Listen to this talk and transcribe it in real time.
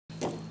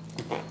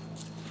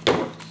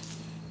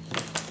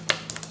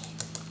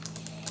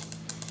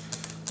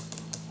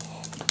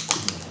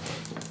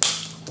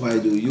Why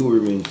do you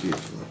remain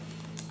faithful?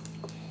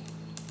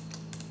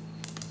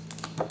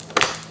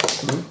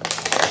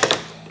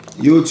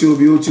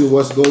 YouTube,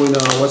 what's going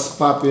on? What's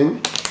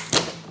popping?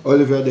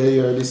 Olivia there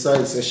here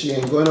decides that she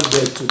ain't going to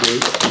bed today.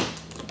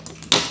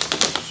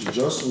 She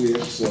just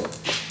wait, so.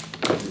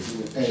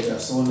 Hey,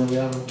 that's someone we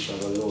have to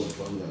have a load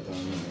from that.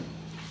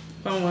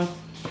 From what?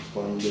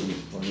 From the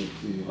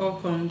Oh,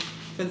 from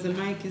because the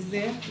mic is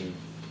there? Yeah.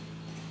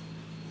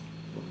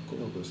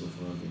 Come up with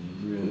something again.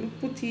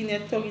 Put in your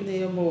tongue in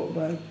your mouth,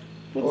 man.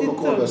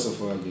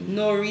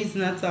 No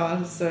reason at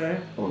all,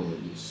 sir. Oh, yeah,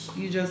 this.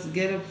 You just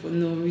get up for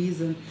no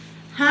reason.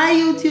 Hi,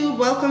 YouTube.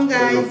 Welcome,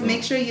 guys.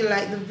 Make sure you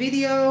like the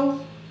video.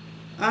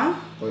 Huh?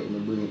 Wait, let me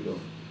bring it down.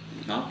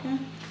 Okay.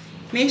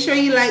 Make sure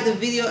you like the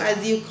video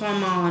as you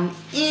come on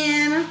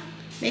in.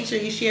 Make sure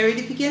you share it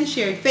if you can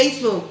share it.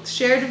 Facebook,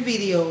 share the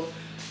video.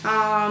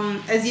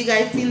 As you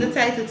guys seen the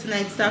title,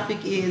 tonight's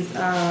topic is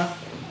how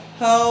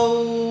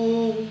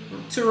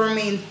to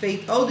remain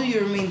faithful. How do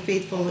you remain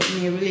faithful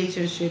in a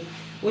relationship,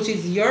 which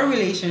is your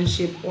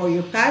relationship or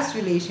your past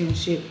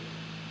relationship?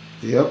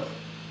 Yep.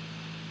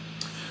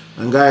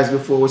 And guys,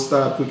 before we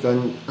start, quick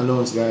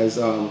announce, guys.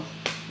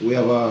 We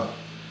have a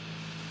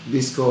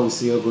discount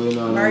sale going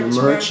on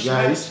the merch,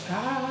 guys.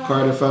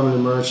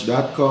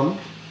 CarterFamilyMerch.com,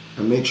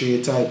 and make sure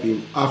you type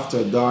in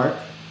After Dark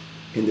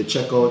in the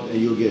checkout, and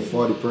you'll get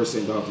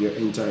 40% off your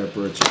entire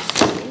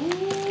purchase.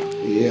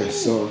 Ooh. Yeah,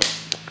 so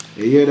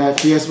you hear that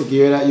Facebook,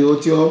 you hear that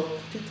YouTube?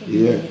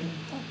 Yeah.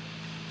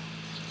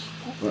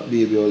 But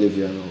baby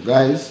Olivia now.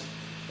 Guys,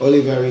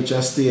 Olivia reached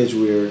a stage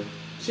where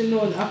she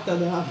knows after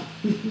that.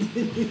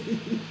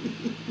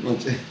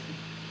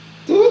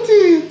 Do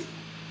it.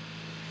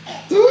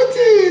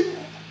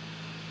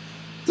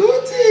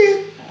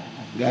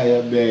 Guy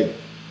a bed.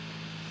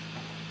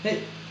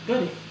 Hey,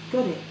 got it.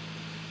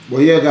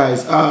 Well, yeah,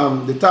 guys,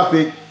 the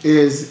topic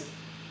is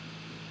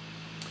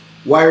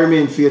why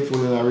remain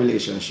faithful in a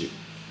relationship.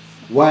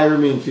 Why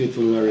remain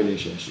faithful in a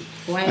relationship?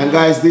 Why and not?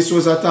 guys, this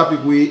was a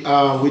topic we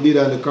did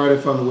on the Carter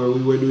Family, where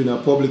we were doing a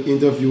public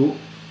interview,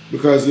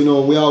 because you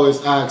know we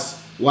always ask,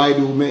 why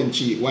do men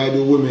cheat? Why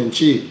do women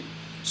cheat?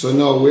 So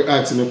now we're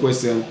asking the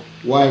question,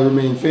 why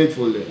remain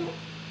faithful then?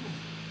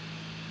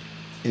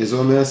 You see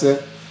what I say?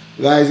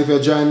 Guys, if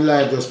you're joining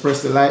live, just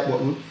press the like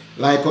button.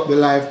 Like up the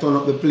live, turn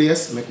up the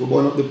place, make we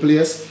burn up the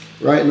place.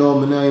 Right now,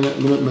 I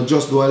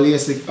just do a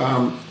LASIK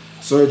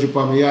surgery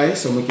on my eye,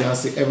 so I can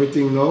see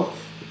everything now.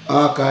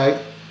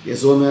 Archive,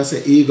 yes, what I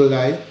say, eagle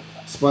eye,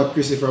 spot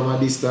Chrissy from a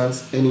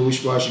distance, any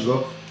which way she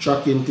go,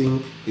 tracking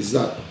thing is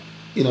that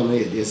in my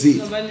head, you see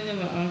it? Nobody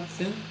never asks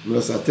you. I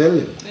tell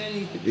you.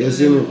 You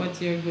see me?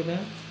 What you're good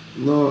at?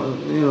 No,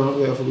 you know,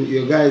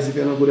 you guys, if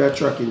you're not good at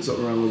tracking,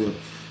 something wrong with you.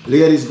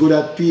 Ladies good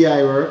at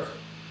PI work,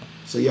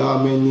 so y'all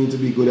men need to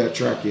be good at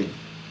tracking.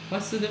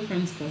 What's the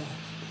difference though?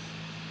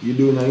 You're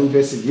doing an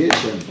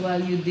investigation.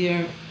 While you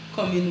there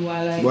coming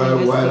while I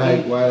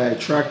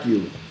track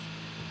you.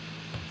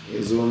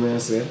 Is what I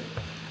say.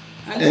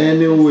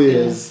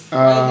 Anyways,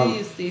 how do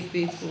you stay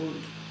faithful?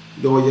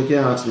 No, you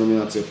can't ask me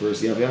answer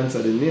first. You have to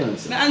answer the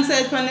answer. I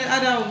answered from the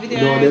other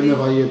video. No, they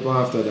never hear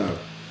after that.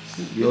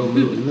 Yo,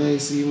 me look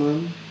nice,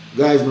 man.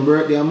 Guys, my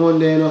birthday on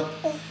Monday, you know.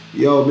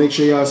 Yo, make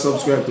sure y'all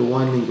subscribe to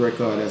One Link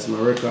Record. That's my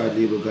record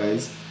label,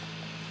 guys.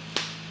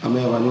 I'm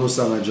gonna have a new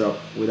song I drop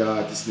with an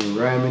artist named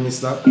Ryan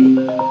Minister.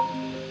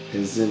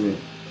 You see me?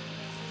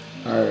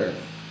 Alright.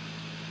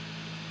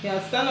 Yeah,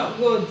 stand up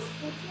good.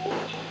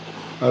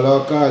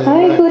 Hello, Carly.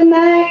 Hi, good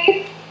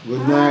night.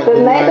 Good night.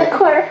 Good night, the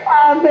Carter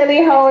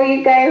Family. How are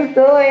you guys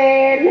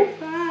doing?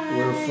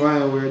 We're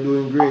fine. We're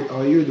doing great.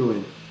 How are you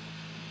doing?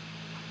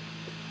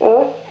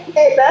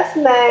 Okay, that's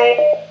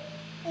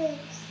nice.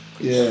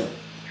 Yeah.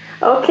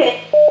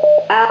 Okay.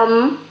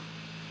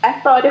 I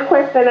thought the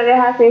question that I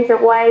have is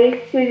why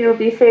should you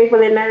be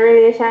faithful in a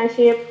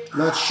relationship?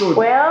 Not should.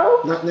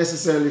 Well, not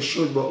necessarily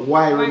should, but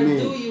why remain?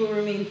 Why do you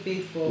remain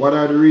faithful? What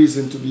are the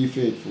reasons to be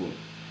faithful?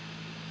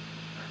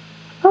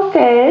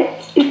 okay.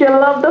 If you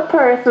love the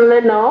person,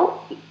 you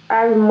know,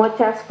 as much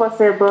as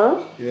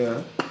possible.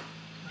 Yeah.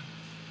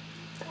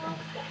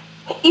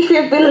 If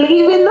you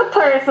believe in the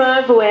person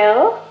as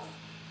well.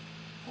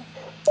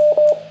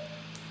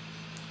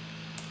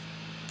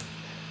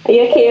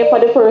 You care for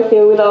the person,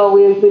 you will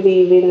always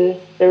believe in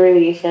the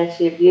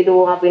relationship. You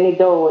don't have any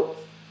doubts.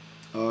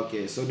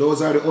 Okay, so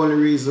those are the only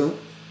reasons.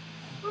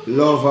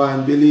 Love her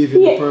and believe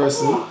in the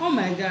person. Oh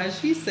my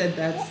gosh, she said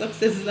that.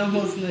 Success is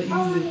almost not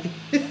easy.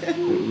 Let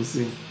me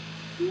see.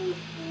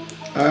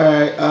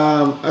 Alright,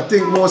 I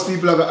think most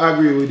people are gonna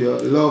agree with you.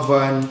 Love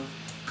and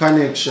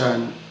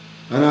connection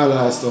and all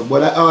that stuff.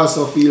 But I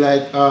also feel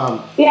like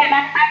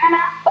yeah,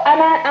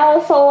 and I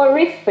also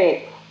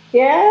respect.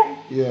 Yeah?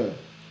 Yeah.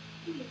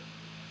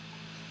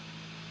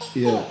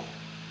 Yeah.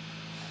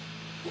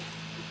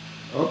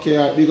 Okay,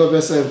 alright, big up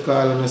yourself,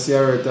 Carl, and I say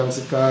alright,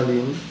 thanks for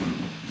calling.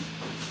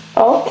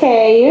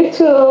 Okay, you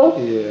too.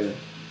 Yeah.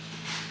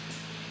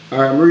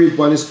 Alright, I'm reading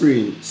on the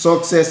screen.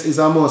 Success is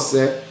a must.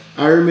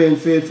 I remain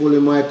faithful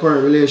in my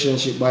current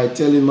relationship by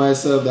telling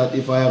myself that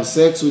if I have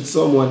sex with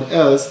someone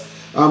else,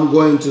 I'm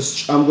going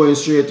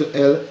straight to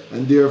hell,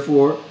 and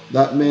therefore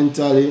that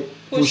mentally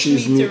Push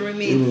pushes me me to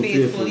remain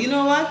faithful. You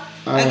know what?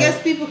 I Alright.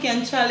 guess people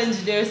can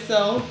challenge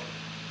themselves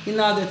in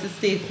order to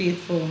stay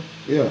faithful.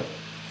 Yeah,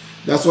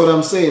 that's what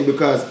I'm saying,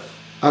 because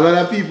a lot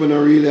of people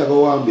don't really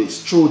go and be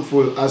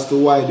truthful as to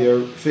why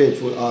they're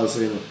faithful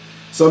also, you know.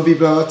 Some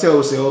people will tell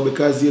you, say, oh,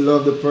 because you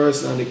love the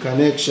person and the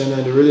connection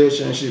and the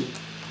relationship.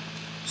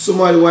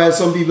 Somebody, while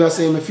some people are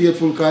saying me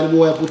faithful because the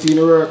boy put in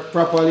the work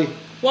properly.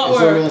 What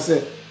That's work? I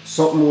say.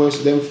 Something was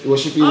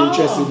she feel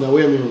interested in.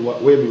 Wait a minute,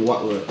 what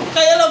work? Because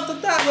you love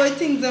to talk about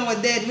things that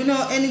were dead. We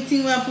know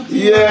anything we are putting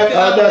Yeah,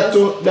 that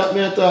too, that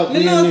may talk.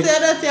 Me know say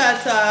that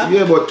you talk.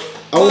 Yeah, but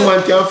a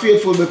woman can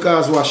faithful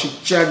because what she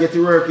try get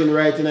the work in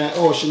right in her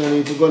house, she don't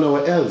need to go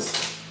nowhere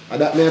else. And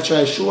that may I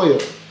try to show you.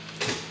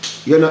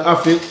 You're not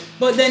have it.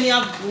 But then you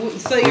have,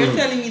 so you're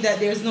telling me that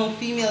there's no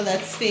female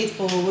that's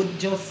faithful with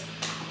just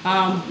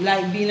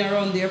like being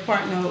around their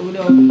partner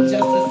without just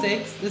the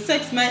sex. The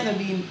sex might not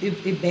be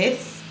the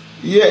best.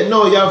 Yeah,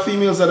 no, you have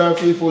females that are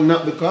faithful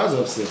not because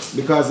of sex,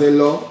 because they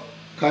love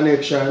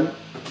connection,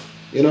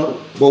 you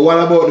know. But what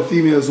about the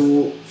females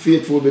who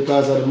faithful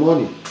because of the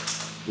money?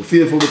 Who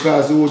faithful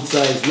because the wood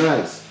size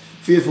nice?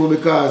 Faithful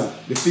because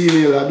the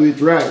female are do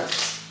it right?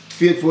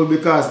 Faithful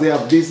because they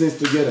have business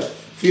together?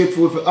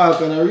 Faithful for all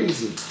kind of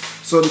reasons.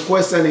 So the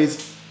question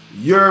is,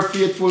 you're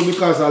faithful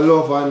because of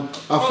love and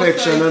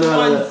affection so and all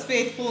one's that.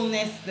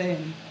 faithfulness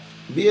then.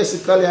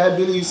 Basically, I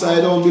believe so.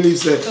 I don't believe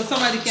so. So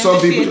somebody can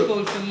Some be people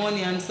faithful for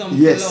money and some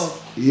Yes, for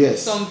love.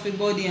 yes. Some for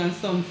body and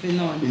some for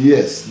none.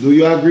 Yes. Do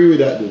you agree with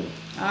that, though?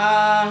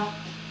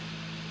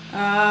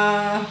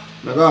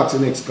 Now go ask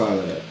the next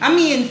caller. I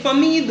mean, for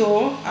me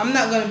though, I'm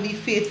not gonna be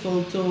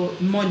faithful to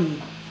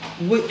money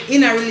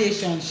in a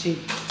relationship.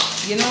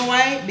 You know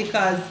why?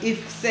 Because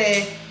if,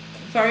 say,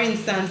 for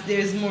instance,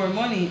 there's more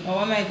money, how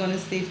am I gonna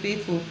stay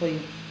faithful for you?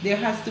 There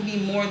has to be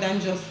more than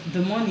just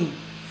the money.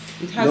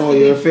 It has No, to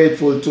you're be...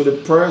 faithful to the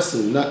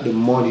person, not the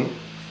money.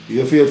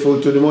 You're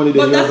faithful to the money.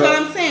 But that's what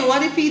I'm saying.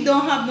 What if he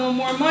don't have no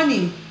more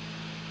money?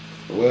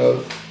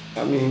 Well,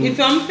 I mean... If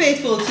I'm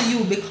faithful to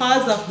you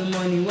because of the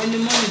money, when the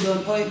money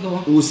done, how it go?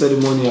 Who said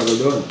the money ever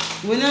done?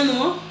 We don't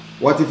know.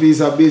 What if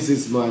he's a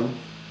businessman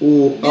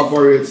who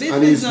operates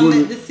and he's don't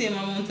good make the same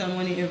amount of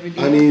money every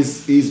day. and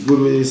he's good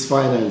with his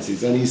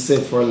finances and he's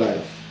set for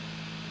life?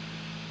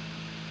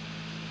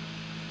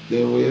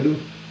 Then what you do?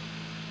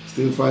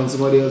 Still find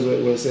somebody else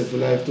who set for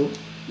life too?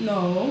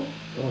 No.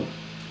 Oh.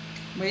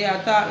 But yeah, I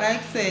thought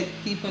like said,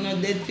 people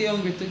not dead for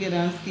hungry together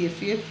and stay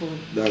faithful.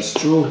 That's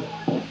true.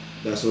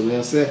 That's what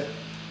I say.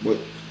 But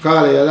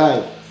Carla, you're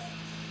alive.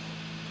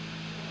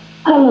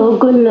 Hello,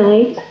 good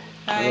night.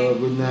 Hi. Hello,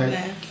 good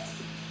night.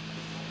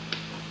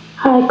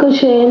 Hi,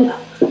 Kushin.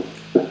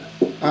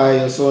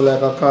 You sound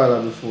like a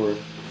caller before.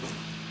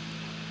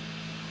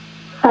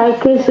 Hi,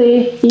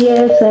 Chrissy.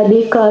 Yes, I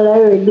did call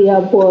already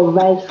about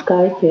Vice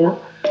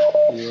Cartel.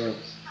 Yeah.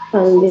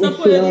 And then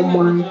see how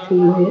much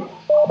to it.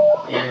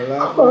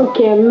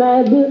 Okay,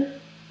 maybe.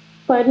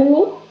 Pardon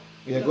me?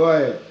 Yeah, go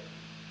ahead.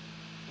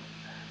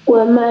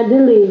 Well, my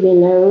belief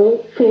in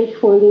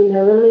faithful in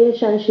a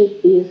relationship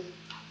is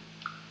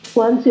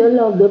once you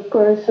love the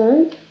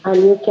person and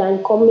you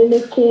can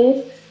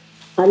communicate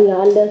and you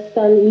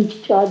understand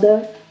each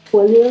other,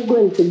 well, you're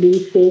going to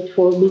be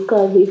faithful,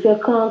 because if you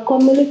can't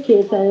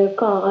communicate and you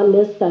can't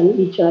understand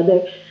each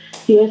other,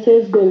 yes,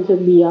 it's going to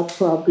be a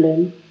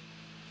problem.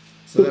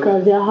 So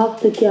because you have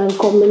to can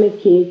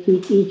communicate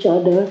with each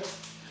other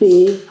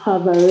to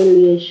have a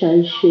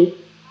relationship.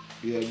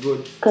 Yeah,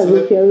 good. Because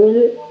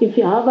So if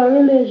you have a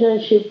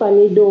relationship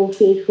and you don't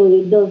faithful,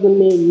 it doesn't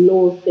make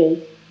no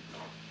sense.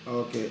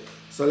 Okay.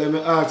 So let me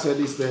ask you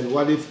this then.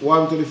 What if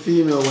one to the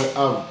female will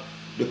have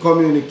the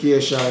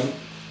communication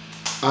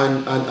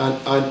and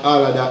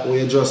all of that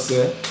we just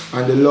say,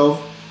 and the love,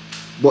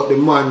 but the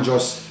man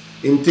just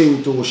him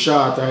think too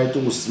short or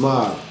too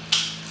small?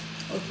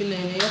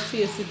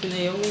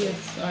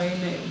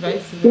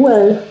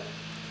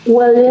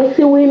 Well, you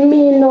see with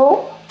me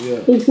now, Yeah.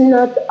 it's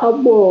not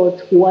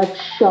about what's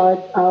short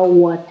or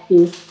what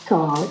is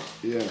tall.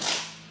 Yeah.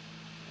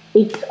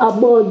 It's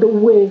about the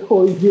way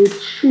how you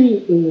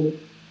treat me.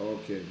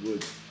 Okay,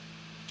 good.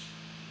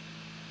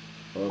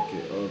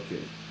 Okay.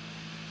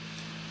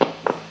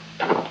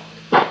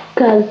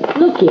 Because,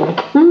 look here,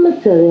 let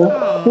me tell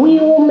you, we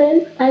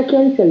women, I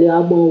can tell you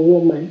about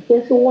women.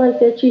 Yes,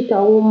 once you treat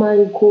a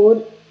woman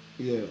good,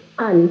 Yeah.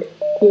 and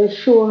you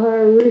show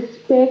her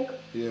respect,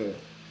 Yeah.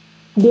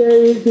 there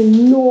is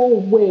no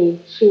way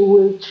she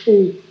will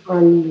cheat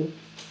on you.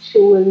 She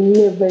will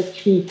never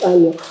cheat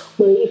on you.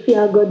 But if you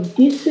are going to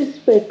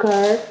disrespect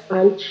her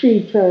and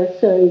treat her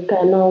certain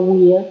kind of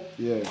way,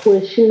 Yeah.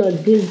 where she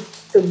not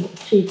deserve to be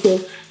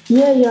cheated,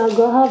 yeah, you are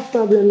going to have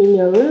problem in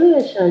your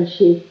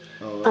relationship.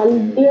 Oh,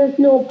 And okay. there's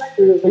no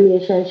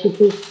relationship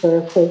is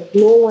perfect.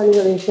 No one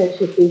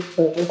relationship is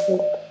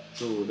perfect.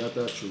 True,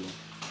 that's true.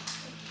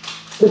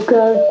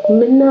 Because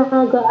me not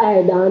go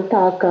hide and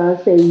talk and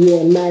say,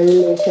 yeah, my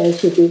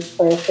relationship is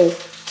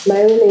perfect.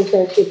 My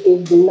relationship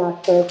is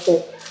not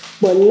perfect.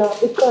 But not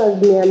because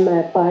me and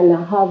my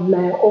partner have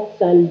my ups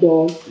and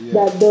downs. Yeah.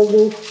 That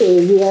doesn't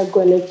say we are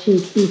gonna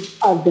treat each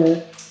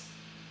other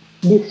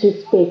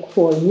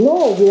disrespectful.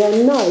 No, we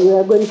are not. We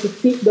are going to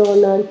sit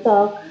down and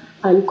talk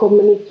and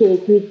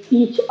communicate with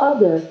each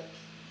other.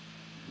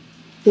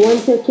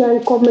 Once you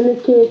can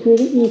communicate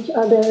with each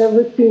other,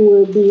 everything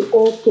will be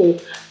okay.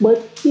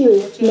 But still,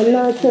 Watch your me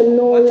not lesson. tell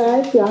no Watch your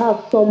lies, you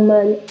have some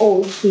man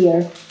out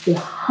here. It's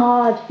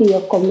hard for you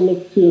to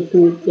communicate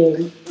with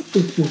them.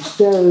 It's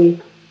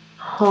very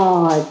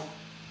hard.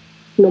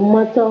 No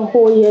matter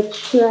how you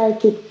try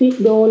to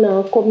sit down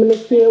and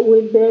communicate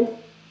with them,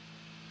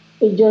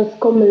 it just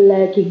come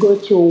like it go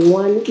through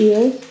one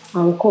ears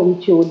and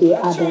come through the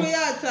I'm sure other. we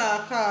are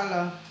talk,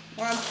 Carla.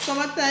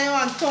 Summertime you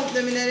want to thump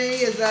them in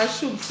the ears or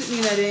shoot sitting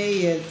in the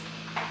ears.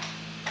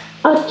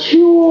 A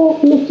true,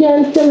 me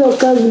can tell you,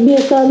 because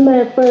based on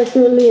my first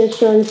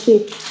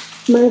relationship,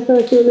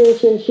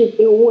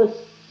 it was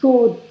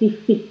so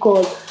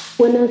difficult.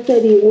 When I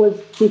said it was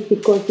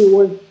difficult.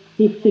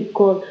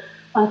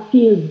 I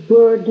feel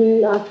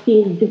burdened, I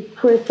feel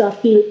depressed, I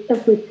feel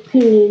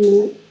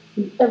everything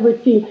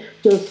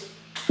just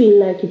feel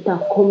like it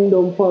has come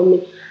down for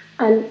me.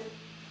 And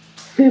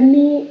for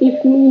me,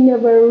 if me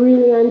never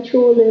really and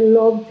truly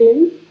loved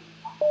him,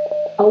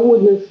 I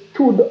wouldn't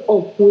stood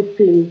up with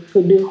him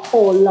for the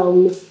whole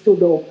long me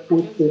stood up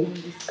with Just him. on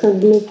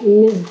this Cause side.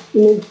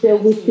 me there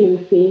Yes, with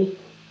him really.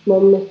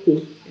 for my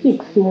say Yes,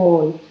 6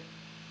 months.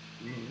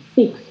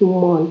 6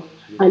 months.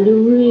 You And the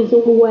coming from reason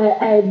why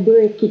I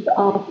break it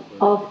off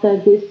after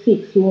the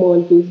 6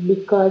 months is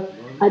because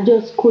I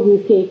just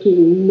couldn't take it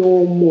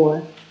no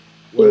more.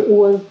 Well, It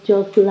was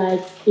just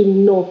like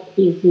enough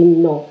is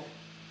enough.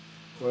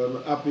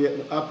 well, I'm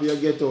happy you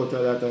get out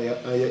of that and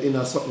you're in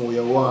a something where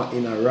you want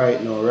in a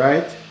right now,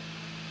 right?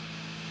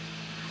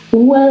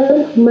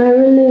 Well, my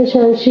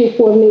relationship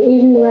with me,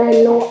 even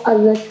right now,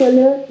 as I tell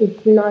you,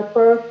 it's not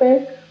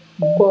perfect,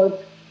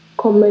 but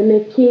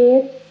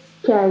communicate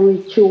carry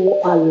through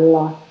a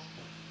lot. Yeah,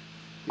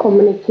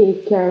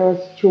 Communicate carry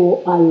us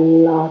through a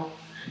lot.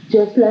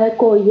 Just like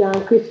how you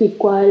and Chrissy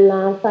quarrel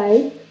and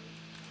fight,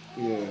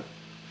 yeah.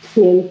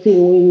 same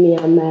thing with me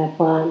and my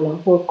partner.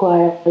 We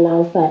quarrel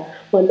and fight.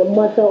 But no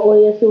matter how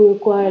you see we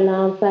quarrel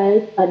and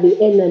fight, at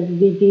the end of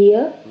the day,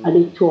 at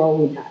the two are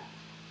with that.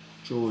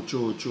 True,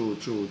 true, true,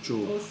 true,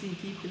 true. OC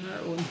keeping our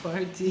own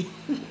party.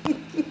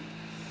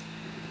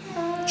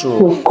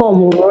 True, We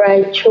come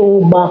right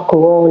through back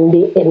around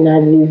the end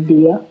of the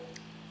day.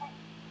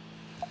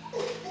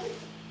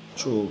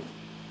 true.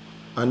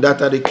 And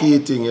that are the key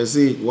thing, you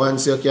see.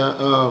 Once you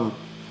can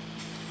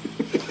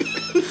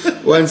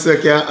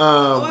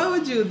Why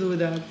would you do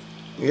that?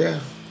 yeah.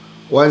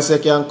 Once you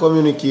can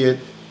communicate,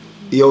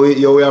 you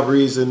will have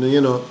reason,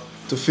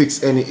 to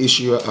fix any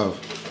issue you have.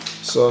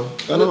 So,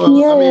 I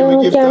Yeah, mean, we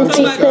you give can thanks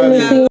to fix Somebody say Carly. I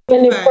anything, love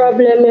any fight.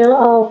 problem you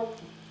have.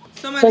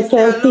 Somebody You say can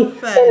I love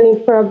fix fight. any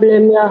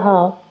problem you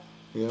have.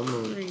 Yeah,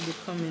 man. Read the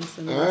comments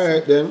and listen.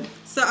 Alright then.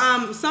 So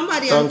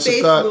somebody on Thanks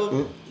to Carl.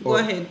 Facebook. Go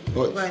ahead.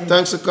 Go ahead.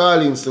 Thanks to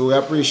Carlin, so we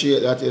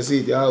appreciate that you see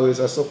it. You always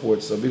a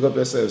support. So big up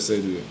yourself,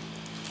 said we.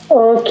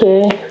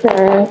 Okay,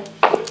 alright.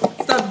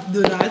 Stop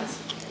do that.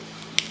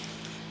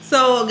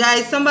 So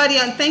guys,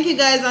 thank you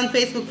guys on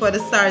Facebook for the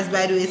stars,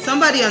 by the way.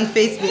 Somebody on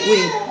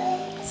Facebook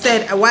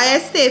said why I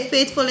stay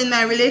faithful in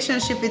my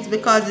relationship, it's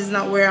because it's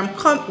not where I'm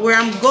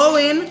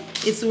going,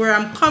 it's where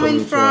I'm coming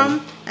Coming from.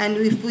 from, and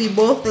if we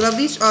both love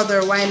each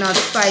other, why not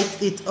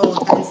fight it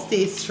out and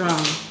stay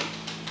strong?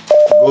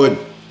 Good.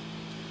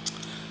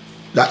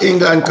 The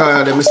England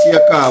car, let me see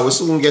a car. We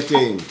soon get you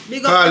in.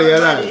 Big up Carly, you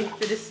everybody alive?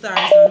 for the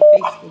stars on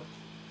Facebook.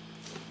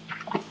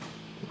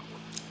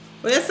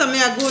 Well, yes, I'm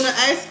going to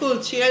high school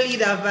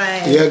cheerleader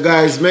vibe. Yeah,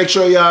 guys, make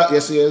sure you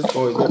yes.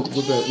 Oh, yeah,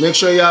 good man. Make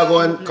sure you go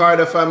on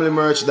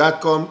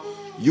CarterFamilyMerch.com.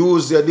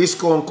 Use your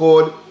discount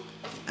code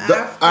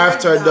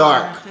after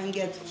dark. And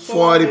get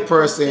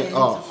 40%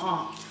 off.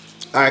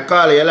 Alright,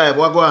 Carly, you alive?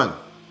 What go on?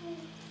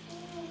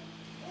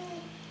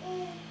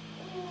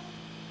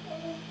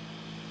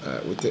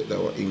 Alright, we'll take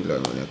that one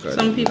England on your card.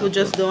 Some people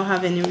just don't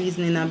have any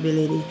reasoning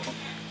ability.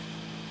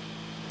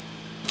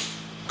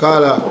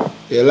 Carla,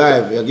 you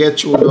alive? You get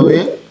through now,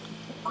 eh?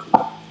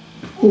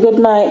 Good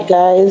night,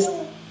 guys.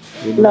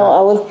 Good No, night.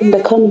 I was in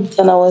the comments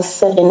and I was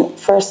saying,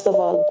 first of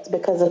all, it's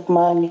because of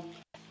my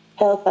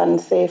health and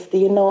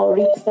safety.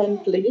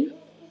 Recently,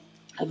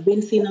 I've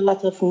been seeing a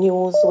lot of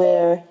news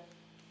where,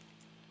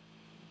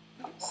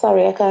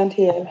 sorry, I can't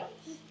hear.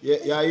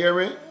 Yeah, you hear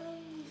me?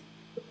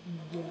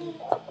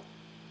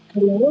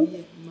 Hello?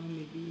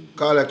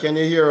 Carla, can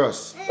you hear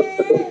us? Yeah,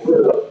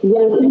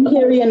 I can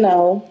hear you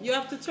now. You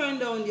have to turn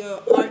down the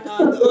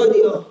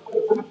audio.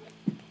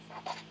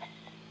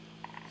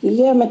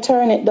 Yeah, me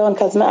turn it down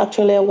because I'm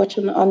actually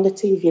watching on the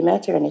TV. Me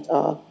turn it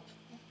off.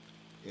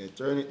 Yeah,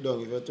 turn it down.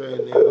 If you turn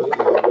it down,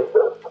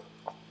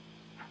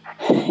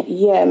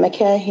 Yeah, me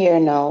can't hear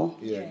now.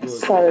 yeah, good.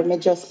 Sorry, me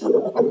just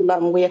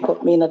long wake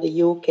up me in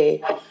the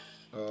UK.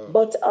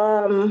 But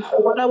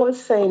what I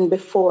was saying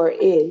before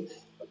is,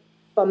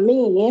 for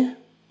me,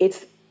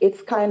 it's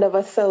kind of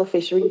a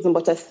selfish reason,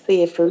 but a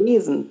safe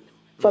reason.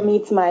 For me,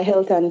 it's my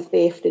health and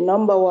safety.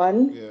 Number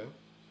one, Yeah.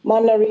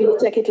 man, I really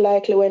take it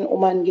likely when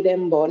woman give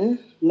them bun.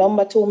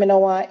 Number two, me no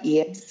want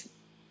AIDS.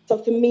 So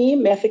for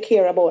me have to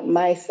care about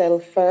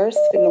myself first.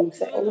 You know,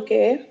 say,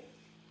 okay,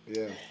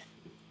 Yeah.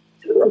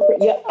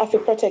 you have to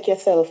protect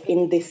yourself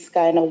in this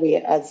kind of way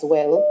as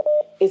well.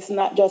 It's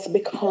not just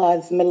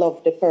because me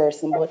love the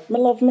person, but me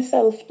love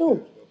myself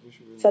too.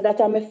 So that's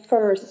my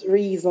first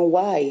reason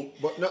why.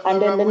 But nothing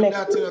And then the wrong with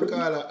next, that, you know,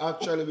 Carla,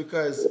 actually,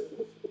 because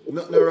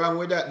nothing wrong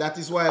with that. That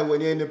is why when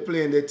you're in the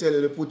plane, they tell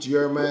you to put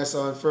your mask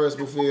on first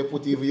before you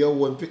put even your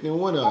one picnic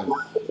one on.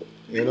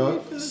 You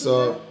know?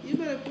 So, You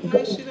better put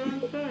my shit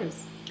on first.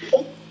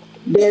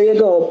 there you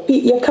go.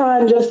 You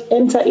can't just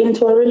enter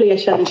into a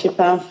relationship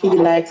and feel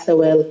like, so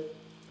well,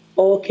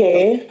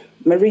 okay,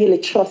 me really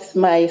trust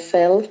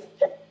myself.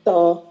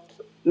 So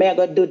may I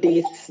go do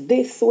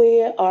this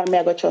way, or may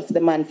I go trust the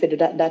man for do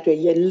that way?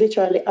 You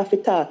literally have to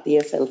talk to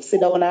yourself.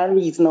 Sit down and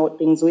reason out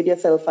things with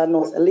yourself and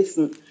know, say,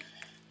 listen,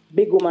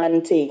 big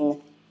woman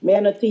thing. Me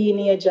I'm a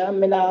teenager,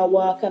 me not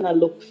walk and I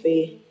look for.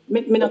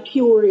 Me not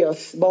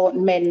curious about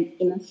men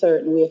in a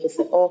certain way to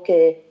say,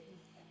 okay,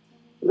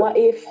 what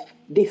if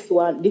this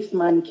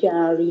man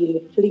can't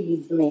really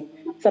please me?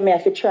 So me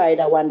have to try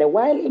that one day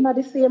while in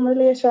the same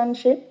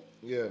relationship.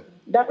 yeah.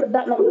 That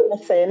not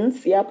make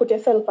sense. You put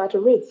yourself at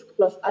risk.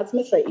 Plus, as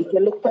me say, if you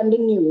look on the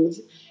news,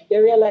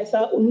 you realize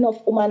that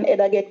enough women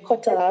either get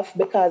cut off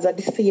because of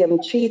the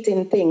same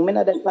cheating thing. Me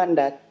not understand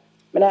that.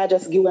 Me not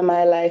just give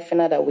my life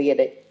another way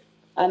there.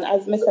 And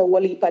as me say,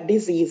 well, heap of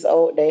disease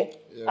out there.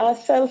 Yeah. And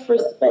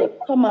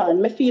self-respect. Come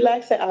on, me feel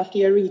like say after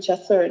you reach a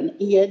certain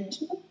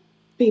age,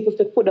 people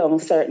to put on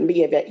certain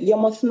behavior. You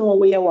must know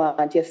what you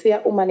want. You see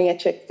a woman, you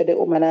check for the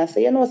woman and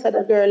say, you know, so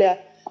the girl here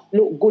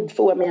look good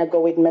for where me I go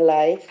with my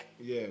life.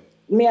 Yeah.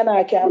 Me and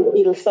I can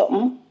build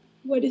something.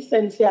 What the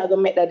sense you are going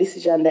to make that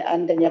decision there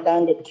and then you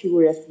can get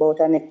curious about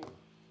an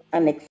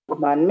next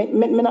man. Me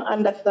not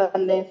understand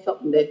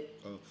something there.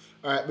 Oh.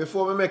 All right,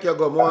 before we make you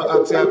go, I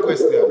want to ask you a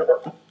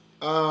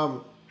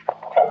question.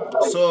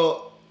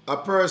 So a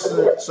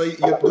person, so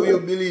do you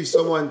believe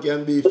someone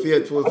can be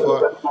faithful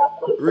for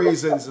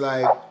reasons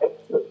like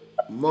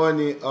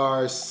money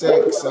or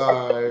sex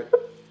or,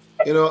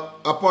 you know,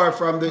 apart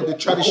from the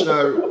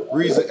traditional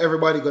reason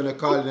everybody gonna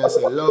call it and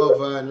say love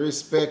and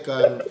respect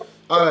and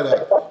all of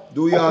that?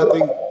 Do y'all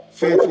think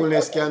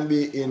faithfulness can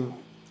be in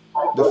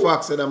the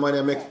fact that the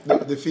man make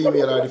the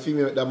female or the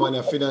female the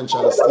man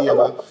financially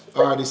stable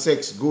or the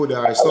sex good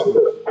or something?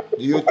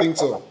 Do you think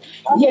so?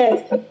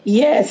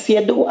 Yes,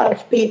 you do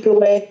have people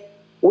where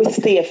we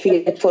stay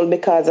faithful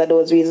because of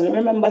those reasons.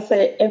 Remember,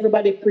 say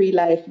everybody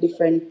pre-life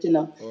different, you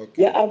know.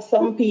 Okay. You have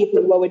some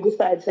people where we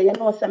decide, say, you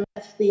know, say,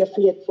 I stay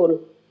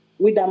faithful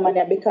with that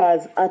man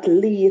because at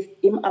least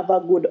him have a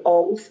good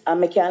house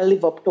and me can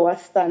live up to a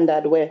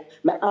standard where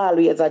me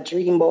always a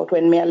dream about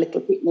when me a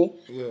little pitney.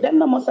 Yeah.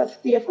 Then I must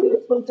stay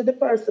faithful to the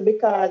person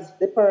because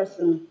the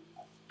person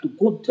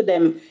good to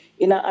them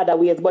in other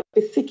ways. But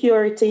the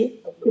security,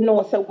 you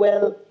know, say,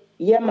 well,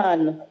 yeah,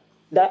 man,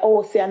 the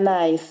house is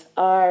nice,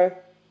 or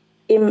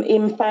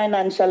him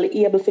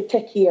financially able to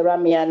take care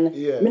of me, and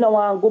me no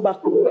want to go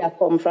back where I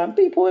come from.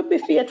 People will be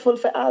faithful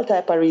for all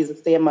type of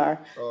reasons, they are.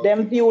 Okay.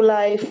 Them view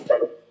life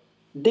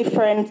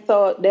different,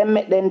 so them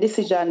make them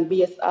decision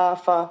based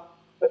off of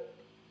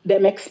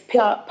them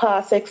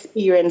past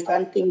experience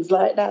and things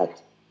like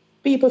that.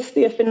 People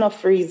stay for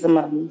enough reason,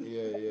 man.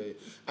 Yeah.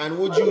 And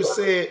would you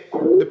say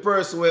the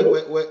person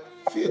were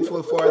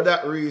faithful for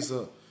that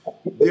reason,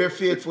 their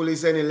faithful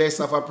is any less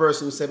of a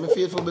person who said, me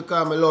faithful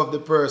because I love the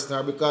person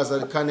or because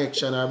of the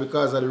connection or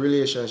because of the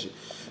relationship?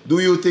 Do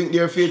you think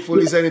their faithful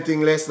is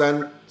anything less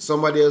than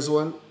somebody else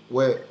one?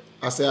 Well,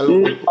 I say I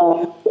love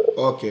No.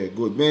 Okay,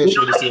 good. Make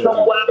sure the same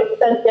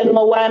You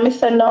know why I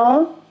say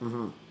no?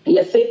 Mm-hmm.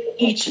 You see,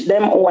 each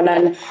them own,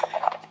 and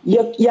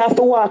you have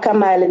to walk a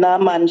mile in a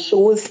man's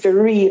shoes to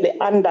really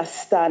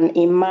understand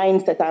his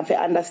mindset and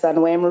to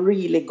understand where him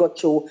really got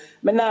to.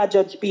 I not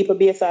judge people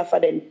based off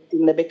of them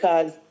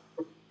because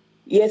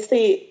you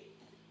see,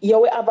 you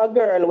will have a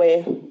girl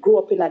where grew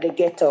up in the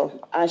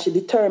ghetto and she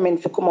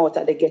determined to come out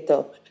of the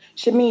ghetto.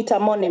 She meet a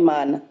money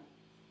man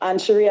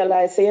and she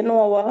realized, you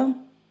know what?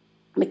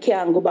 I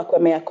can't go back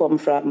where I come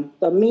from.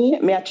 So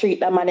I treat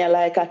that man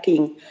like a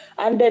king.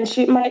 And then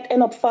she might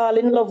end up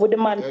falling in love with the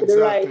man for the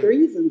right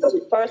reasons.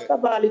 First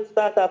of all, it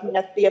starts off me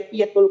stay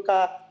faithful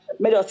because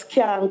I just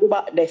can't go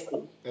back there.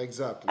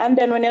 Exactly. And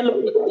then when you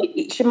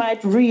look, she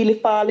might really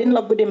fall in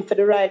love with him for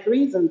the right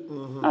reasons.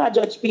 Mm-hmm. I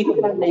judge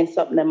people and then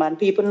something, man.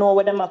 People know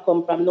where them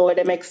come from, know what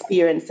them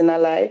experience in a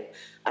life.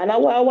 And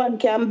what one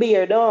can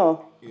bear,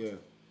 though. Yeah.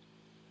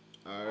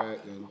 All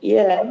right, then.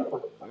 Yeah.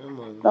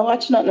 Man. Now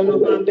watch nothing, no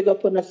man, big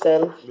up on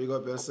yourself. Big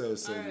up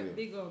yourself, All right, yeah.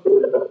 big up.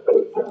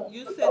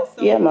 You said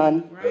something, Yeah,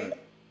 man. right?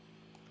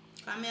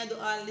 I'm here to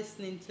all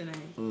listening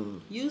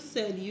tonight. You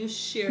said you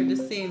share the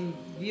same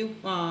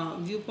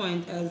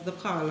viewpoint as the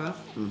caller.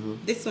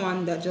 This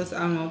one that just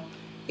hung up,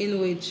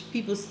 in which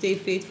people stay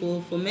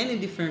faithful for many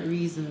different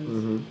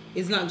reasons.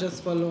 It's not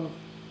just for love.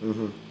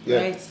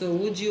 Yeah. Right? So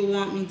would you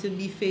want me to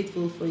be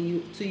faithful to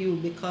you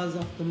because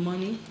of the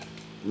money?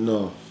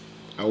 No,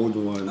 I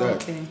wouldn't want that.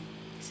 Okay.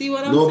 See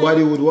what I'm Nobody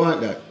saying? would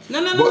want that.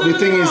 No. But the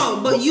thing is,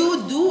 But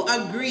you do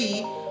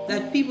agree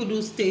that people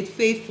do stay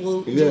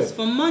faithful Yeah. just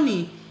for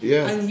money.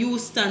 Yeah. And you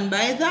stand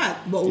by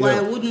that. But why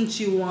Yeah. wouldn't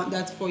you want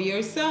that for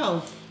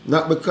yourself?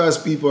 not because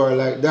people are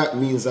like that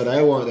means that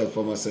I want that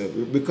for myself.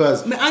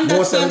 Because Me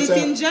most of understand the it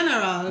time, in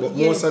general. but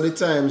yes. most of the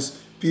times,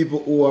 people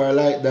who are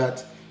like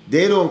that,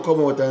 they don't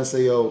come out and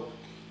say, yo,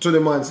 to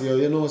the man, say, yo,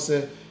 you know,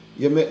 say,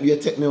 you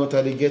take me out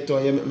of the ghetto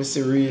and you make me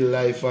see real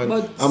life and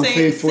But I'm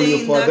faithful to you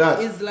saying for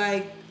that. is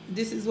like,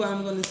 this is why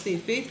I'm going to stay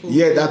faithful.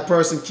 Yeah, that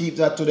person keep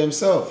that to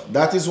themselves.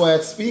 That is why I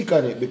speak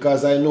on it,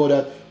 because I know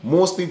that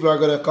most people are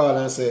going to call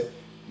and say,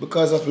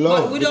 because of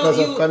love, But because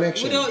of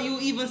connection. without you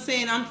even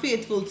saying I'm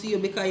faithful to you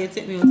because you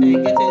take me out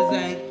and get it's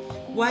like,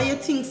 why you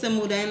think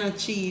some would I not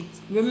cheat?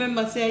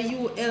 Remember, say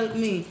you help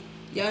me.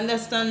 You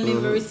understand me?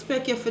 I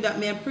respect you for that.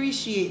 Me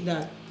appreciate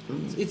that.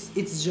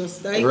 It's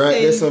just like Right,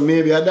 saying, so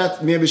maybe she tell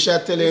you you see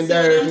what I'm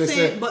indirectly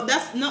saying? say, But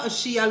that's not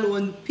she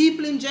alone.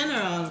 People in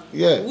general.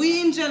 Yeah.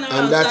 We in general.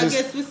 And So that I is-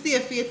 guess we stay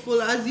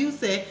faithful, as you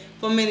say,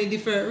 for many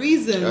different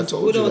reasons I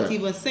told you without that.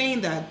 even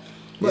saying that.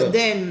 But Yeah.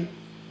 then,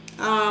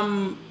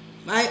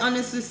 I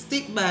honestly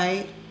stick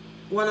by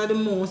one of the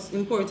most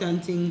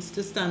important things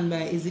to stand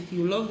by is if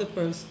you love the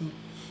person.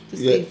 To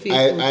stay Yeah,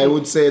 faithful. I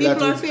would say people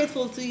that are would-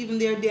 faithful to even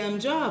their damn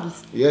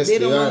jobs. yes, they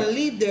don't are. want to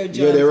leave their jobs.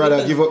 Yeah, they rather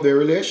because- give up their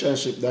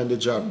relationship than the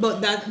job.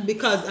 but that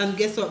because and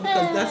guess what?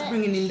 Because that's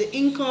bringing in the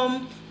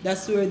income.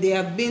 That's where they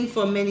have been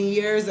for many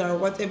years or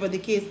whatever the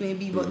case may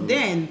be. But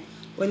then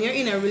when you're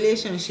in a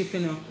relationship,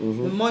 you know,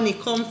 the money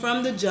come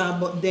from the job.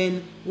 But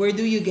then where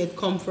do you get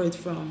comfort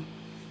from?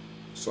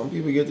 Some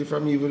people get it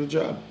from you with the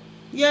job.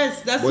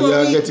 Yes, that's But what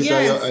you we get it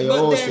yes, at your but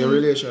house, then- your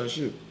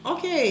relationship.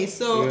 Okay,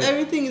 so Yeah.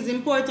 everything is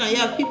important. You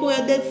have people who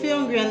are dead for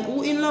hungry and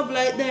who in love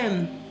like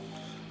them.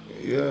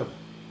 Yeah.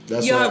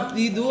 That's You why-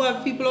 you do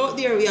have people out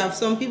there. We have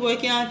some people who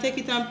can't take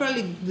it and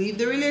probably leave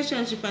the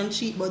relationship and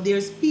cheat. But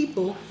there's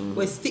people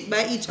who stick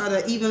by each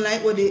other. Even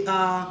like what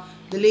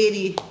the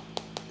lady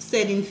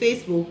said in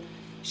Facebook,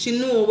 she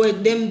know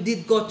what them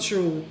did go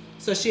through,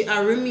 so she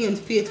remained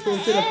faithful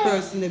to the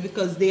person there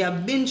because they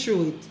have been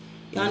through it.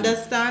 You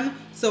understand?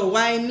 So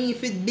why me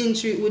if it been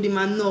through it with him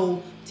and now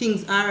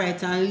things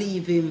alright and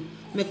leave him?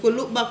 Me could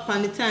look back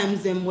on the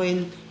times them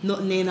when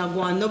nothing ain't go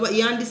on. No, but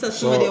you and this is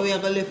somebody we are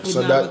gonna left with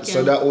so now. that we so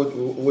can- that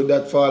would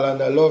that fall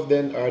under love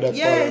then, or that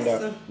Yes. fall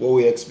under what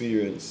we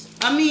experience?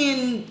 I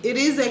mean, it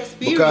is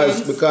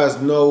experience.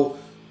 Because now,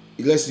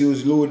 let's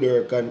use Lou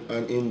Durk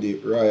and Indy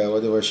Raya,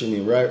 whatever she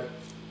name, right?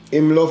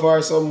 Him love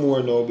her some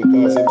more now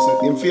because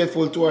him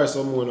faithful to her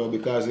some more now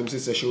because him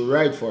sister she will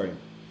ride for him.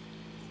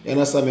 You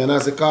understand me? And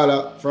as the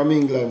caller from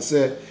England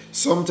said,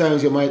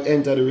 sometimes you might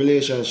enter the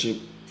relationship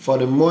for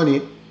the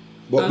money,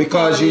 but And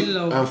because fall you in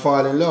love. and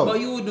fall in love. But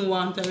you wouldn't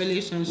want a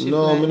relationship.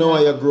 No, like me know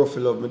why that. you grow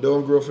for love me.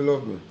 Don't grow for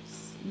love me.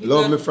 You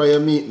Love got- me for you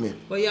meet me.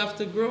 But you have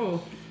to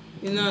grow.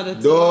 In order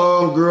to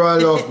Don't grow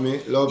and love me.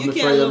 Love you me for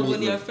can't you love meet when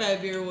me. you're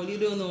 5-year-old. You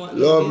don't know what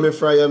Love love me is.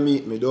 for you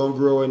meet me. Don't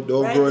grow and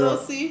don't Right, grow so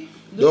up. see?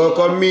 Don't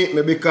come meet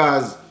me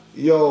because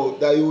yo,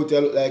 that you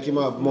look like him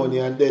have money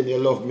and then you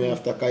love me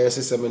after because your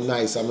sister me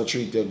nice and I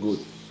treat you good.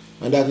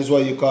 And that is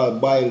what you call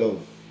buy love.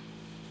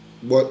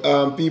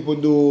 But people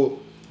do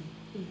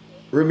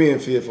remain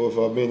faithful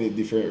for many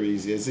different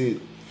reasons. See,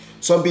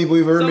 some people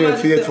even remain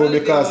Somebody say faithful only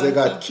they because they want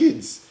got to.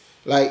 kids.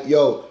 Like,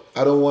 yo,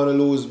 I don't want to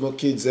lose my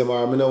kids them or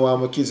I don't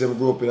want my kids them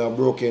grow up in a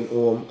broken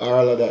home or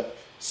all of that.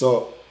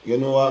 So, you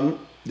know what?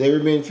 They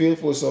remain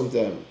faithful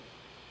sometimes.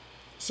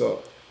 So,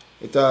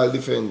 it all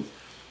depends.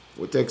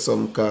 We take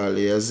some call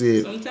here,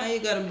 see. Sometimes you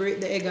gotta break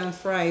the egg and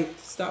fry it.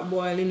 Stop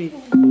boiling it.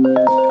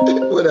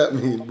 What that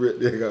mean? Break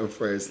the egg and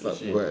fry, stop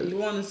boil. You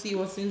wanna see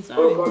what's inside.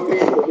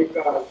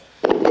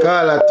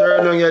 Carla,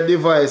 turn on your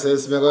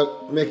devices.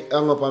 Make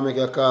hang up and make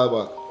a call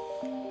back.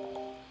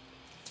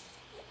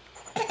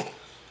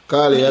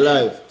 Carla, you're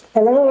live.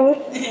 Hello.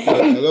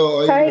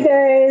 Hello, how Hi you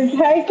doing? guys.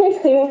 Hi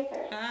Christy.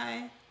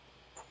 Hi.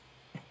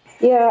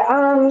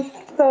 Yeah,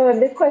 so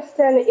the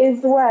question is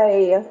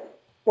why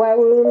we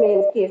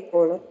remain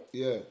faithful.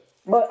 Yeah.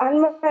 But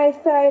on my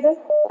side,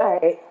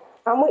 alright,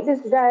 I'm with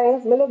this guy,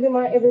 me love him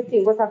and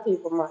everything but a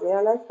people man, you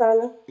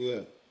understand? Yeah.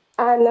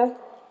 And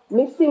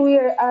me see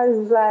where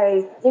as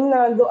like him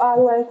not do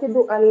all what he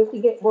do and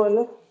he get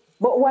born.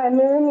 But why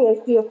me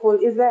remain faithful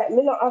is like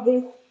me not have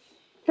the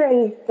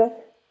strength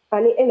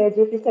and the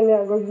energy to say me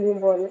I go give him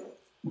born.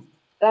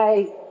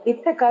 Like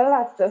it take a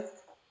lot.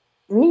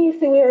 Me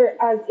see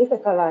where as it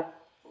take a lot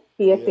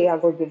for you say I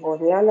go give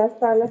born, you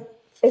understand?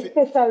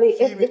 Especially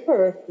if the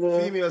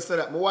person Female said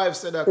that. My wife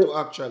said that too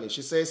actually.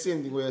 She said the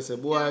same thing where you say,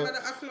 boy, but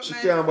the act she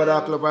up can't bother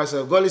myself. act up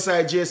herself. Go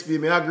inside GSP,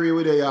 me agree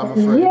with you, yeah, my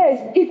friend.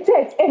 yes, it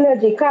takes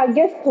energy. Cause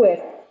guess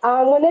what?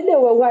 When they do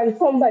want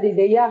somebody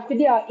there, you have to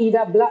there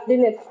either block the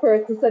next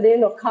person so they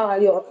not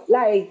call you.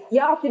 Like you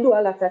have to do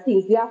a lot of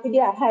things. You have to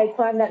there hide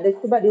from that there's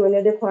somebody when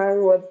you're there on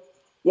the road.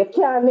 You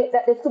can't make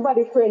that there's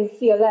somebody friends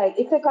see you. Like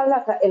it takes a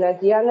lot of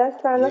energy. You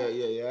understand?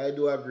 Yeah, I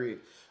do agree.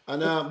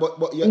 And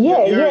but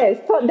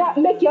Yes. So that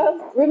make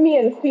you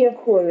remain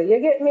faithful. You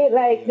get me?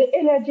 Like the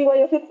energy when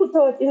you put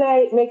out in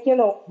it make you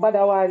know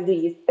bother one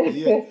these.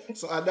 yeah.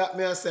 So at that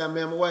may I say,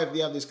 me and my wife they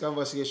have this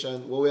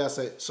conversation where we are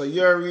say, so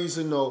your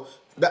reason now.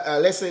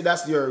 That, let's say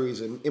that's your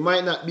reason. It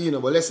might not be,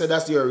 but let's say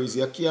that's your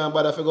reason. You can't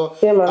bother to go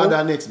Yeah, man. at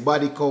the next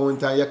body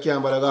count and you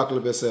can't bother to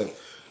up yourself.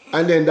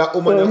 And then that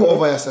woman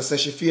over here says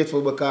she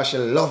faithful because she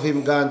love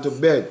him gone to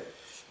bed.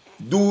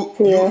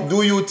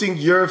 Do you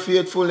think your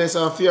faithfulness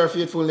and fear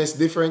faithfulness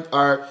different,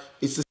 or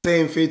it's the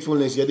same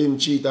faithfulness? You didn't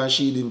cheat and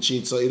she didn't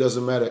cheat, so it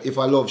doesn't matter. If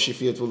I love, she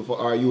faithful for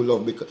her. You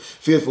love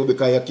faithful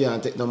because you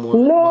can't take no more.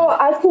 No,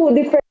 I two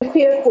different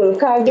faithful.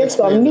 Cause guess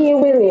what? Me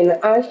willing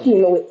and she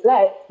know it.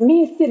 Like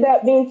me see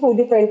that being two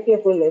different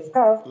faithfulness.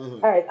 Cause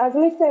alright, as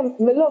me say,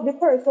 me love the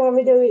person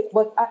me do it,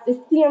 but at the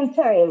same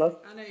time,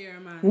 I know you're a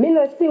man. me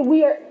not see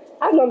where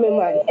I know me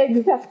man.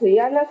 Exactly.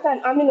 You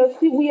understand? I mean not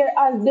see where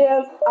as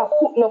them are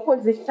put in a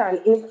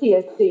position in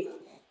case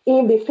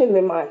in be for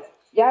me man.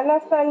 You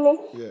understand me?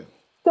 Yeah.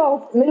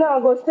 So, me now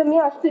go say me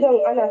I sit down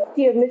and I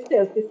save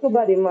myself to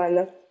somebody,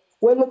 man.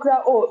 When me cry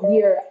out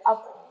there, I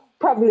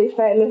probably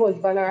find my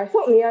husband or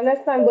something, you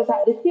understand? But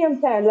at the same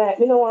time, like,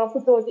 me don't want to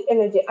put out the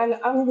energy. And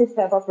I'm this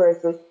type of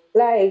person.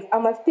 Like,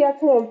 I'm a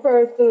stay-at-home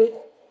person.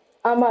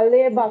 I'm a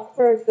laid-back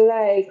person.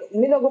 Like,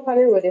 me don't go on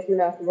the road if me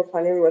not have to go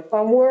on the road.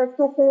 From work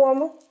to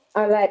home,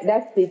 and like,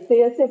 that's it. So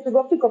you say to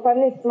go pick up a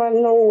next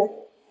man now,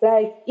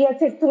 like, you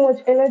take too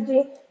much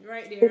energy.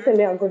 Right there. You say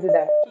me, I'm going to do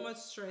that. Too much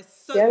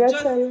stress. So You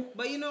understand?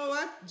 but you know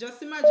what?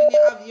 Just imagine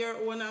you have your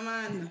own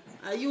man.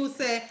 You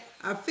say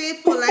a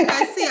faithful, like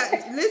I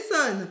see.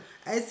 Listen,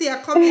 I see a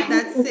comment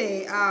that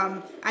say,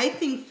 I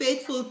think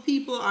faithful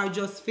people are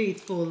just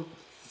faithful.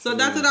 So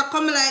that's what I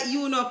come like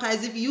you know,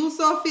 cause if you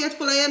so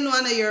faithful and you know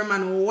another your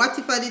man, what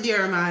if I did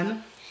your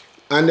man?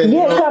 And then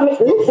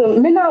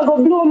listen, me not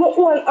go blow my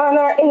own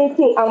honor or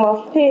anything. I'm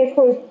a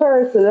faithful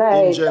person.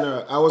 Like in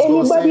general, I was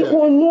going to say anybody that.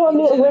 who know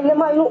me, when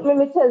them a look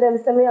me tell them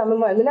say me I'm a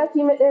man. Me not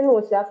see me they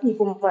know say a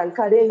people man,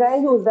 cause they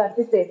gonna use that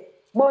to say.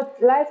 But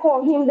like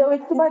how him do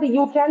with somebody,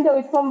 you can do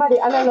with somebody,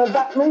 and I know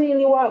that me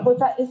really want.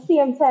 But at the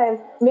same time,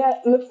 my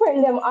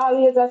friend them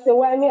always I say,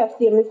 why me I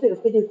stay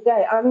myself with this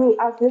guy? And me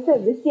ask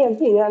myself the same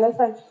thing, you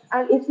understand?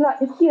 And it's not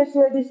the case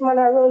where this man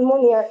around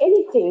money or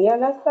anything, you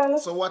understand?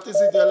 So what is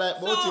it you like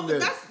about him then?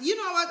 That's, you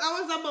know what, I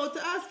was about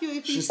to ask you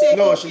if She he said, take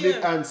no, up she here.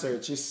 did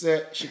answer. She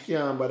said she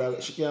can't bother go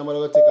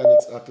take a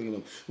next act clean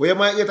up. Where you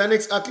might get a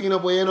next act clean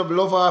up where you end up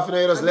love off and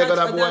you just leg of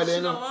that boy there,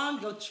 you know.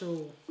 Go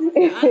through.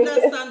 You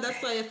understand?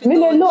 That's why you feel Me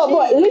no know, cheat.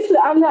 but listen,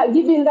 I'm not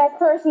giving that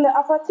person the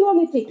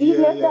opportunity.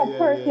 Even if that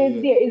person is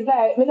yeah. there, it's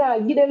like me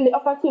not give them the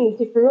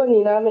opportunity to run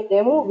in and make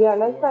them move. You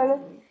understand?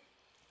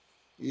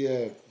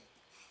 Yeah.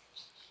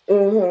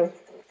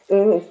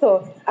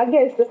 So I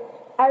guess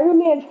I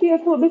remain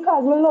faithful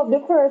because I love the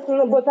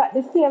person, but at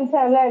the same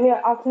time, like me, I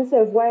ask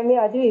myself why me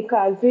I do it,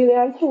 cause really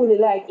and truly,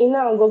 like, it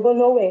not go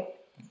nowhere.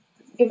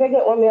 If I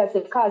get what me I say,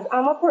 because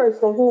I'm a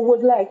person who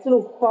would like to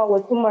look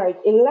forward to marriage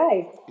in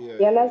life.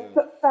 You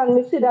understand?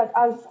 Me see that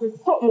as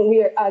something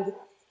weird, as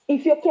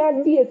if you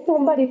can't date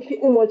somebody for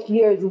too much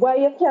years, why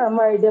you can't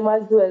marry them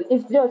as well?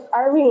 It's just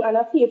a ring and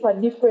a paper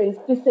difference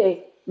to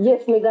say,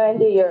 yes, me going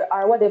there,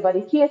 or whatever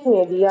the case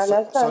may be, you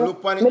understand? So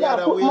look on it Me the not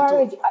other put way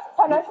marriage too.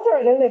 on a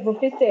certain level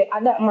to say,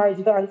 that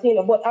marriage gone to, you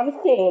know, but I'm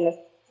saying,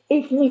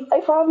 if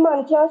a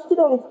man can't sit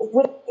down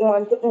with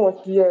one for too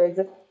much years,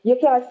 you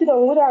can't sit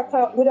down with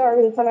our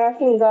rings and our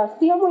fingers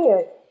same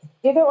way.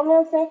 You get what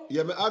I'm saying?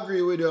 Yeah, I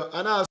agree with you.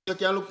 And also you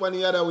can look on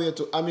the other way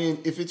too. I mean,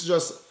 if it's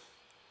just,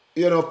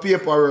 you know,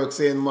 paperwork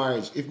saying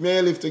marriage. If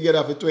me live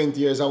together for 20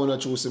 years, I want to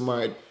choose to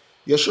marry.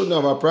 You shouldn't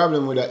have a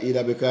problem with that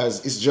either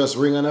because it's just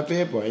ring on a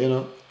paper, you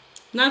know.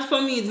 Not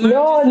for me.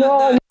 No.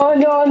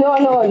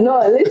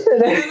 Listen.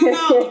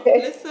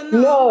 Listen now.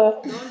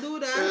 No. Don't do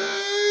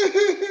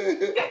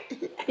that.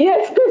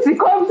 Yes, Chrissy,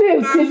 come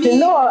in, Chrissy.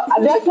 No,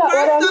 that's not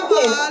what I'm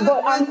saying.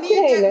 But I'm when me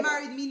saying. get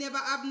married, me never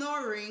have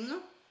no ring.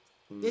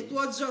 It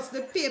was just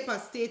the paper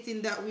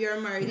stating that we are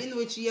married, in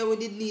which year we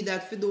did need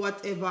that to do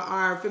whatever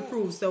or to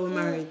prove so we're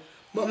married.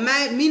 But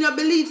me no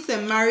believe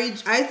say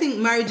marriage. I think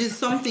marriage is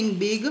something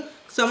big.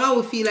 Somehow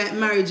we feel like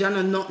marriage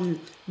are nothing.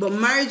 But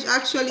marriage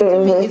actually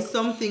to me is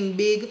something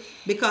big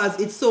because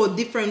it's so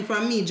different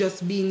from me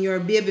just being your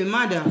baby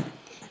mother.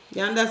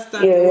 You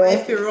understand? Yeah.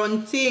 Wife you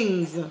run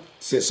things.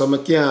 So I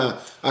can't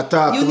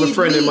talk to my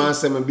friend and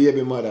say my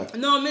baby mother.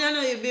 No, me I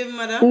know your baby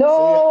mother.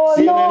 No,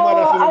 See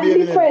mother for I'm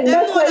baby different. Them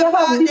That's know why the you have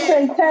part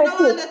different there. No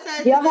titles. other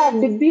title You have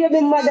there. the baby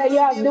It's mother, not you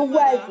no have the baby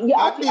wife. mother. You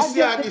have At to this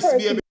address the this person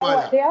baby for what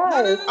mother. they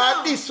are. No.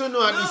 At this you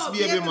know this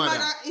baby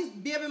mother. Is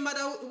baby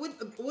mother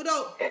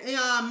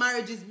without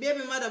marriage is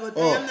baby mother, but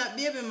I am not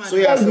baby mother. So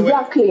yeah,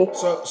 Exactly.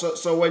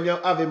 So when you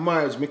have a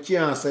marriage, me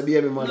can't say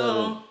baby mother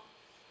then.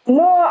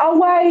 No, a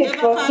wife. Never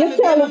call me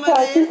You can't baby look for a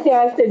mother. sister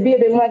and say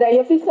baby mother. You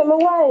have to say my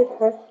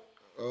wife.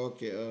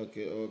 Okay.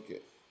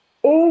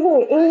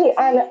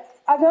 And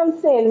as I'm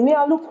saying, me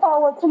I look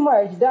forward to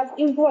marriage. That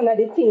is one of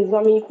the things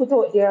when me put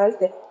out there and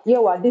say, yeah,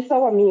 what this is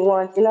what me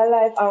want in a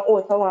life and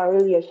also want a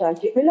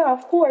relationship. Me now,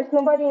 of course,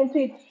 nobody into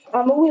it.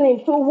 I'm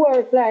willing to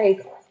work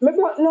like me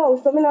don't know,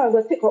 so me not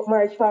go take up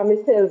marriage for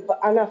myself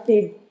and have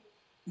to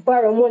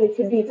borrow money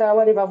to do it or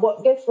whatever.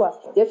 But guess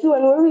what? You see,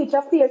 when we reach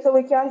a place so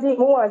we can do it,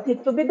 we want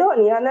it to be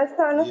done. You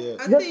understand? Yeah.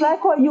 I Just think like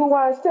how you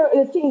want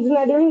certain things in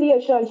the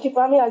relationship,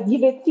 and me I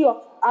give it to you.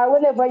 Or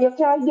whenever you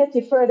can get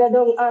it further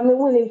down, I'm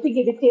willing to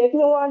give it to you. If you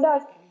want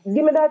that,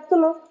 give me that too.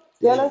 No?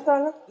 You Yeah.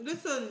 understand?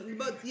 listen,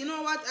 but you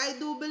know what I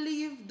do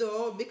believe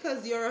though,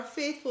 because you're a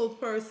faithful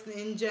person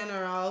in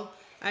general.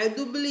 I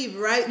do believe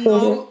right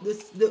now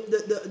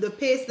Mm-hmm. the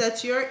pace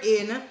that you're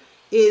in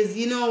is,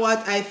 you know what,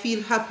 I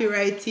feel happy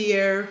right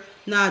here.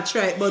 Not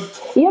right, but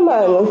Yeah,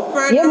 man. Yeah,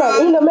 further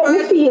man. You on, know, make me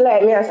further feel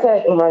like me a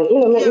certain man. You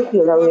know, make me yeah,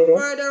 feel that but way there.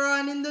 further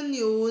on in the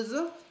news,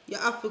 you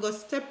have to go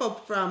step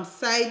up from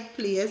side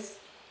place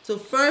to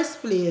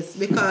first place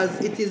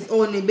because it is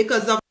only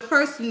because of the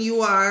person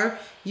you are.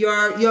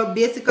 You're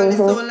basically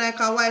Mm-hmm. sound like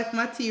a wife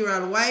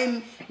material.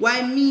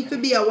 Why me to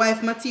be a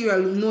wife material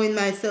knowing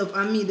myself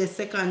and me the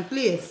second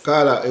place?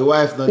 Carla, Yeah, a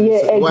wife not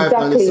listen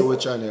exactly. with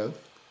channel.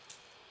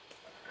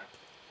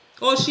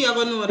 Oh, she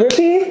ever know that?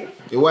 Repeat.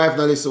 A wife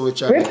not listen with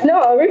channel.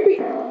 No,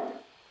 repeat.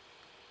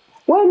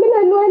 Well, me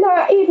not know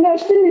that even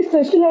if she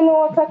listen, she don't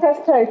know what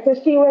to strike, so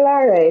she will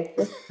alright.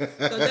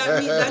 So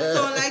that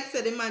sound like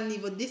say the man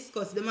never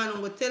discuss. The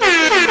man will tell us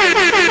say the married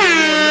because he don't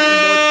know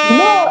nothing about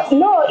No,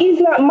 feelings. no, he's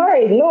not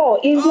married. No,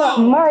 he's not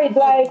Oh, married oh.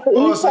 like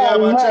Oh, so you have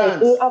literally a married.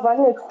 He chance. have a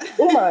next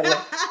woman.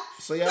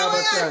 So you So have a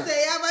what you chance.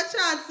 say? You have a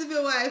chance to be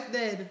wife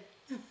then.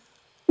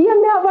 Yeah,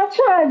 me have a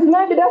chance.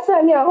 Maybe that's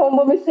why me at home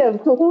by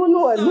myself. So who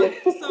knows?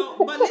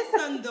 But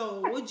listen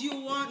though, would you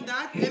want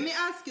that? Let me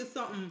ask you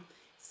something.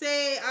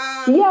 Say, Yeah,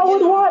 I you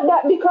would know, want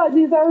that because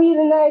he's a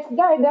really nice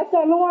guy. That's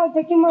why I want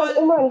to take him as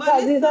woman but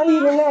because he's a listen,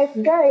 really nice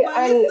guy but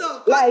and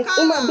listen, like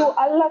him a do Carla.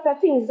 a lot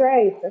of things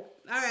right. All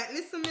right,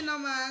 listen, me now,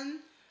 man.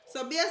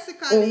 So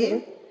basically,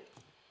 Hmm.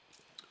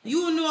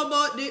 you know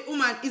about the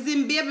woman is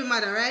in baby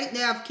mother, right? They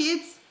have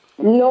kids.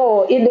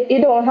 No, he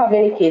don't have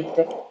any kids.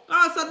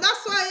 Oh, so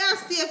that's why I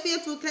stay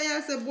faithful. Cause I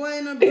say,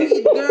 boy, no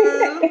breed,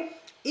 girl.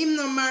 Him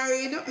no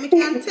married. Me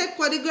can take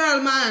for the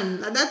girl,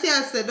 man. And that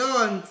I say,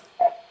 don't.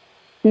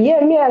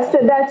 Yeah, me I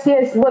said that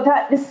yes, but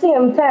at the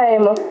same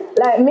time,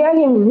 like me and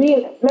him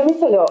real let me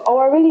tell you,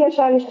 our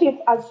relationship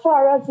as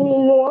far as me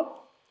know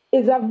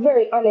is a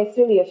very honest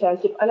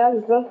relationship. And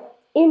as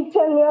him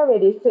tell me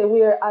already say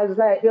where as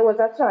like there was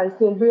a chance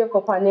to break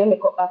up and then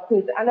make up back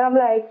things. And I'm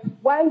like,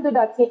 why do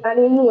that thing? And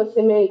he knows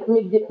say me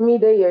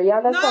the year. You No,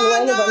 understand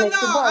why I never no, make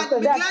it no. on. So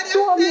I'm that glad you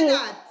show said me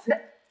that.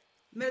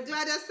 I'm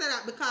glad you said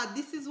that because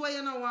this is what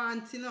you don't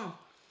want, you know.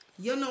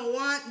 You don't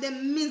want the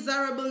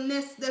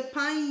miserableness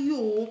upon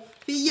you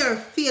for your mm-hmm,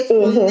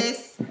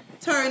 faithfulness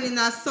turning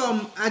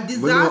a Me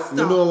disaster.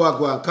 know what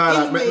go on.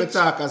 Carla, In let me which,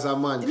 talk as a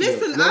man to you.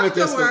 listen Let me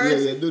test me. Yeah,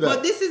 afterwards, yeah, do but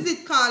that. this is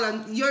it,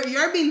 Colin.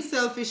 You're being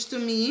selfish to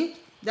me.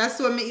 That's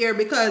what me hear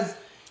because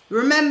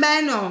remember,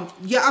 I know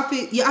you have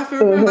to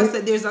remember mm-hmm,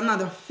 that there's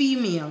another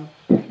female,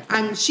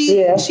 and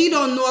yeah, she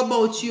don't know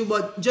about you,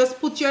 but just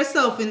put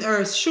yourself in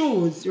her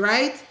shoes,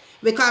 right?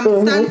 Because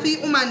stand for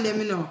mm-hmm, your woman them,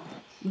 you know.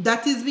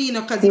 That is me, you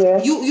know, because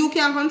yeah, you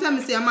can't come tell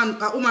me say a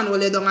woman will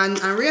lay down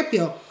and rape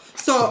you.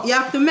 So you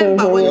have to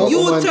remember mm-hmm, when yeah. No you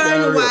woman can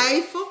turn rape.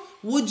 wife,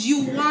 would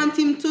you want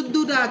him to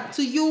do that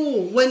to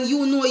you when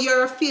you know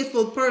you're a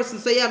faithful person?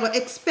 So you have to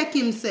expect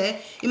him say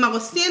him have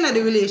to stay in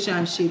the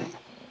relationship.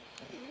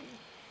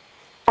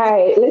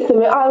 I listen,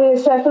 we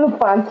always try to look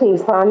for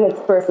things for our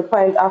next person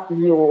point of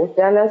view.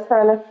 You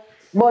understand?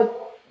 But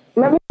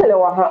let me tell you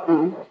what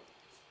happened.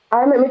 I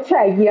remember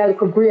try to get a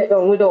little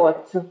breakdown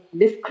without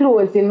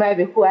disclosing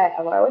maybe who I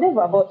am or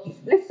whatever. But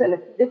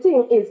listen, the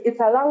thing is it's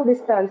a long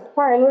distance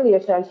foreign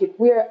relationship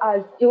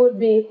whereas it would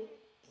be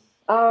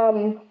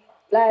um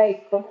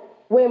like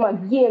when I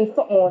gain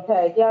something out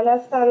of it, you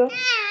understand?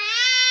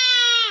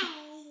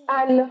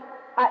 And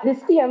at the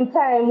same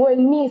time,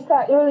 when me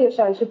start a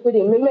relationship with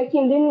him, me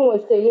making the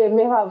know say, yeah,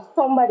 me have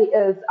somebody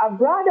else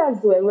abroad as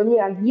well, when me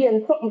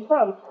again something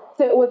from.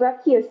 So it was a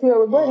case where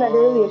we're going at the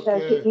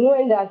relationship Okay.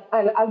 knowing that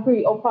and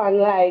agree upon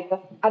like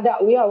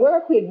that we are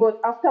work with, but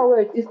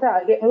afterwards it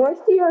start get more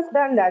serious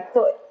than that.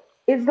 So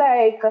it's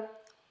like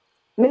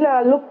me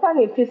now look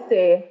funny if you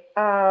say,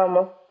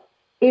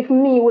 if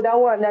me would have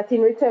want that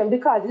in return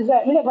because it's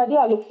like me never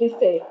did look to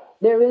say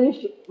the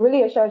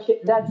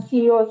relationship that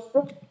serious.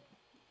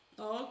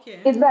 Oh, okay.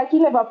 It's like he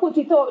never put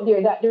it out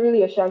there that the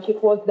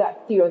relationship was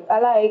that serious. I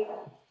like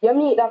you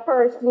meet that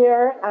person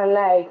here and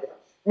like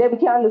them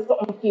can do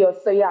something for you,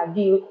 so yeah,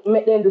 deal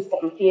make them do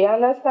something for you, you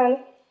understand?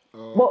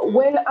 But Okay.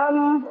 when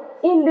I'm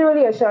in the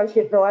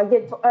relationship now, I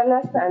get to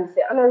understand,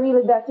 say, I'm not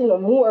really that,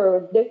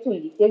 more this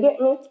week. You get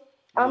me?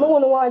 I'm Yeah.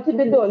 gonna want it to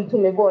be done to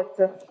me, but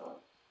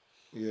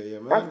Yeah, yeah,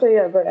 man. after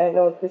you're good, I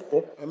know what to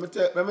say.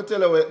 Let me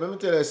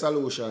tell you a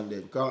solution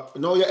then. 'Cause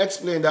now you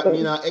explain that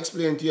me now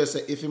explain to you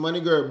say if him and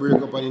the girl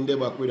break up and in the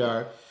back with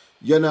her,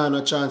 you not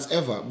no chance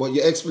ever. But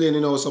you explain,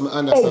 so I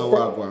understand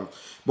what Ex- I'm going.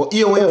 But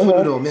here what you have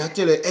to do now, may I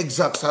tell you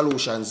exact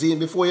solution. Zine,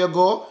 before you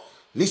go,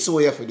 listen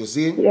what you have to do.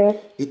 Zine, Yeah.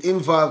 it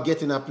involves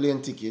getting a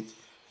plane ticket.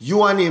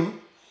 You and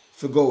him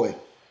for go away.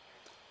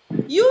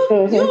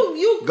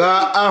 You Go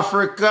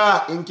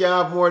Africa, you can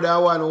have more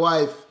than one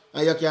wife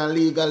and you can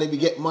legally be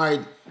get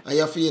married and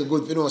you feel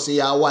good if you know say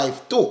your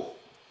wife too.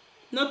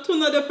 not to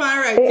know the pan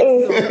right.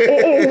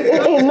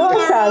 No,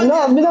 sir.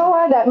 No, we don't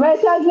want that. My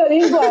child's not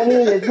even going to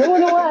need it. We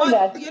don't want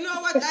But that. you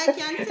know what I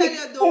can tell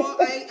you though,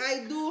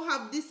 I do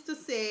have this to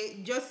say,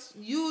 just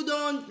you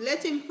don't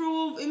let him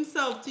prove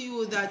himself to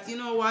you that, you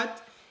know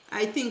what,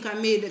 I think I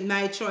made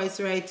my choice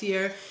right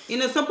here. You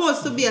know,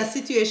 supposed to be a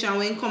situation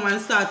when come and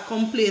start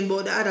complaining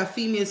about the other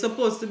female,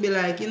 supposed to be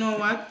like, you know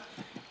what,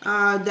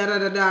 or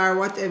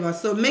whatever.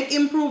 So make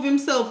him prove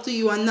himself to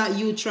you and not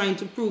you trying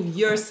to prove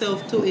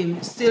yourself to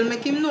him. Still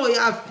make him know you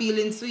have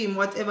feelings to him,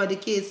 whatever the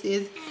case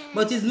is.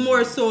 But it's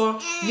more so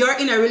you're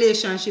in a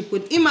relationship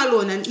with him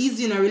alone and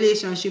he's in a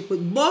relationship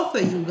with both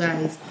of you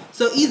guys.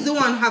 So he's the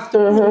one have to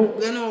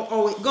prove, you know,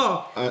 how it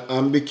go.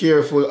 And be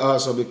careful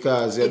also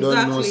because you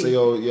don't know say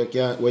you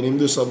can't when him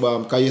do so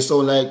bad because you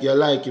sound like you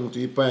like him to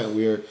the point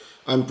where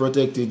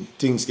unprotected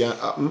things can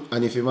happen,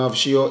 and if him have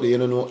she out there, you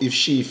don't know if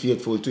she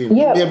faithful to him.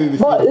 Yeah, Maybe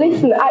but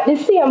listen, at the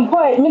same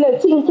point, me not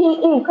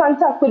thinking in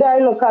contact with her,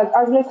 you know, because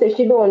as me say,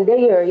 she don't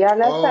dare, you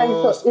understand?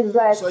 Oh, so it's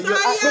like, so at you- the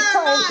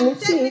point, me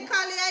see.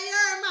 Technically,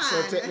 you're man.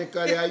 So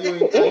technically are you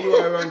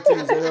around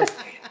things, you know?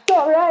 So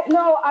right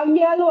now, I'm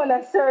me alone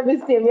that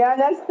service him, you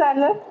understand?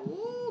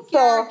 Ooh,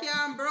 So,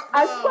 can't broke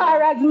as down.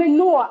 far as me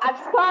know,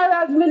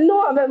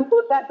 me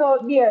put that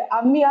out there,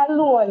 and me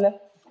alone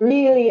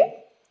really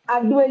I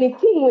do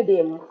anything with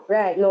him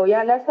right now. You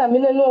understand? Me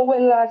don't know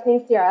when last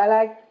since year. I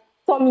like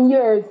some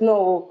years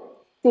now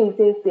since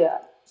year.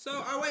 So,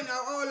 how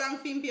long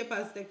film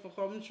papers take for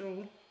come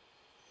through?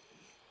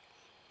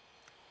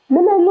 Me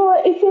don't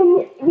know if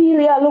him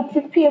really look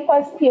for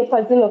papers, you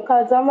know,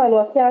 because a man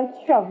who can't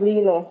travel,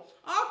 you know.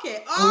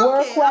 Okay.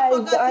 Work-wise I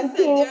forgot and to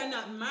say things. they're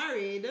not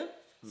married.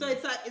 So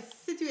it's a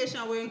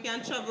situation where you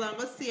can travel and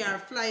go see her,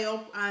 fly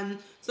up, and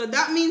so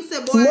that means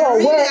the boy No,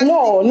 really has to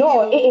no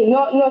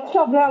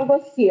travel and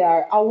go see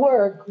her. A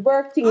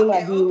work thing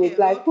I deal with,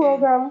 like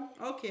program.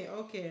 Okay.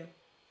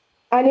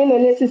 And you know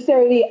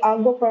necessarily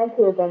I'll go for a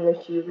program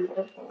with you.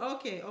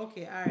 Okay, all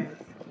right.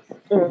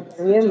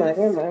 Yeah,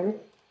 man.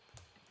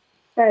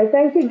 All right,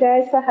 thank you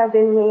guys for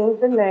having me.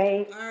 Good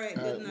night. All right,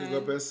 good Big night.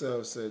 up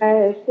yourself, said. All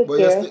right, take But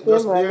care. you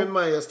just bear Yeah, in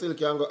mind you still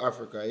can go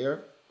Africa, yeah?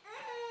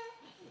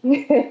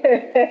 man.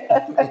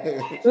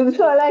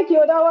 So like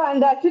you're the one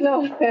that you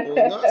know. Oh, no,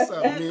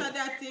 sir. Yes, so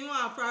that you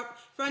want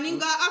from in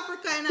go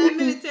Africa in the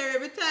military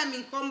every time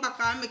he come back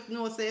and make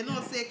no say you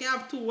can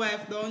have 2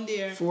 wives down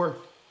there. 4.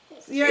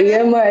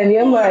 Yeah,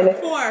 man.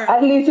 Four.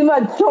 At least you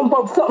might jump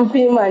up something for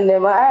him and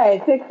them. All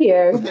right, take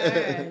care.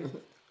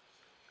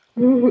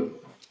 Alright.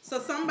 So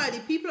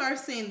people are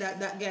saying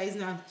that guy is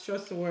not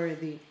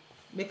trustworthy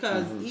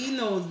because he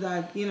knows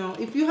that, you know,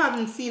 if you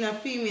haven't seen a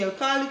female,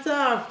 call it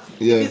off.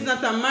 Yeah. If it's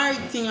not a married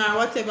thing or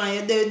whatever, and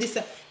you do this.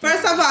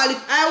 First of all,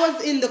 if I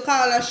was in the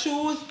caller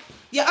shoes,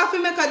 you have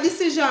to make a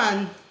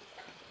decision.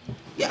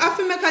 You have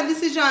to make a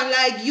decision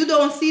like you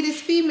don't see this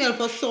female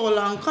for so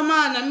long. Come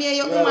on, I'm here,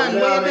 your woman.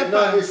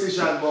 No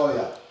decision, boy.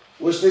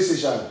 Which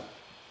decision?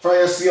 For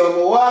you see how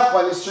I walk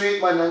on the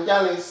street, man, and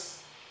galleys.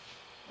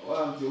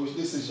 Which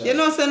decision? You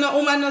know, say no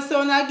woman, no say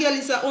no girl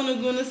is a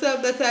unu go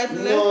self the title.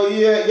 No,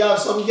 yeah, you have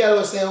some girl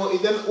who say,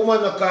 if them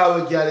woman no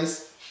call with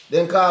galleys,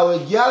 then call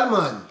with girl,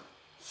 man.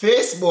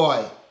 Face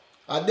boy.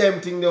 And them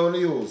thing they want to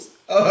use.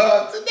 To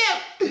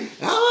them.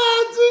 I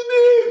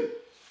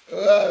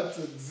want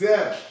to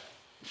them.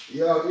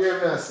 Yo, hear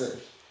me I say.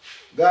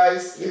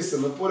 Guys,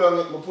 listen, I put on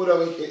a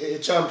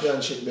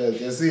championship belt,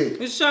 you see?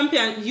 Which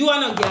champion? You are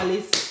not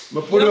girlies.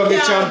 I put on the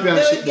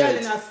championship girl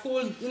belt. in a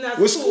school.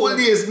 With school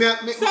days, me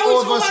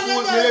over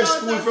school, me left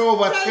school for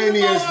over 10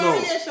 years now.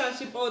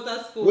 Relationship out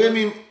of school. What I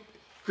mean,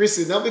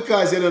 Chrissy, not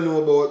because you don't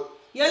know about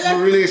you left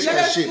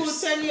relationships. school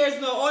 10 years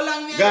now. How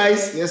long me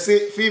Guys, you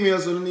see,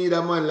 females will need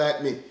a man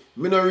like me.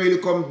 Me not really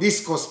come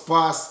discuss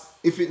past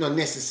if it's not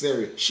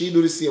necessary. She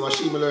do the same and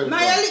she me learn now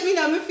from. you lick me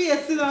in my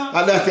face, you know.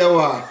 And that's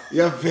why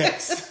you're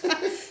vexed. Come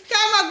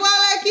on, go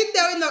like it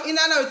there in a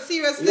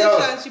serious Yo.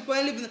 relationship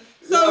when living.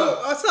 So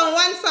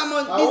once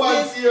someone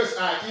business.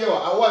 I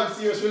want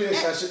serious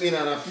relationship in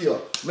and I feel.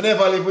 Me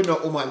never live with no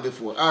woman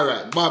before.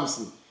 Alright,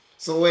 Bamson.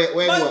 So wait.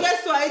 But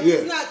guess what?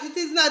 It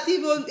is not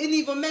even, it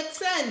even makes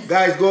sense.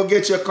 Guys, go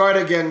get your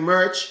cardigan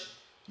merch.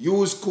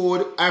 Use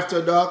code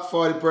After Dark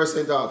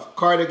 40% off.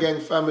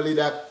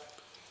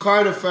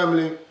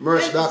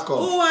 Cardiffamilymerch.com.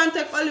 Who want to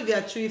take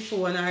Olivia 3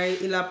 phone or a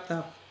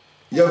laptop?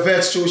 Your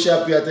vets too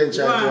shall pay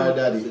attention to her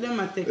daddy.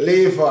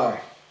 Leave her.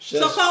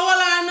 So call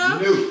her now?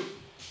 No.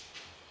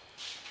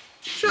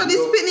 Sure, this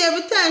Pitney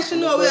every time she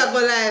know we are go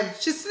live.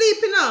 She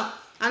sleeping now.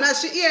 And as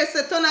she hears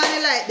say turn on the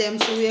light them,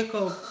 she wake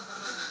up.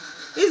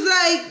 It's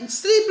like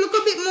sleep look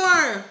a bit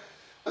more.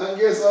 And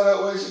guess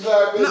what? When she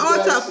got Me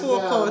out of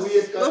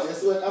focus.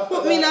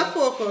 Put me in a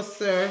focus,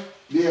 sir.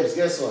 Babes,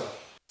 guess what?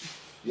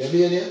 You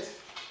been yet?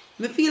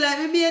 Me feel like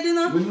me beard, you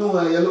know. Me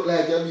know you look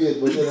like you're beard,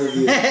 but you're not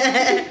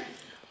beard.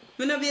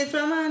 Me no beard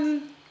from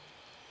morning.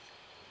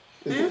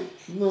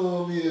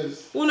 No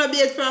beards. Who no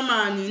beard from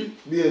morning?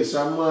 Beards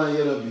from man,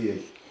 you're not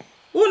beard.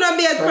 Who no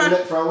beard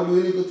From when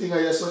you do a little thing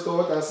and you sweat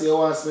out and say you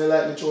want to smell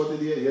like me throat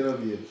today, you're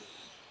not beard.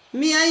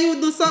 Me and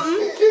you do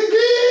something?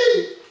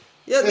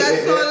 You got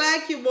so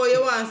like you, boy,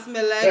 you want to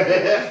smell like me.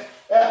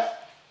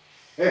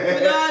 We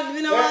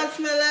don't want to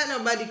smell like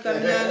nobody because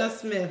me don't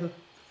smell.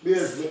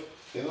 Yes,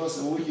 you know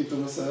some wicked to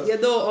myself. You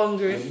don't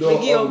hungry. You We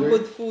don't give you hungry.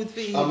 good food for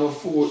you.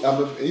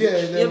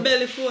 Yeah. Your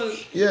belly full.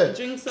 Yeah.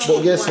 Drink some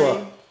But guess wine.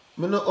 what?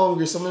 I'm not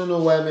hungry, so I don't know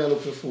why I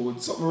look for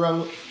food. Something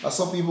wrong. And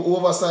some people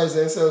oversize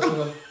themselves, you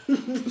know.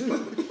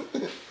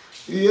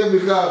 Yeah,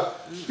 because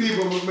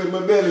people make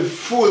my belly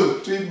full.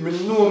 To me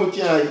know I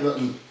can't eat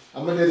nothing.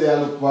 I'm going to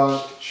look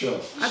for sure.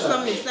 I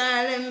saw me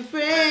silent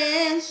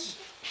French.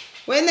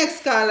 When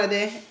next caller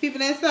there? People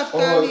didn't stop Oh,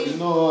 calling.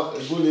 no,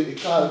 Gully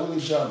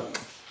Jam.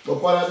 But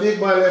for a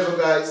big man level,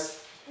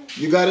 guys,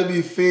 you got to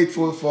be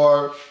faithful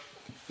for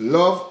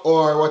love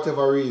or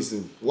whatever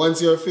reason.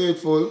 Once you're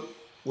faithful,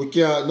 we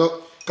can't.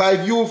 Because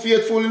if you're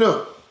faithful, you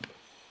know,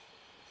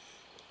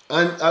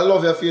 and I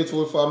love your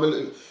faithful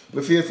family,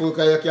 be faithful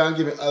because you can't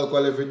give me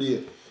alcohol every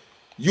day.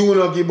 You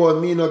no give on,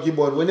 me no give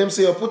on. When them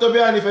say, you put up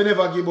your hand if you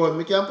never give on,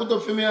 me can put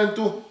up for me hand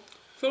too.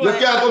 You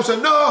can't come say,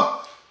 no,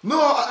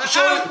 she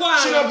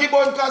don't give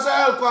on because of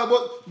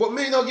alcohol, but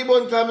me no give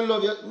on because I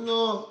love you.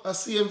 No, I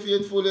see him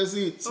faithful as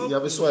it. See, you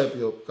have to swipe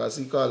you up because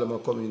he call him a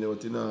coming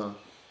out, you know.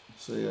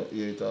 So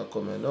you are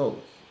coming now.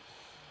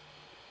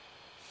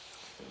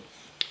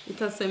 It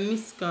has a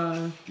missed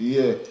call.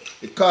 Yeah,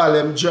 he call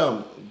him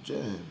Jam.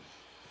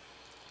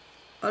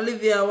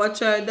 Olivia, watch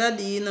her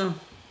daddy, you know.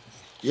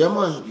 Yeah,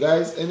 man,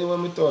 guys, anyway,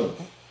 me turn.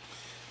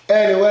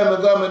 Anyway, me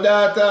got my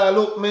daughter,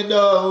 look me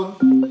down.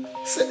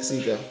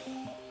 Sexy girl.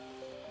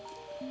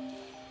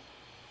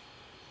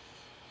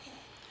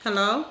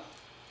 Hello?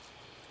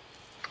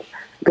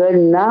 Good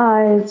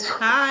night.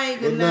 Hi,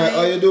 good night.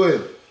 How night. you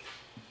doing?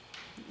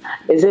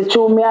 Is it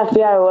true me have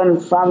to run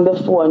from the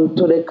phone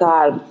to the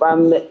car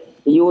from the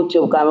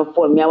YouTube? Because my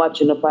phone, me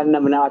watching up on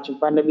them and I watching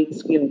on the big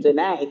screen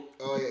tonight.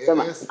 Oh, yeah, So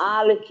yes.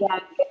 all I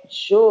can get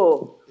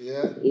show.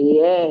 Yeah.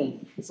 Yeah.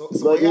 So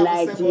Good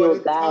night to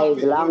you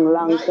guys.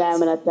 Long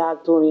time and I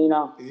talk to me, you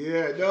know.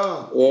 Yeah,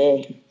 no.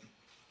 Yeah.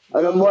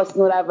 And the boss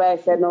know that I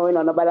said no, you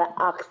know, nobody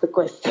ask the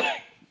question.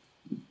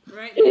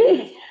 Right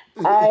there.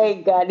 Hi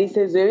God, this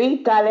is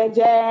Rita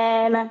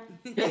Legend.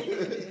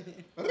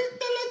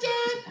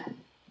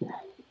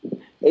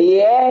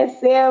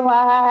 Yes, yeah,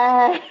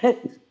 man.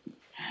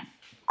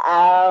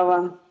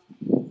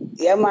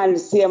 Yeah, man,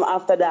 same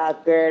after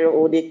that girl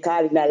who they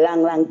call in a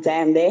long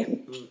time there.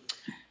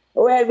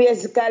 Well,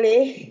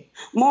 basically,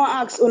 more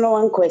ask you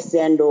one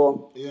question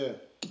though. Yeah.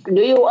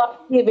 Do you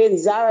believe in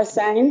Zara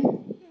sign?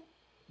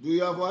 Do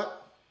you have what?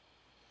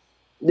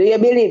 Do you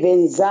believe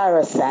in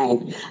Zara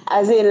sign?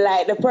 As in,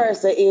 like, the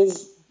person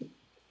is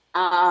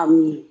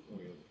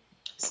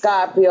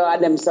Scorpio or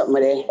them something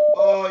there.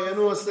 Oh, you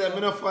know, say, I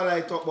don't follow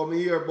it up, but I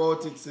hear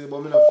about it, say, but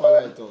I don't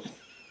follow it up.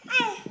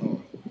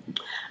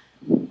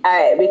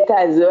 Alright,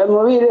 because when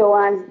we really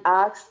want to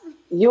ask,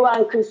 you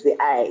and Chrissy,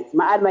 I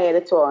admire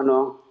the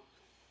two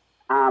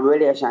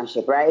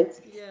relationship, right?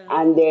 Yeah.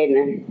 And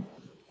then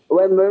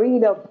when we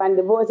read up and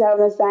the both have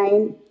a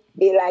sign,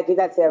 it like it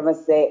has to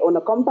say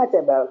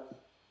uncompatible,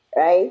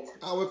 right?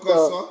 I will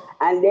call so.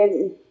 And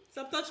then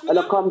Stop touching me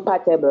now.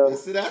 uncompatible. You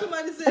see that?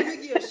 Somebody said we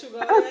give sugar,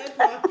 right?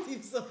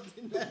 Active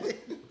something like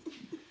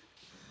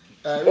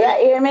that. Yeah,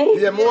 hear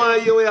me? Yeah, more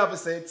you will have to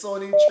say, it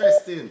sounds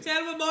interesting.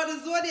 Tell me about the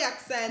zodiac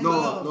sign, my No,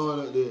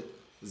 love. the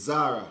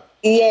Zara.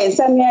 Yeah,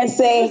 some here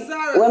say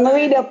Zara when we sign.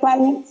 read up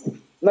on it,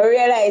 we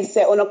realize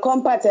say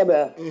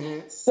uncompatible.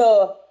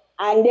 So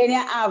and then you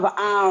have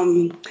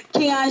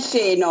King and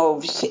Shay now.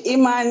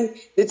 Him and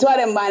the two of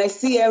them by the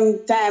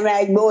same time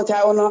like both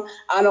are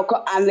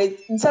and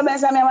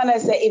sometimes I wanna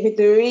say if it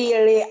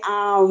really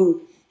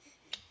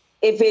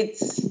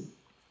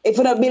if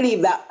you don't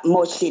believe that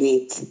much in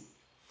it.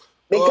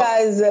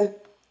 Because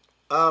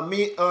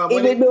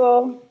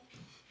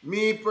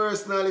me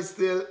personally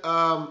still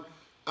I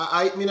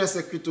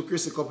said to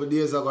Chris a couple of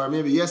days ago or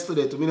maybe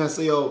yesterday to me I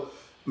say yo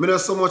I don't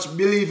so much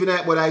believe in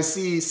it, but I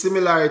see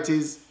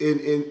similarities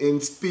in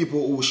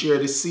people who share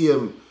the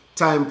same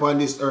time on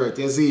this earth.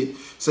 You see it?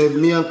 So if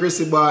me and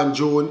Chrissy born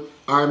June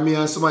or me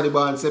and somebody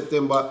born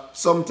September,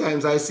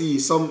 sometimes I see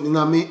some in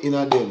a me in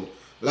a them.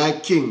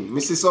 Like King.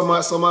 Me see some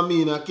of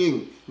me in a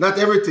King. Not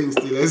everything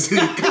still, you see.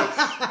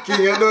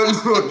 King, I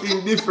don't know,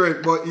 King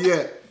different, but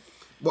yeah.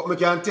 But me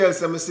can tell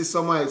some I see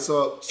some of it.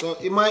 So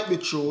it might be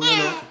true, you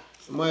know.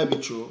 It might be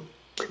true.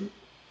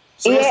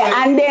 So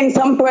yeah, and then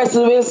some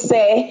person will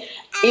say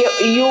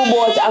you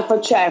both have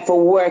to try for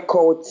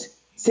workout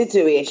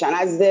situation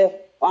as the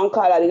one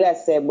caller did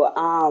say, but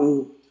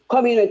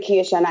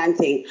communication and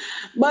thing.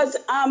 But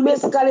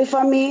basically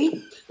for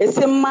me, it's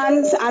a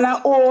man's and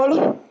a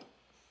all.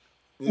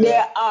 Yeah.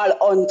 They're all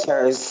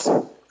hunters.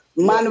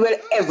 Man will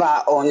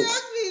ever hunt.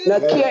 No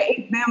care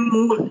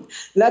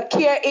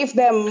if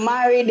them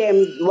marry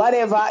them,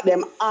 whatever,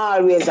 them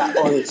always a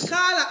aunt.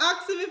 Carla,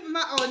 ask him if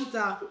my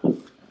hunter.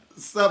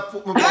 Stop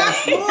put my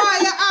past me. Why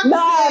you ask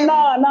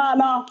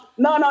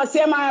No.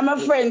 See, my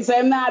friend, so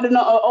I'm not doing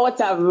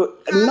out of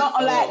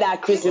nothing like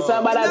that, Chrissy. So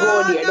nobody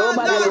go there.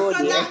 Nobody go so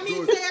there. that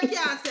means you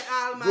can't say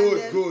all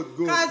man. Good.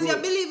 Because you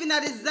believe in the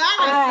desire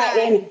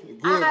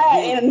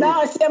Alright, side.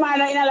 no, see, man,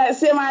 not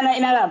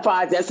in another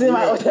party. See,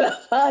 man, out of the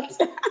party.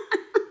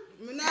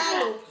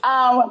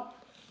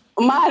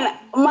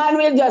 Man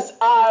will just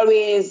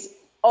always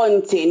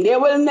hunting.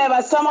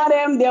 Some of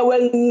them, they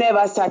will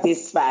never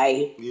satisfy.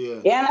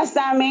 Yeah. You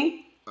understand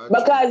me?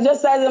 Because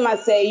just as I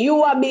say, you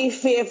will be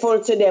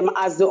faithful to them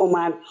as the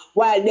woman,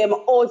 while them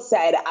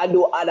outside I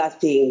do other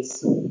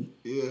things.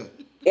 Yeah.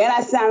 You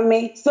understand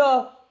me?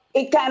 So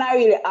it kind of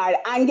really hard.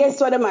 And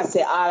guess what they must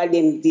say all of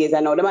them days?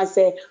 I know they must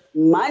say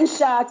man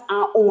short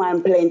and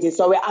woman plenty.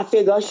 So we have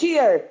to go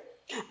share.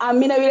 And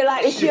me not really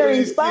like the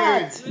sharing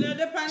part. You know,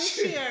 depend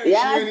share. You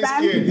Sharing is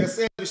understand? scared. You're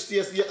selfish to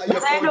your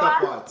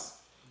counterparts.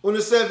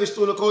 Only selfish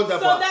to the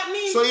counterpart. So that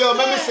means so yo,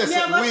 let me say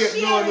never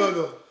something. share.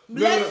 No.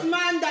 Less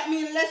man, that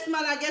means less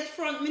man I get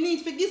front. Me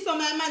need to give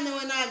some of my money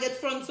when I get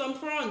front some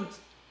front.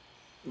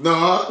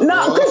 No,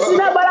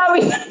 Christina, but I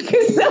will. No, but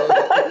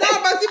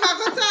if I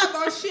go talk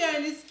about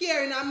sharing is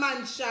scaring a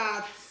man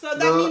shot. So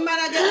that means man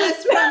I get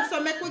less front, so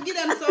make we give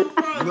them some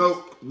front.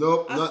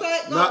 No,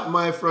 not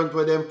my front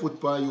where them put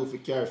by you for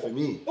care for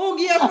me. Who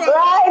give front?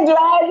 Right.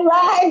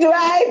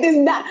 It's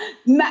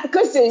not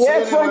Christian,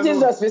 your front is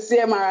just for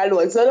CMR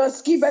alone. So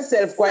just keep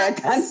yourself quiet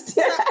and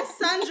stay.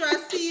 Sandra, I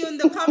see you in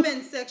the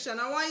comment section.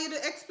 I want you to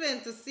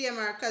explain to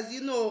CMR because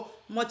you know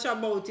much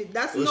about it.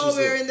 That's what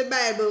nowhere in the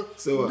Bible.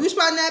 So which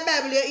part in the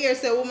Bible you hear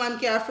say woman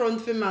can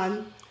front for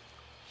man?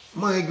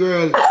 My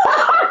girl,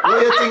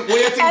 what you think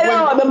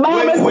Hello, the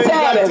Bible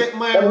said,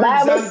 the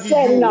Bible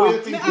said no.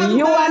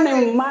 You and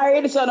him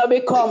married, so they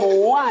become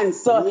one.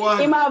 So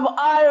him have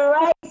all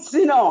rights,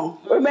 you know.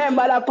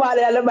 Remember that part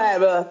of the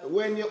Bible.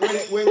 When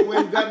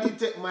God did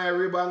take my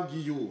rib and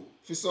give you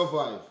to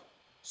survive,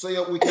 so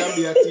we can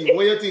be a team.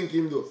 What you think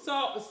him do?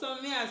 So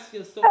me ask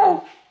you so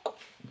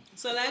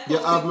like you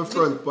have my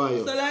front by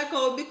you. So like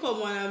how become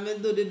one and me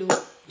do the do.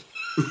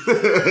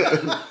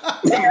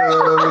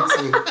 No, mix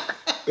me.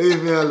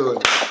 Leave me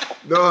alone.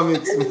 Don't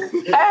mix me.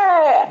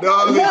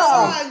 Don't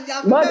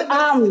mix me.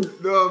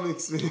 Don't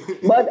mix me.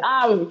 But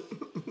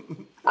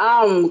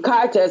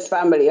Carter's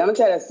family, I'm gonna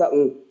tell you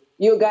something.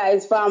 You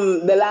guys,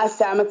 from the last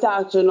time I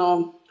talked to you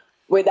know,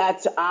 with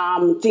that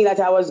thing that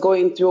I was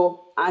going through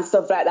and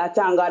stuff like that,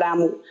 thank God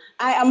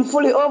I am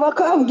fully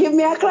overcome. Give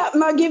me a clap,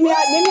 no, give me a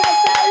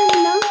sign,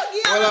 you know.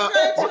 Because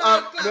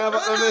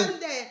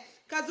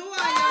who are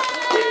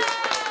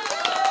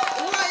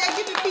you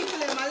giving people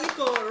a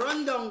little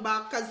rundown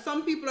back? Because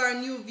some people are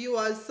new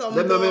viewers, some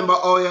don't remember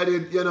how you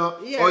did, you know,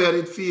 how you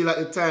did feel at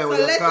the time. So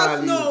let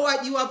us know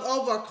what you have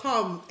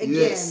overcome again.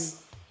 Yes.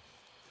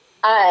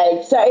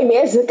 Alright, so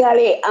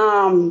basically,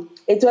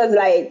 it was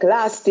like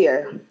last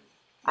year.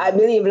 I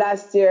believe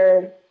last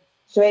year,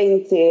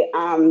 June,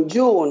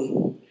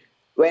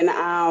 when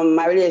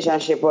my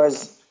relationship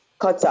was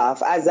cut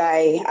off. As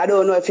I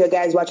don't know if you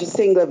guys watch a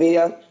single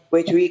video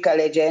with Rika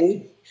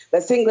Legend. The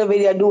single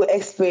video do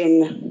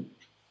explain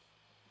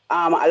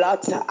a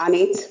lot on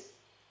it.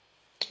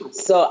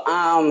 So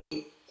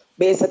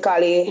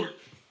basically,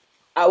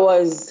 I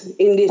was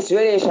in this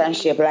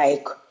relationship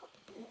like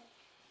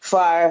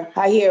for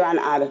a year and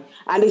a half.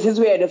 And this is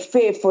where the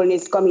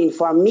faithfulness come in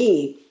for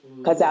me,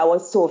 because I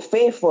was so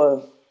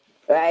faithful,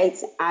 right?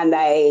 And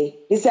I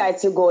decided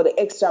to go the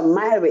extra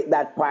mile with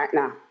that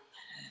partner.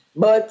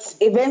 But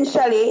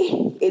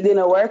eventually, it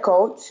didn't work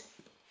out.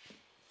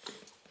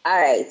 All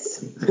right.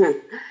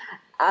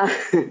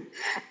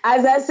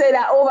 As I said,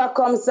 I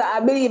overcome, so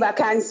I believe I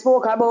can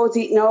spoke about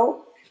it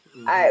now.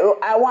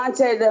 I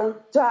wanted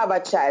to have a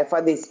child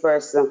for this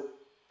person.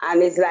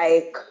 And it's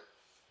like,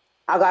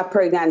 I got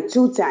pregnant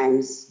 2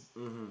 times.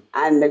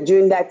 And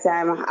during that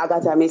time, I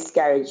got a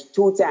miscarriage.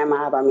 2 times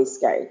I have a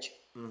miscarriage.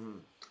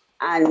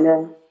 And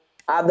the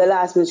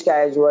last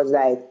miscarriage was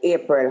like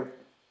April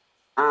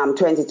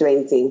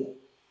 2020.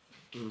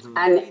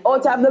 And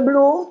out of the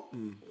blue,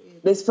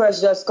 this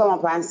person just come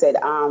up and said,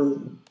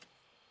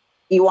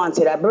 he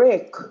wanted a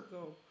break.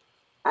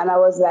 And I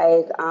was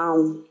like,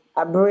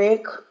 a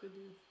break?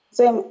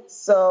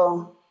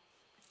 So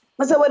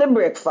I said, what a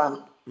break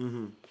for?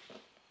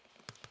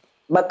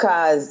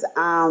 Because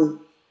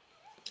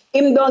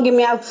him don't give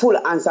me a full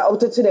answer up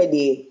to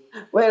today.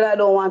 Well, I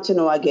don't want to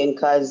know again,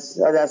 because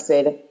as I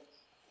said,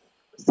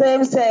 so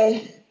him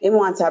say he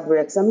wants a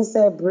break. Some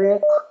say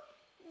break.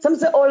 Some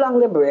say how long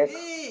the break?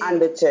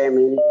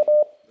 Undetermined.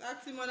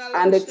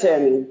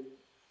 Undetermined.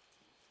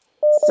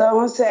 So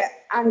I say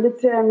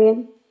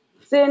undetermined.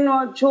 Say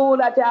no true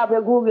that you have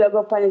your Google go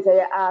up and say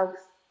you ask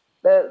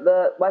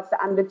the what's the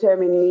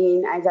undetermined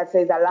mean? As I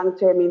say, it's a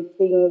long-term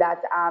thing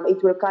that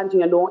it will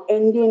continue, don't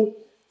ending.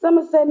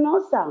 Some say no,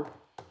 sir.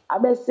 I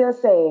best still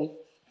say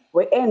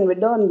we end, we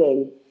done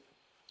then.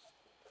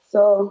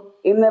 So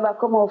it never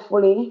come out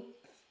fully.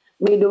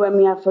 Me do what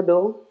me have to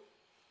do.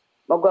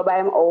 I go by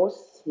him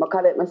house, I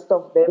collect my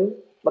stuff them,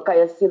 because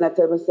you still not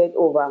tell me say it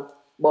over.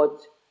 But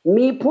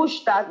me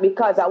push that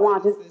because I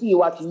want to see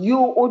what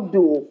you would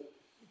do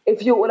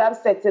if you would have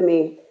said to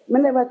me, I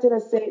never tell you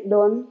say it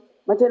done.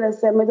 I tell you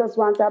say I just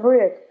want a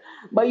break.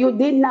 But you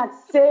did not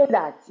say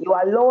that. You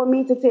allow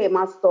me to take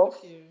my stuff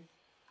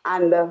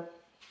and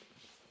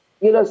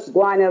you just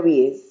go on your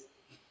ways.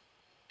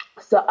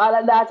 So all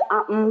of that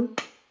happen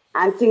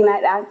and things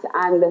like that.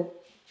 And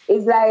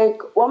it's like,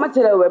 what I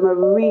tell you when I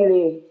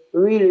really,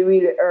 really,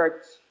 really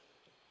hurt.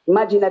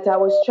 Imagine that I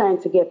was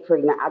trying to get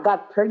pregnant. I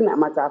got pregnant,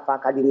 matter of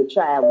fact, I didn't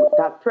try. I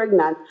got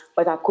pregnant,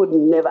 but I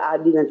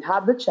didn't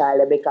have the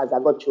child because I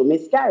got through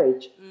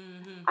miscarriage.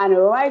 And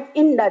right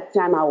in that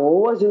time, I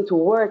wasn't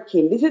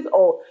working. This is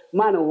all,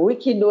 man,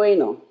 wicked though, you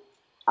know.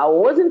 I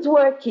wasn't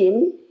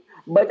working,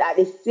 but at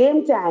the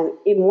same time,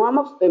 he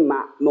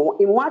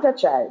want a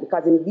child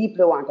because he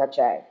deeply want a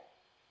child.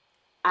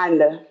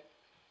 And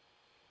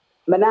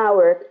when I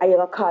work, I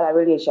have call a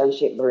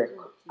relationship break.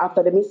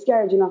 After the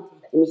miscarriage, you know,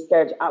 the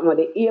miscarriage happened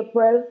in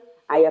April,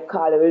 I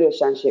call a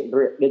relationship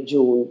break in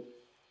June.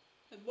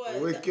 Boy,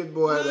 Wicked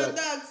boy, no, that.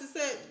 dog, she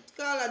said,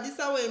 Carla, this is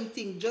how him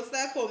think. Just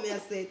like how me I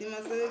said. He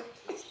must say,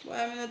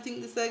 why I not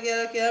think this a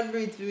girl can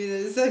breathe for me?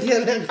 This a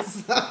girl like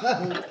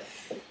sound.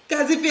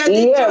 Because if you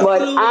think Yeah, just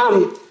but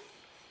lose it.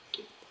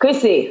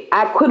 Chrissy,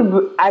 I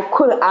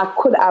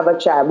could have a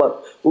child,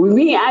 but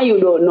me and you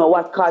don't know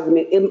what caused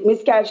me.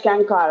 Miscarriage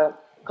can cause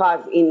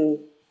in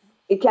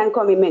it can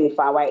come in many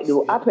forms. Why it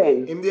do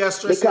happen? Him they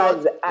stress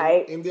Because you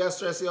out? Him they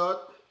stress you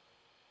out?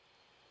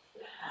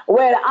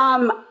 Well,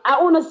 I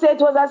wouldn't say it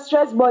was a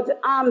stress, but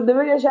the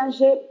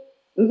relationship,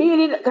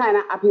 being kind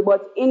of happy,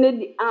 but in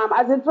the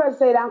as the first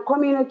said, and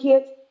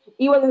communicate,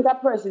 he wasn't a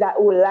person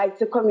that would like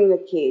to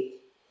communicate.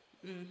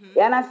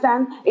 You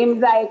understand? Him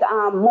like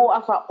more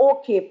of an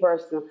okay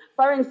person.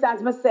 For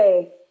instance, me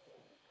say,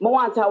 I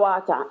want a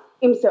water.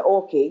 Him say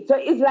okay. So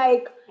it's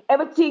like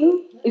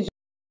everything is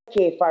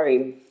okay for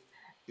him.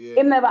 Yeah.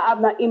 He never have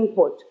no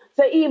input.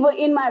 So even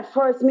in my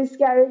first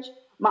miscarriage,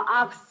 I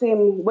asked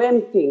him when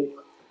he think.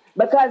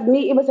 Because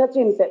me, he was said to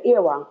him, say,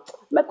 Ewa,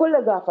 I could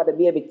let go for the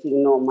baby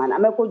thing no man.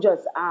 I could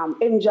just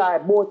enjoy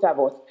both of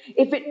us.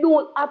 If it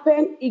don't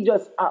happen, it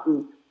just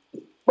happen.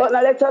 But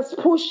now let us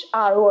push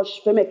our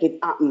rush to make it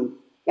happen.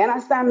 You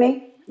understand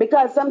me?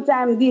 Because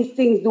sometimes these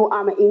things do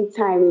happen in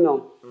time, you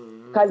know.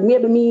 Because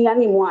maybe me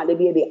and him want the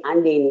baby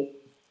and then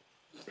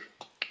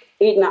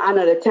it not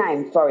another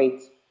time for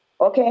it.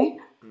 Okay?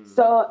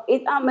 So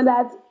it happened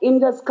that him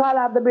just call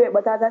off the break.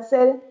 But as I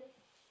said,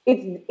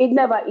 it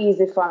never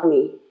easy for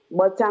me.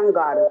 But thank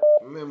God.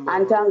 Remember,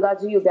 And thank God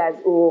to you guys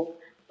who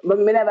but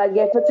me never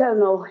get to tell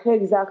no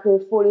exactly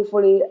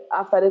fully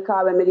after the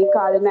call when me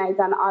call the night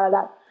and all of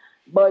that.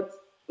 But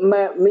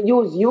me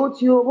use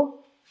YouTube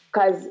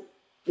because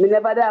me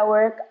never that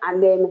work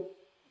and then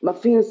me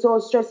feel so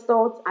stressed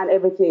out and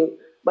everything.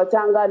 But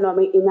thank God now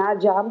me in a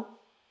job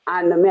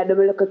and me do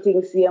my little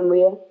things same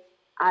way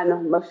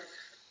and me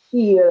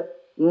feel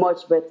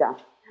much better.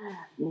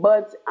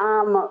 But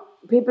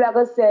people are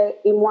gonna say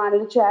him want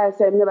the child,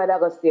 say never that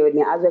gonna stay with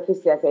me. As a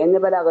Christian say,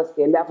 never that gonna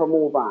stay, therefore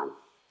move on.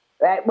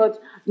 Right? But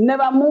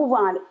never move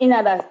on in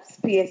other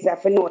space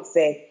if you know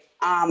say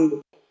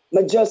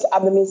me just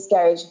have a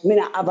miscarriage, me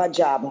not have a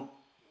job.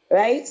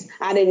 Right?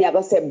 And then you're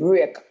gonna say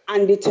break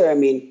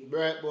undetermined.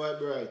 bright boy,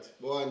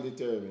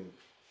 undetermined.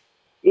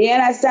 You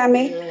understand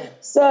me? Yeah.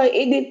 So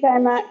it did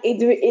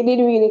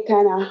really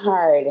kinda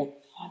hard.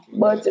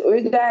 But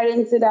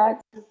regarding to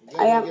that,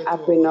 I am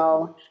happy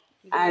now.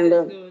 And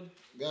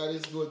God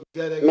is good.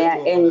 Glad I may I get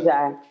over enjoy.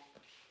 that.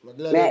 I'm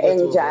glad May I I get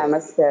over enjoy that.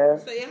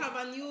 myself. So you have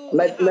a new,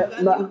 But- you have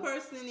a but- new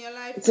person in your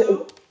life To,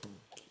 now?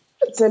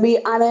 to be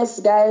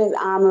honest, guys,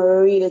 I'm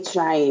really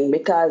trying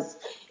because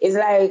it's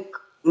like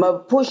I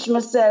push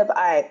myself.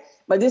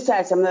 But this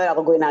time I'm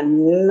not going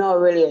on no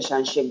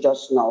relationship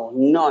just now,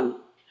 none.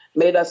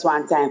 Maybe just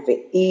want time for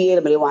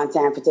heal, maybe want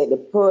time to take the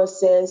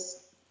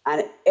process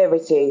and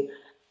everything.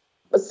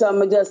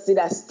 So I just did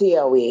a stay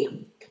away.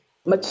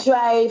 I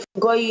try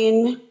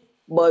going,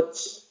 but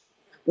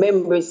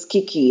memories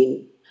kick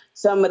in.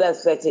 So I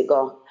just let it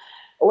go.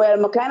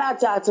 Well, I kind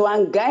of talk to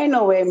one guy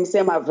now where I say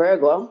I'm a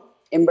Virgo,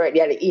 in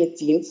birthday on the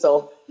 18th,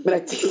 so I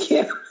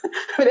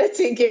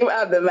think him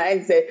of the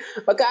mindset.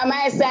 Because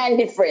my sign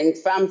different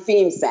from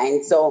film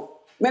sign, so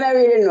I don't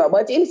really know.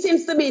 But him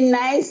seems to be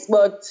nice,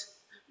 but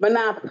I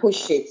not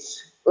push it.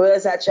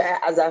 Whereas I try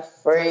as a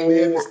friend,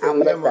 baby step, I'm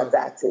yeah, just man.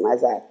 attack him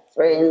as a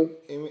friend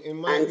It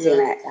might and be thing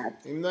a, like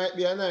that. it might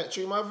be a night.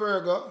 True, my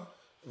Virgo.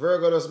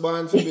 Virgo just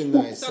born to be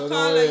nice. So, no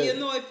Carla, worry. you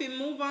know if you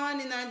move on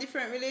in a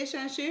different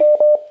relationship?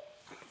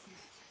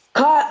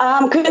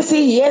 Chrissy,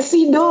 yes,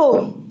 he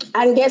do.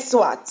 And guess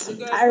what?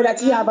 The I heard that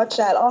he have a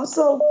child.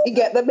 Also, he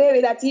get the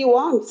baby that he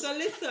wants. So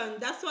listen,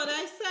 that's what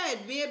I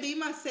said. Baby, he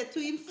must say to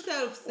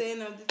himself, saying,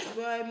 this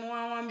boy, I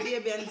want one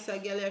baby and this a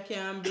girl you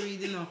can't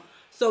breathe, you know.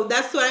 So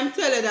that's why I'm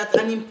telling that.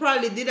 And he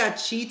probably did a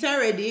cheat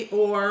already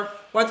or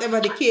whatever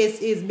the case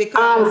is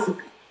because...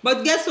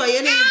 but guess what?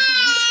 You need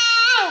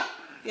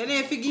to You know,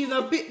 if you give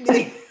no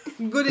picnic,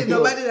 good if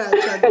nobody that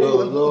chat to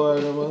No, you. no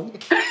worry, man.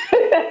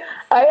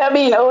 I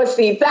mean,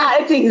 OC,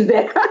 that things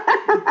there.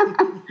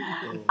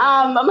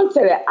 I'm gonna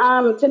tell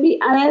you, to be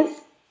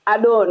honest, I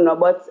don't know,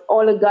 but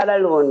only God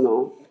alone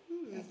know.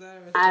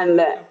 And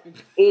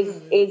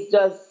it's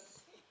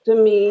just, to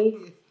me,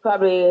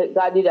 probably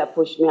God did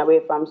push me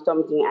away from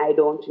something I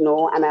don't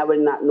know and I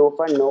will not know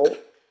for now.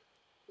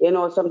 You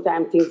know,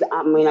 sometimes things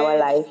happen in our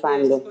life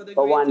and we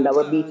wonder,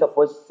 we beat up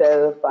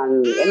ourselves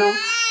and, you know,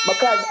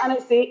 because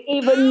honestly,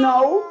 even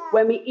now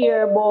when we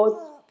hear about,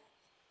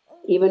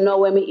 he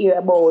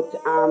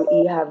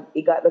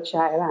got the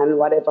child and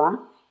whatever,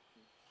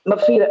 I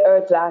feel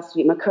hurt last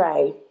week, I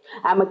cry.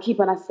 And I keep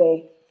on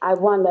say, I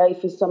wonder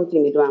if it's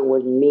something that's wrong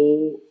with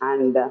me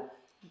and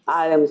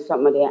all them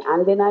something there.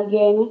 And then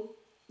again,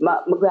 my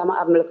grandma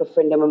have me like a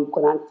friend that I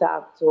couldn't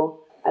talk to.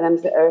 And I'm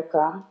say,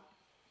 Erica,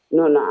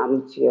 no,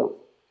 I'm with you.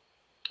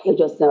 You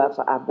just never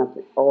have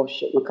nothing. Oh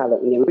shit, I call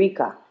it name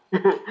Rika.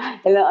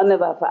 You know, I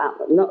never have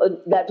happen.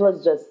 No, that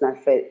was just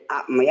not fit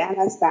happen, you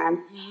understand?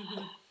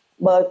 Mm-hmm.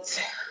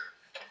 But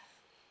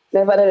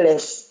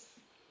nevertheless,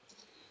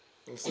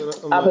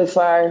 I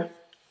prefer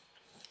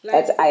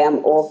like that I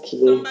am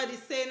okay. Somebody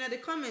saying in the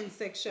comment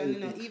section, you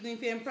know, even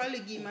if you probably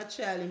give my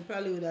child, he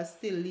probably would have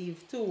still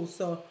leave too.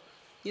 So,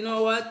 you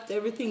know what?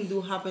 Everything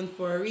do happen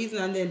for a reason,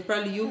 and then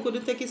probably you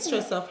couldn't take the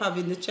stress of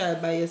having the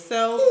child by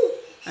yourself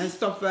and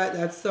stuff like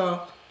that.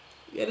 So,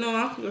 you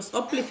know, just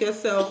uplift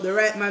yourself. The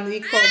right man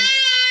will come.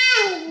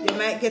 You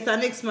might get a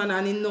next man,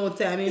 and in no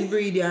time, in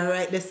breed you and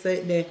right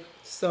there.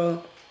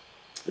 So,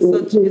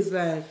 such is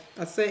life.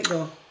 I say it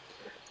go.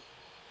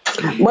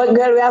 But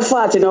girl, we are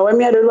fought, you know. When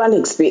me I don't want to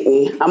expect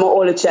me, I'm an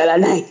older child at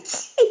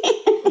night.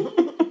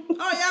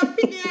 Oh, you're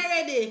picking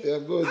already? Yeah,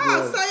 good.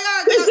 Oh, so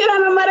you're Christian,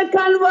 I'm a mother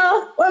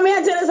convo. When me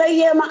I tell you, say,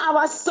 yeah, I have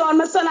a son.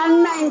 My son is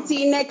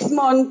 19 next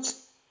month.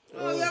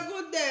 Oh, you're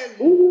good then.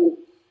 Mm-hmm.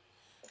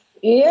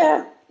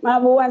 Yeah, I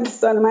have one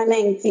son, my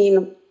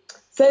 19.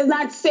 So it's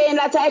not saying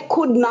that I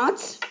could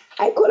not.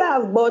 I could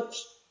have, but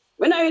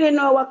we don't really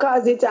know what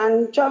caused it.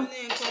 And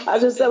I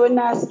just say we're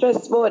not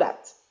stressed about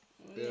that.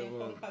 Yeah,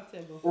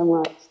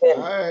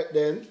 Alright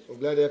then. I'm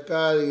glad you're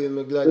calling and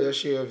I'm glad you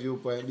share your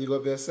viewpoint. Big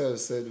up yourself,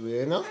 said we,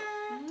 you know?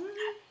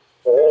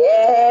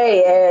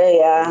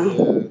 Yeah.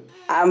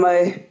 I'm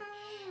a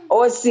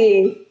OC,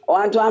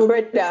 one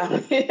brother.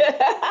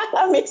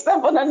 I mixed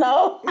up on the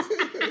now.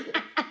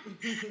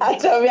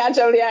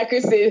 Actually, I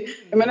could say,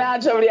 I'm not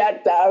actually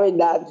at with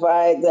that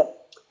fight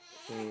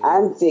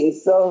and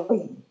things. So,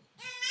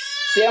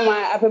 say my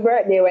happy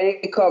birthday when you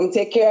come.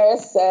 Take care of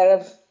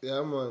yourself.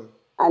 Yeah, man.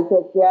 And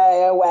take care of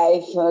your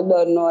wife. I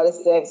don't know the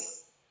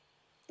steps.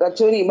 So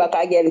tune in back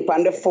again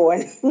on the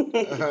phone.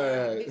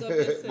 Alright. Big up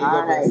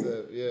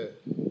yourself. Yeah.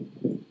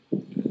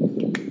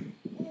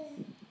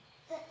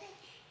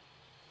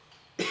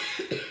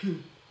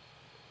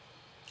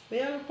 Where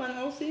are you looking at,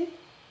 Elsie?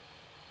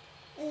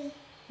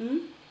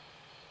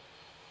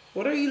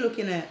 What are you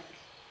looking at?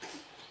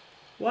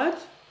 What?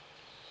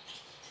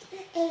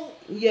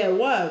 Yeah,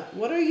 what?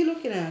 What are you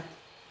looking at?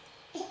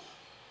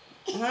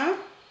 Huh?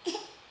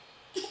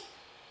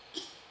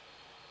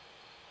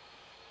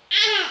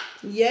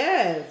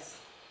 Yes.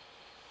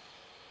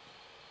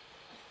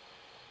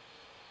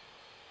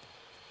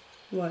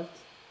 What?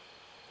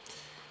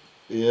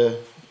 Yeah.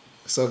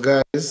 So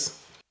guys,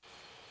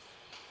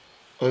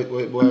 wait,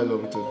 boy,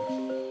 along to.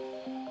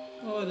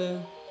 Oh,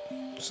 there.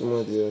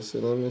 Somebody else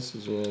sent a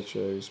message and I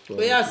try to respond.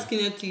 What are you asking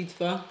your teeth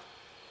for?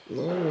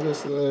 No, I'm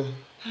just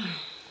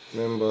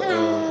remember,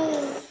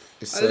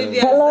 it's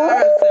Olivia's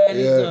sign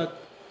yeah. is what?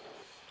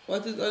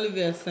 What is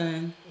Olivia's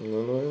sign?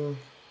 No.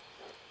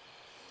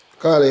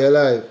 Carly, you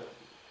alive?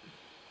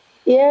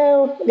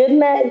 Yeah, good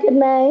night. Good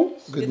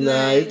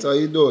night. How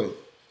you doing?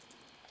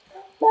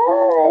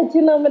 Bye.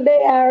 You know, my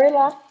day, I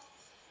relax.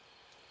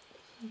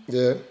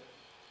 Yeah.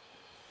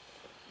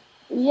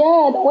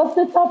 Yeah, what's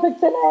the topic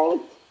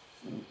tonight?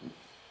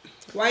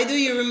 Why do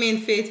you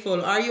remain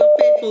faithful? Are you a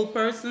faithful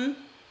person?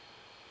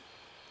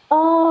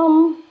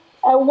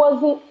 I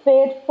wasn't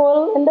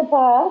faithful in the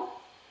past,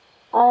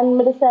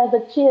 and I decided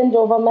to change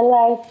over my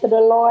life to the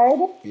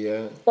Lord.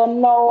 Yeah. So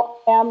now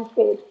I am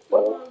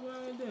faithful.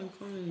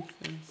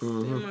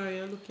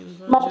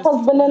 My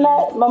husband and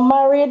I'm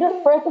married.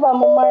 First of all,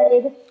 I'm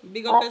married.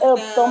 I help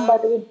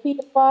somebody with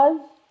papers.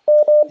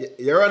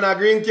 You're on a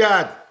green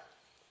card.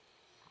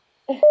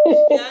 You're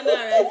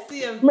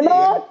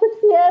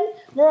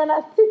on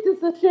a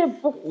citizenship.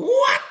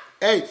 What?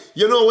 Hey,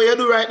 you know what you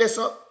do right there,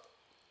 sir?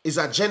 It's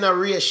a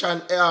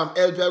generation help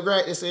you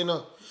right there, you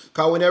know.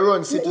 Because when you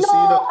run city, you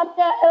know. I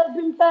can't help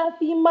him to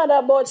see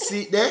mother, but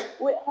see there?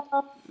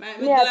 I'm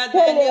glad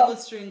my neighbor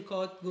string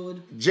cut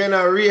good.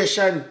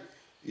 Generation.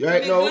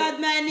 Right now. I'm glad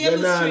my neighbor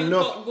string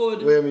cut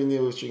good. Where my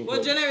neighbor string cut?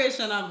 What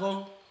generation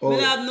ago? Oh.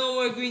 I have no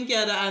more green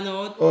card and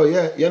out. Oh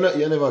yeah, you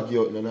never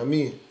give out none of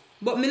me.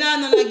 But me not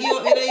none give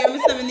out. You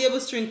say my neighbor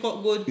string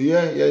cut good.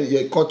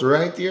 Yeah, cut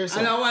right here. So.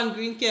 And I want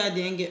green card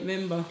then get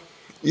member.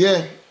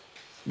 Yeah.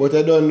 But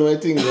I don't know a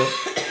thing though.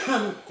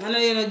 I know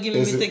you're not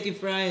giving me take it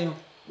from you.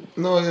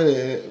 No,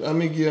 yeah, I'm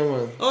give you,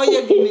 man. Oh,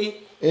 you give me.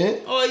 Eh?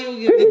 Oh,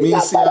 you give me. Me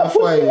see I'm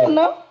fine.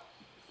 No?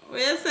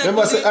 Where you say,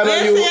 Remember say, I know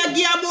where you- you say you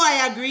give a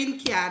boy a green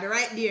card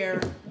right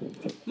there?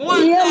 I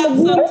want Yeah, talk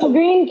my some too.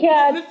 green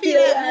card. I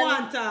feel like I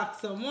want talk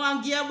some. I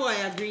want give a boy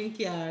a green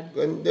card.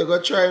 When they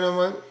go try no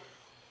man.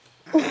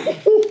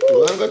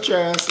 Go and go try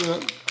and see,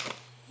 man.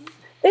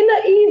 It's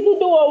not easy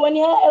though. When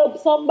you help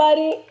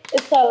somebody,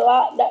 it's a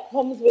lot that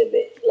comes with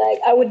it. Like,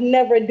 I would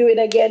never do it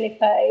again if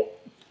I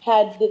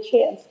had the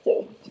chance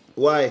to.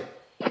 Why?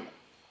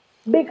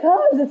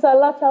 Because it's a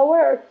lot of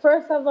work.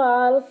 First of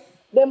all,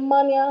 them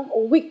money are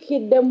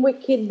wicked, them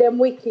wicked, them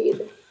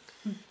wicked.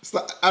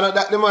 So, I know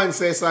that the man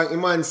say song, the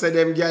man say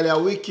them girl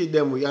are wicked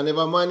them way. I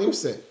never man him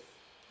say.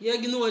 You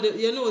know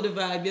the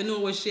vibe, you know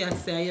what she has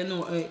say, you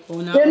know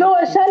You know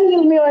what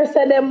Chanel me or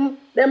say them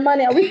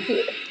money are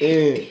wicked.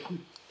 Eh.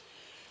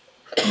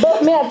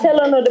 But me I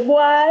tell you the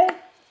boy,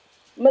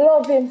 me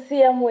love him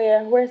same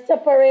way. We're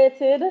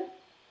separated.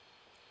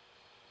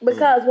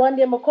 Because one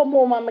day I come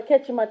home and I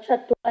catch him and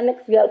chat to my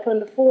next girl on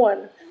the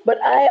phone. But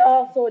I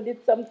also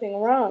did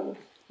something wrong.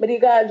 But he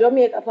got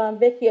Jamaica on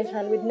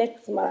vacation with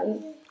next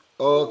man.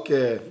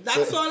 Okay.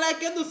 That sound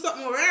like you do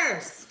something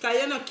worse. Because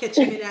you're not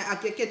catching me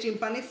like you catch him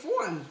on the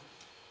phone.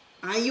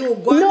 And you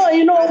go. No,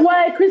 you know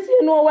why, Chris?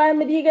 You know why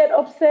me did get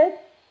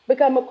upset?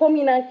 Because I come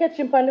in and catch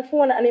him on the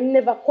phone and him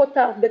never cut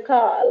off the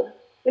call.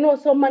 You know,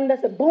 some man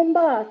that say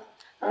bombard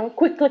and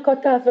quickly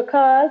cut off the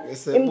call.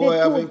 Say, Him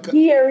boy, did too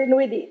gearing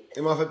with it.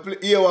 Him have to play.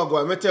 Here we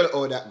go. Me tell you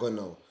how that go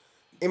now.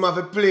 Him have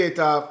to play it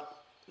off.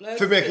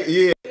 To make it,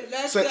 yeah.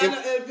 Let's So say if-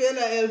 no help you,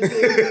 no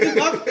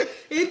help you.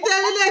 He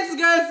tell the next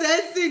girl say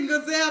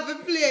single, so you have to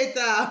play it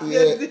off. Yeah.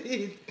 You see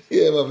it?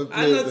 Yeah, him have to I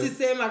play know she it.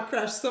 say I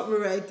crash something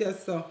right here,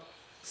 so.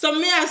 So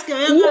me ask you,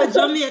 you go to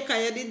Jamaica,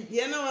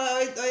 you know,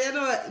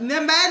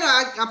 remember you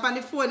know up on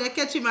the phone, you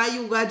catch him and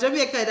you go to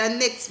Jamaica the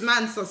next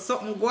man, so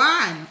something go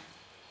on.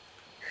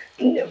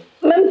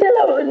 Man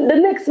tell you, the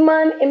next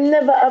man, him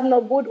never have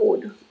no good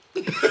wood.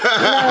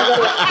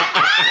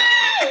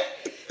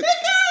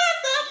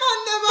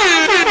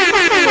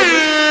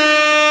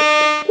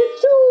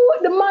 It's true,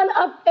 the man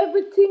have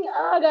everything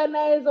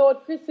organized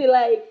out, Chrissy,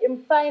 like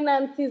him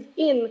finances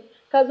in.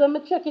 Cause when I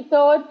check it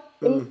out,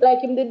 him,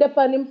 like him did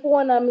on him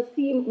phone and I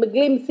see him, I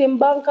glimpse him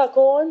bank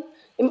account,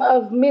 him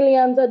have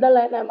millions of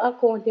dollars in him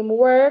account, him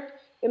work,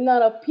 him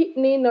not a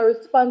pitney, no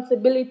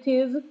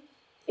responsibilities,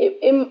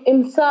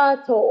 him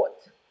sort out.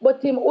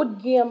 But him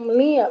would give him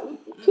lame.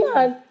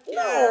 Can't, no.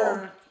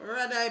 Yeah.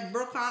 Rather I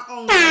broke her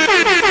own. That's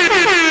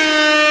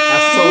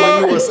so we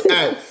know.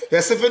 Hey,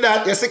 you see for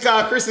that, you see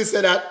call Chrissy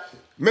said that.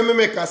 Let me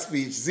make a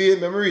speech. See,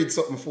 let me read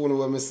something for you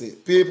when I say.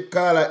 People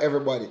call her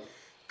everybody.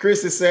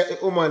 Chrissy said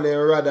a woman then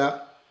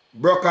rather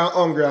broke and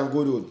hungry and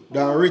good wood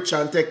than rich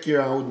and take care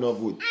and wood no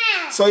good.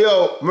 So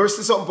yo,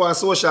 mercy something on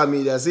social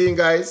media. See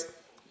guys?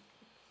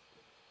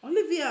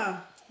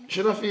 Olivia.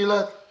 She don't feel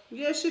that?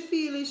 Yeah, she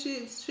feel it.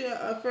 She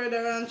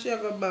further and she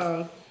go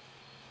back.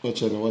 Watch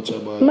her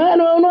ball.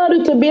 Man, I know how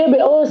to be a bit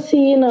OC,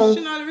 you know.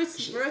 She not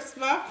respect.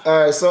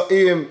 Alright, so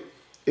a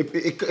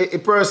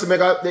person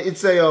make a it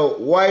say yo,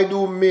 why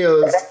do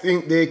males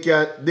think they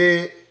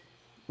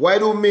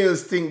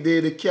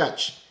the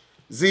catch?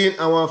 Zine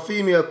and one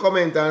female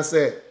comment and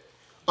say,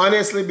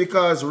 honestly,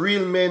 because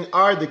real men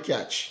are the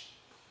catch.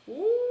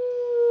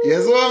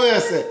 Yes, what I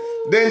say.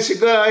 Then she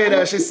go ahead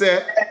and she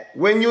said,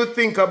 when you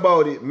think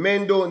about it,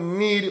 men don't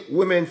need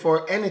women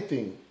for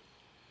anything.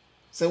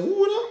 Say,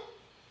 who no?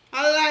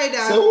 I like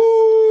that. Say,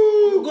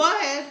 who? Go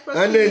ahead.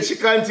 Proceed. And then she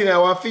continued,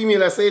 one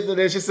female I said to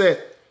them, she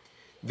said,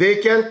 they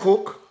can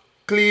cook,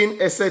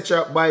 clean,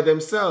 etc. by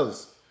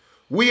themselves.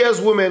 We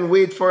as women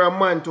wait for a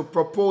man to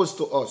propose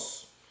to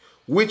us,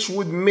 which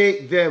would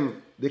make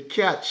them the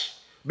catch.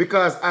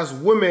 Because as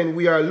women,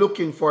 we are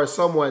looking for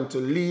someone to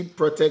lead,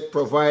 protect,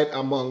 provide,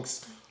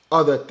 amongst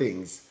other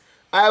things.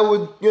 I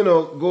would,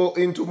 go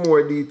into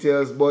more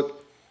details, but,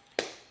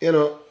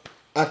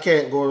 I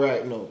can't go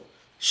right now.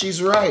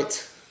 She's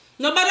right.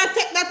 Nobody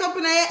take that up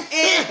in your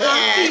head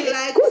and feel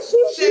like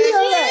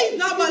right.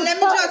 no, but let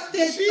me just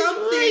state She's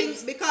something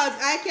right. because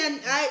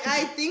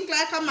I think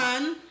like a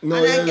man No,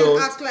 and I you can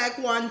don't. act like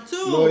one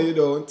too. No, you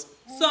don't.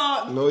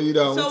 So No, you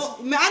don't. So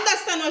me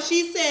understand what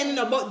she's saying,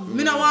 but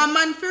me no want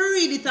man to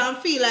read it and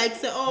feel like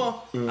say,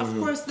 oh, of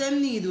course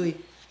them need we.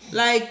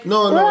 Like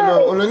No.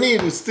 On the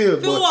need it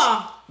still, For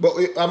what? but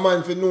a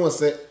man for know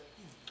say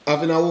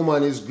having a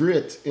woman is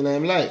great in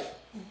his life.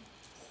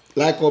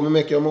 Like how me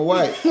make you my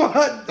wife.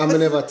 I me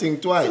never think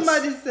twice.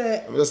 somebody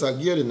say. I'm just a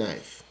gear the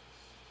knife.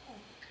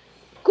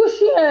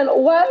 Cushion,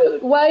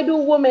 why do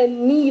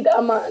women need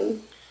a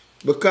man?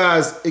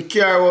 Because a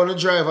car wanna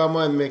drive a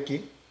man make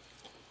it.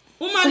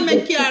 Woman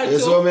make care too.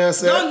 That's what me I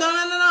say.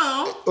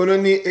 No. You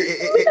need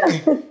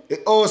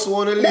a house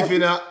wanna live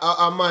in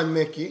a man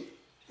make it.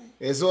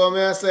 That's what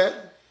me I say.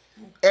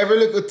 Every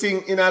little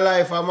thing in a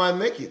life a man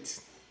make it.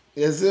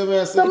 You see what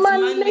I say? The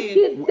man man make made.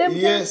 it, them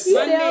Yes. can see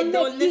Man they made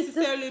don't make it.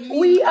 necessarily mean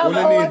We have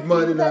women our need man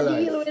things in to our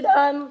deal life. with,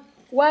 and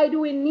why do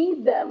we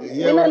need them?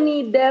 Yeah, We don't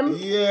need them.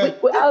 yeah.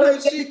 We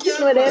always She get the can't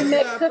thing where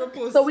they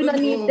propose make, so we to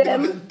don't need no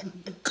them. man.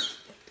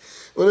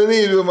 We don't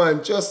need you,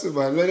 man. Trust me,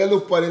 man. When you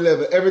look on the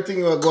level, everything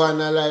you go on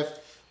in life,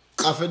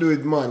 have to do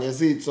with man. You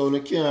see it, so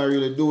you can't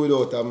really do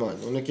without a man.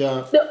 You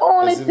can't, The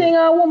only thing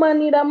a woman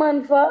need a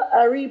man for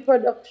a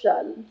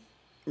reproduction.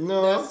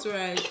 No. That's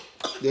right.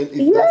 Then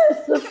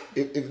Yes.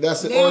 if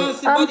that's the They only... want to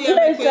see And body and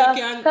make pleasure.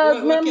 you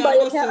Because remember, you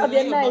hustle can have and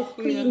your you nice back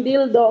clean clean.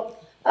 dildo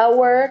at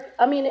work.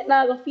 I mean, it's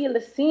not going to feel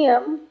the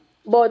same,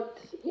 but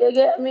you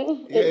get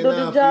me? Yeah, It do nah,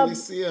 the feel job the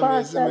same, you see me?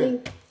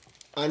 partially.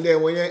 And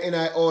then when you're in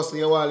a house and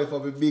you want to lift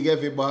up a big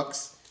heavy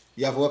box,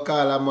 you have to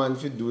call a man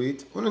to do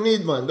it. You don't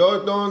need man.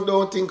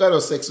 Don't think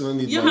of sex when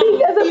you need You man. have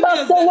Big heavy box,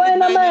 females so that why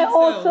live am by I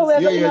also themselves.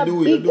 we're Yeah, in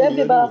you a big heavy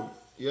do. box?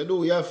 You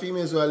do. You have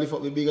females who lift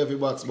up the big heavy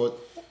box, but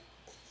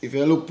if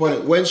you look upon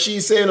it, when she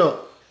say,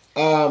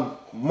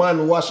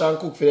 man wash and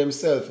cook for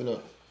themselves,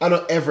 I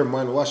know every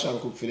man wash and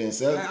cook for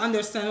themselves. I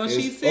understand what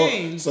Yes. she's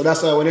saying. So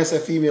that's why when I say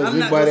females I'm live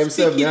not by just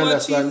themselves, speaking I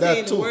what she's understand that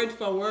saying too. word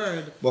for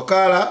word. But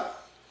Carla,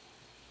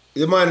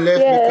 the man left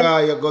Yes.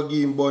 because you go give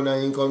him bun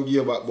and he come give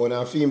you back bun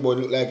and feel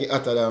bun look like he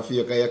hotter than for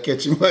you because you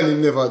catch him and he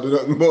never do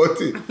nothing about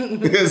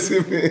it. You see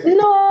me?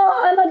 No,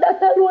 I know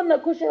that alone the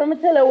cushion. Let me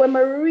tell you when I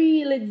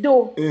really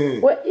do.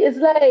 It's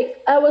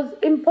like I was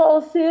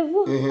impulsive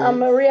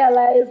and I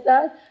realized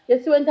that.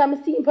 You see when I'm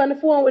sitting on the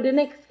phone with the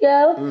next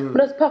girl, I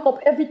just pack up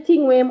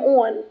everything we am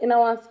on in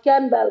our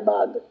scandal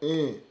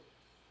bag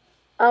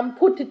and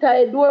put it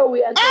at the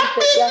doorway and tell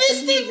you have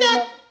to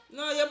leave.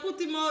 No, you put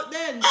him out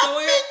then.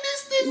 So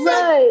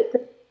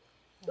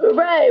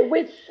Right,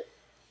 which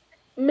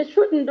me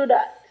shouldn't do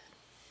that.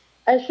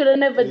 I should have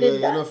never Yeah, did you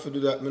that. know to do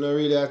that. I don't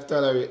really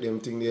tolerate them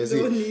things there. See?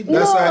 Don't need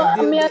That's No, why.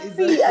 I mean, I Is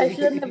see, that- I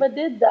should have never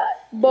did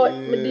that. But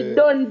me did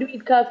don't do it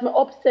because I'm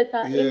upset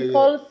and Yeah.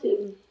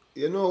 impulsive.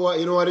 You know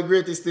what the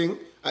greatest thing?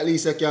 At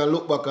least I can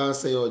look back and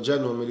say, oh,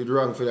 Jano, me did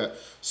wrong for that.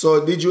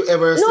 So did you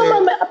ever say... No,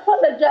 Mom, I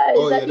apologize.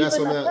 Oh, yeah, I that's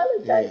even what I-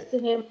 apologized to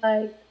him.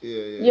 Like,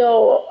 Yeah.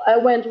 yo, I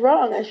went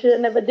wrong. I should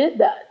have never did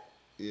that.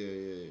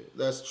 Yeah.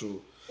 That's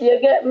true. You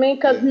get me?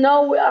 Because Yeah.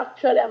 now we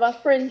actually have a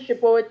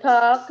friendship where we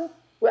talk.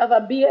 We have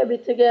a baby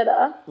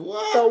together.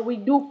 What? So we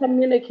do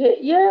communicate.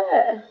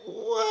 Yeah.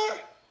 What?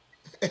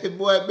 Hey,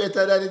 boy,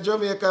 better than the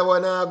Jamaica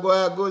one. I go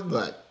a good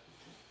bad.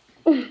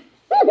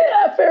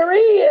 Yeah, for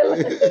real.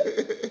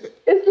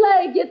 It's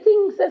like you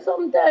think say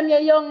sometimes you're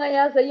young and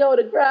you say, yo,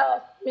 the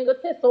grass, me go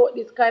test out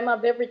this kind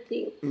of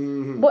everything.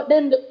 But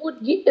then the wood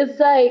is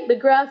like the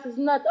grass is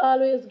not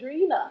always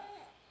greener.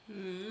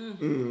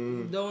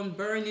 Don't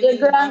burn it The in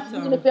the grass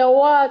green if bottom. you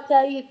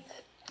water it.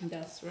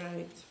 That's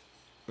right.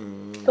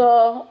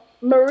 So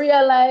me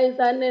realize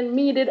and then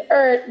me did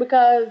hurt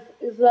because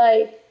it's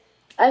like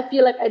I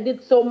feel like I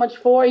did so much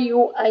for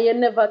you and you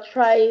never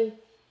try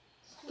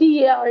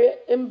see or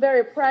I'm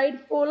very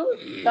prideful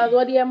because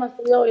what you must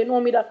say, yo, you know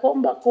me that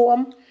come back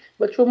home,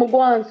 but through me go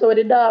on so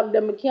the dog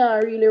them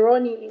can't really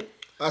run in.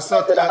 I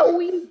saw So that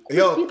we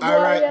yo, cricket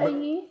alright,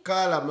 boy,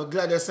 Carla, I'm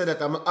glad you said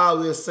that. I'm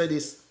always say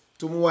this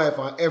to my wife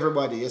and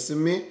everybody. You see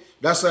me?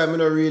 That's why I'm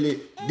not really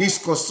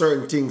discuss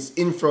certain things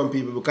in front of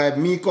people because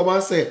me come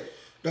and say,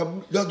 the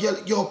girl,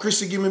 yo,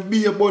 Chrissy, give me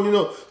beer bun,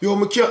 yo,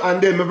 me can't,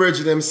 and then my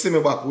virgin them see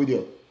me back with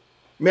you.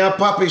 Me a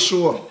papi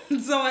show.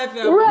 So I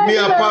feel Right. Me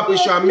a papi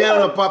show, me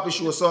Yeah. a papi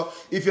show. So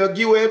if you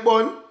give away a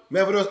bun, me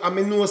have to, and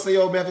me know say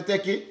yo, me have to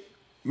take it.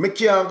 Me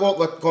can't go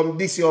but come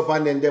this you up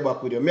and then they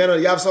back with you. Me know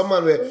you have some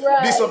man where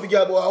Right. this up the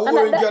girl, but a And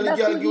whole that's girl what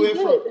give he away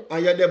from, did.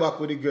 and you're there back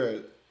with the girl.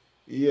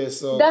 Yes,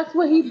 so That's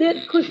what he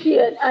did,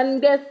 Cushion.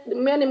 And guess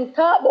me and him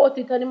talk about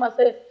it and him a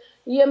say,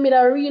 yeah, me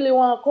that really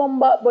want to come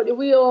back, but the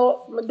way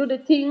I do the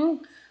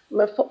thing,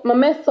 I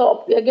mess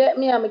up, you get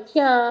me, and I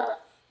can't,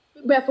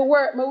 I have to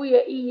work my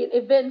way in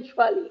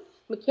eventually.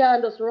 I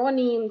can't just run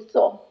in,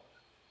 so.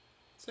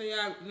 So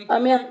you're making I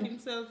mean- working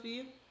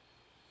selfie.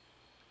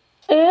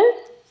 Eh?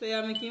 So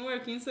you're making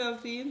working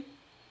selfie.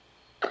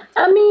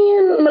 I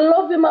mean, I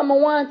love him and I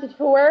want it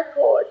to work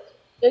out.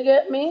 You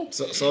get me?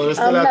 so you I'm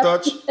still a not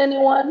touch? kidding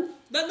anyone.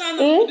 That not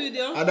Eh? nothing to do with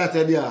you. And that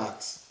the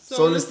ask. So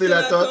So you you still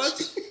a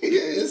touch?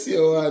 Yes,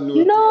 you want to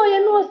know. No, you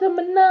know, so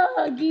I'm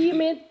not give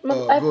me.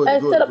 Oh, I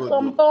good, set up good,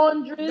 some good.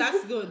 boundaries.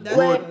 That's good. That's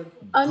Where good.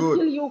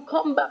 until you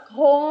come back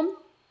home,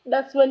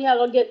 that's when you're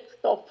gonna get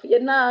stuff. You're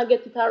not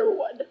get it a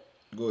road.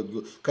 Good.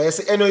 Because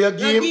you see, you know your You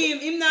game,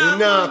 give him him now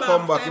now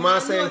come back. Him I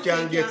and say know him can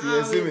say get it, you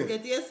see always me? get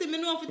it. You see me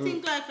know if you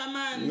think like a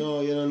man. No,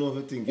 you don't know if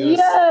you think. You're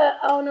Yeah,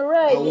 on the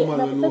right. a woman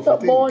will You know have to set if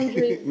up you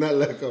boundaries. think. Not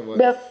like a man.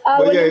 But But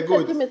when yeah, you said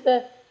to good. me,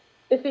 say,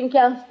 if you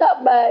can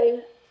stop by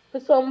for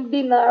some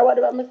dinner or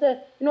whatever, I say,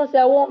 you know, say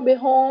I won't be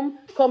home.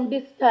 Come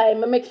this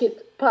time, I make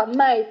it for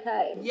my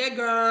time. Yeah,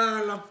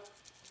 girl.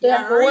 You Yeah,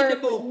 have to read the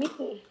work book. with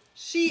me.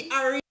 She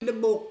a read the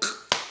book.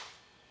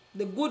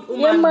 The good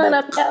Yeah, woman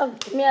man, book.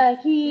 I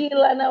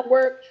heal and I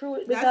work through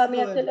it because That's me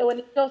I good. tell you when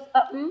it just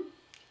happened,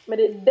 I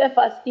did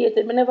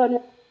devastated. I never know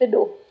what to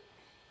do.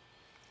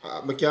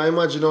 I can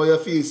imagine how you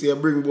feel. So you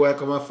bring boy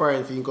come a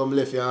foreign thing, come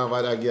left you and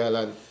have that girl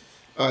and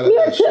all that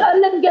Yeah, shit.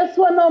 and then guess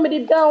what now? I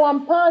did go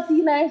one party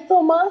in the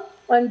summer.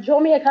 One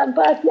Jamaican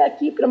party, I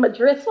keep them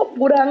dress up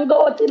good and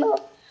go out, you know.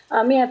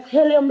 I mean, I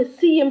tell you, I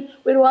see him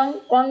with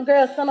one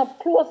girl stand up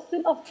close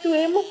enough to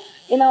him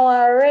in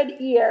our red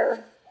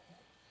ear.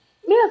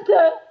 Me I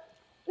say,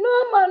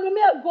 no man, we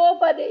may go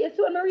over there. You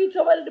see when I reach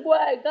over there, the boy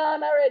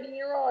gone already,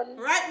 he run.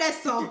 Right there,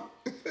 so.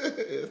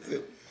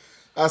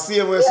 I see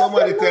him when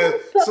somebody tell,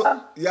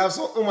 so you have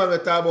some woman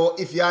that talk about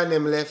if you and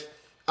them left,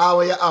 or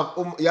when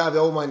you have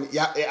a woman, you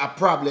have a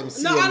problem.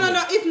 No,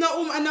 if no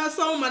woman, no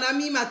some woman, I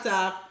mean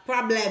matter,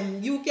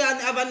 problem. You can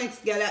have a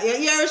next girl. You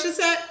hear what she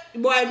said?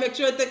 Boy, make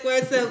sure you take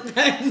care of yourself.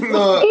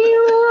 No,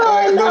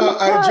 I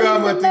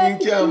drama thing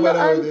can't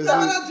bother with this. No,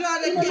 not draw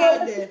the girl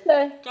there.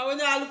 Because when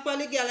you look for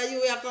the girl, you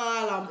will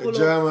call and pull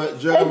up.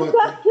 Exactly.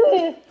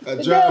 A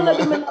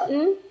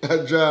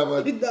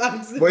drama.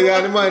 But you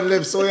are the man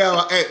left, so you have a,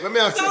 hey, let me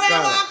ask you. So where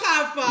you walk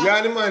off for? You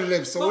are the man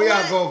left, so we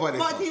are go for this.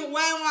 But why you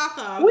walk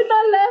off? We're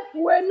not left.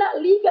 We're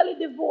not legally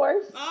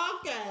divorced.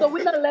 Okay. So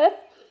we're not left.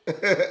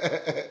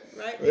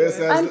 Right Yes,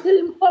 there. Until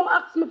him come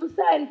ask me to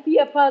sign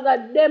papers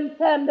at them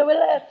time they were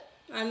left.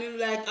 And him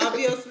like,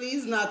 obviously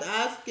he's not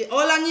asking.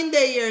 How long in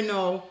the year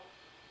now?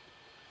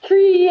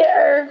 3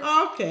 years.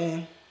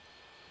 Okay.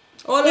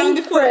 How long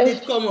before it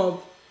did come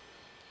up?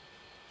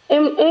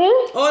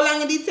 How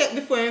long did it take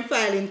before him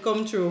filing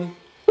come through?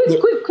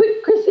 Quick,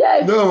 Chrissy.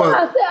 I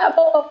say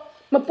about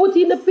I put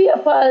in the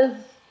papers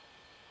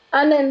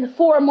and then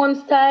 4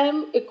 months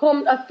time it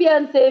come a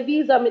fiancé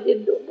visa me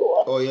did do.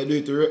 Oh, you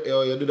do it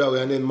you do that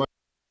way and then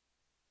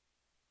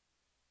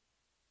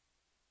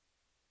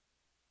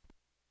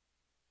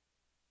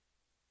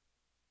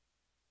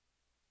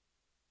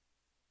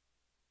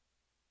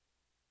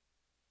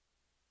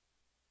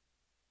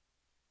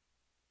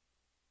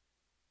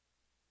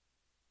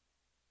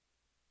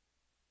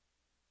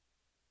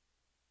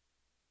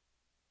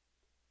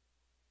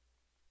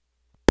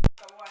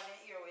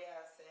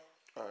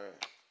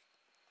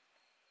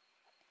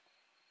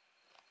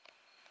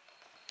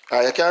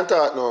you can't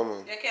talk no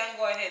man. You can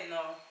go ahead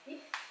now.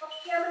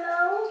 Hear me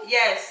now?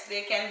 Yes,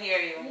 they can hear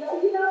you.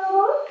 You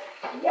know?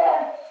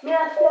 Yeah, me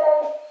I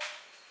say.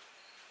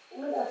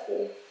 What I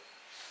say?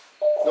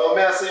 No,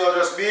 me I say you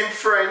just being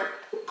friend,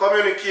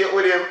 communicate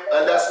with him,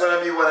 and that's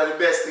gonna be one of the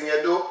best things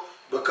you do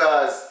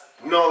because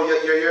now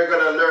you're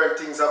gonna learn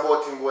things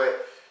about him where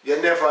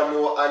you never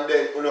know, and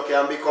then you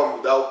can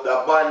become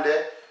the band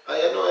there, and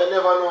you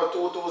never know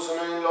two so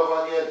in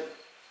love again.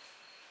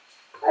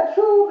 That's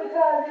true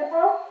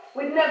because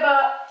we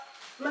never.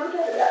 Remember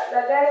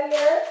that guy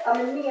here? I'm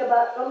a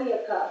neighbor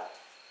Jamaica.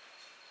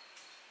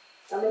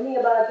 I'm a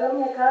neighbor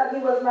Jamaica. He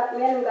was not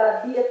me and him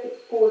got basic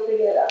school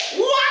together.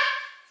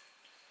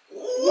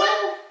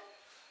 What?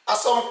 A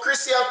some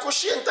Christian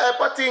Cushion type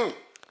of thing.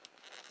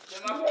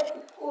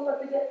 Basic school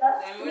together.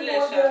 Them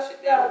relationship.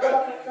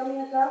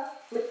 Jamaica.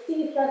 My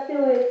teacher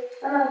still is.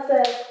 And I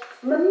said,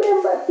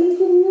 remember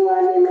teaching you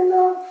and him, you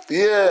know?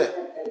 Yeah.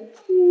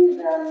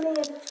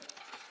 Jesus.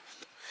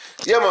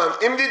 Yeah, man.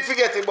 Him did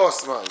forget the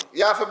boss, man.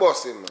 You have to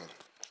boss him, man.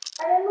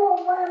 I don't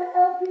know why I'm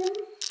helping him.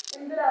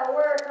 Him did a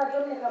work at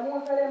Jamaica.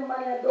 Most of them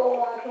money don't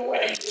want to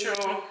work.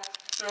 True.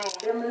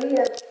 Them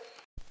leaders.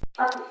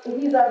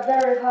 He's a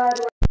very hard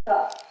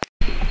worker.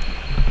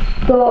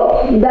 So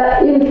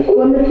that is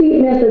when the seat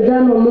message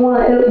done, I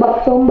want to help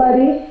back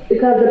somebody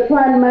because the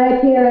plan my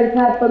parents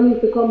had for me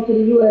to come to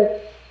the US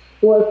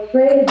was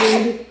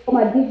crazy. We come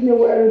at Disney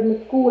World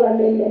in school and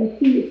then them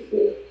teach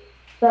me.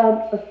 So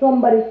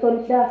somebody's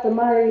son that's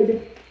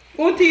married.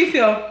 Who teach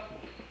you? I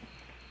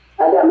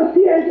got my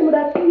parents who would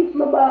have teach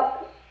me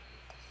back.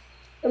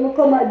 And I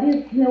come at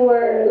Disney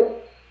World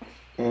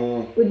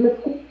with my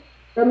school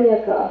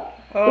Jamaica.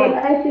 When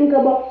I think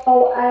about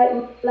how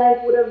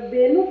life would have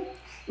been,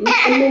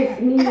 it makes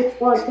me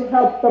want to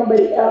help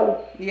somebody else.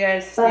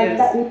 Yes.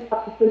 That is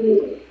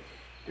happening.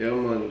 Yeah,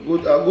 man.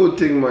 A good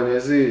thing, man. You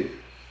see.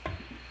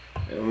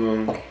 Yeah,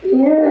 man.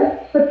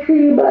 Yeah, for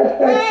 3 but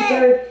that's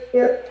very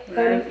scary.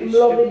 And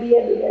lovely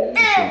baby there.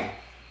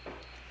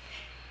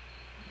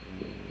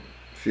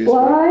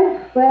 Why?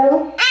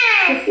 Well,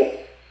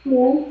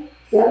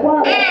 yeah,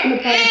 why I'm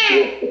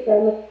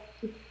because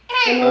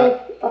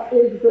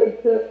it's good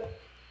to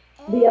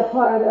be a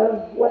part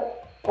of what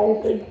I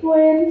said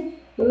doing.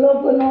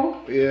 Love you know.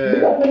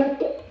 Yeah.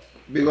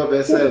 Big up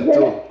yourself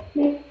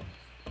too.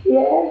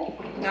 Yeah.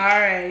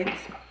 Alright,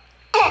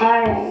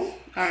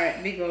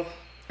 big up.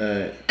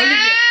 Alright.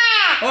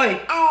 Oi,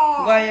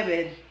 go to your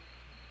bed.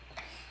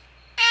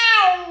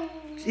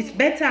 It's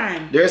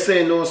bedtime. They're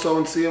saying no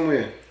sound same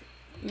way.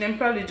 Them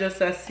probably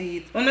just a see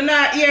it. Oh, no,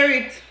 not hear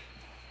it.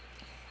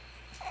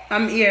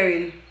 I'm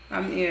hearing.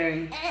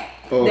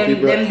 Oh, them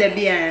the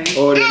behind.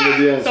 Oh, them the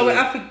behind. So we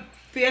have to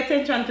pay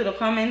attention to the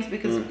comments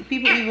because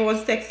people even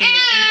was texting on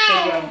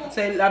Instagram.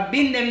 So I've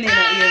been them there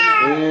not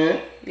hear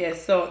now.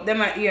 Yes, so them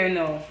are here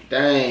now.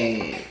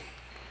 Dang.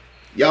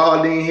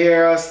 Y'all didn't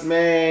hear us,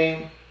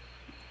 man.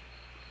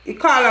 The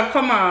caller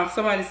come off.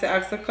 Somebody said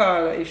ask the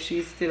caller if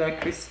she's still a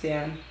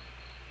Christian.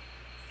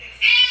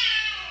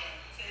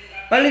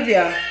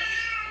 Olivia.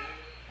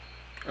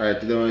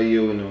 Alright, you don't hear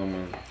you now,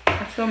 man.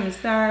 I saw me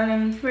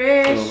silent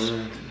praise.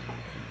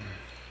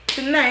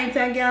 Tonight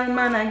a girl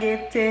man I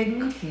get take.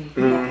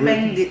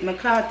 Bend it, my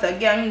caught a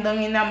gang down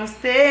in my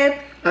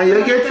step. And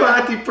you get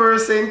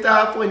 40%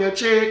 off when you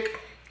check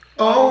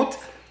out.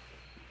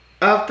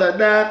 After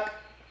that,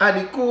 at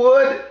the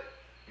code,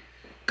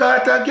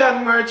 Carter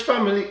Gang Merch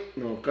Family.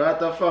 No,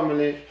 Carter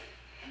Family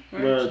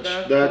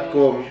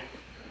Merch.com.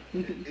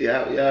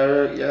 Yeah.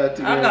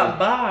 I got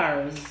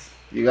bars.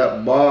 You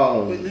got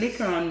bars. With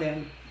liquor on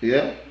them.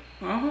 Yeah?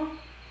 Uh-huh.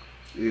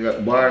 You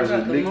got bars I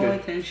got with the liquor.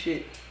 Moet and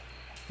shit.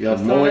 You have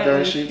That's Moet all and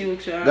in shit.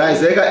 future. Guys,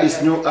 they got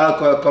this new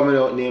alcohol coming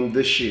out named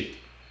The Shit.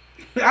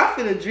 I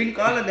finna drink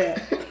all of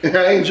that.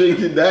 I ain't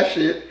drinking that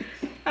shit.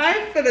 I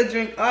finna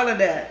drink all of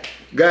that.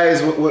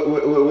 Guys,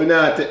 we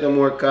not take no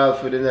more call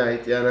for the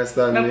night, you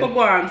understand Now me? go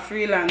on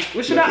freelance.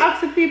 We should have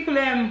asked the people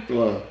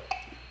What?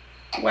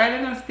 why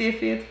they not stay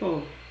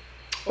faithful.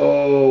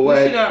 Oh,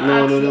 why? should have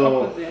asked the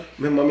opposite.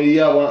 Remember me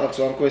here want to ask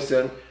one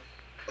question.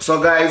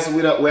 So guys,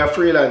 we are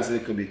freelance a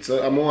little bit.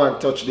 So I'm going to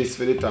touch this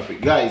for the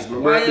topic. Guys, my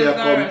Why birthday is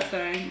come.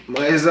 Zara sign?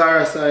 My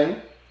Zara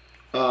sign.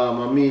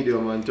 My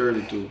medium and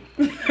 32.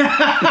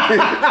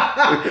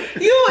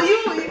 You, what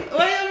you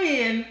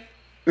mean?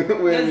 What you The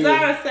mean?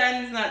 Zara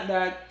sign is not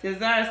that. The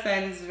Zara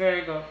sign is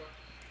Virgo.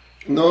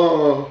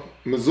 No,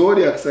 my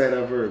zodiac sign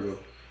a Virgo.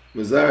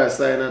 My Zara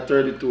sign a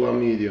 32 and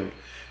medium.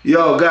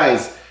 Yo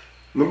guys,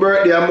 my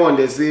birthday on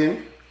Monday, see?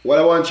 What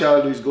I want y'all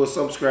to do is go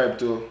subscribe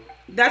to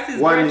That's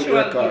his One virtual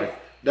Record. gift.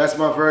 That's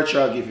my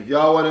virtual gift. If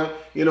y'all wanna,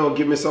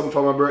 give me something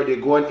for my birthday,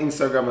 go on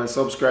Instagram and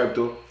subscribe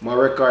to my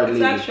record It's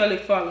label. actually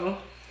follow.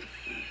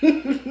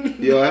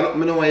 Yo, I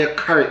don't want you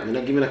correct. Me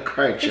not give me a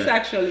correct It's shot.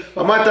 actually A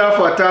follow. matter of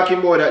fact, talking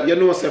about that, you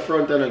know, say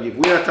front and a gift.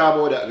 We not talk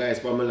about that, guys,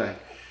 for my life.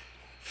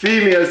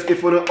 Females,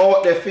 if you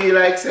out there feel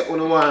like say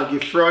you want to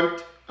give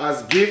front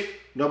as gift,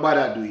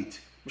 nobody do it.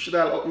 We should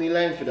have up me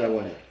line for that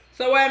one.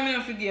 So why me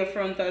not forgive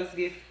front as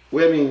gift?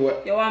 What you mean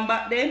what? You want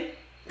back then?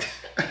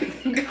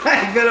 If you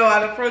don't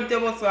want the front, you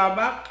must want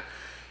back.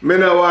 Me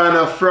no want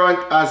a front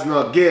as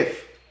no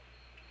gift.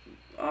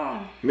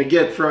 Oh, Me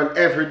get front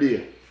every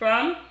day.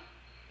 from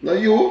No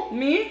you?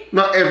 me?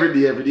 Not every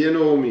day, you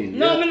know what I mean.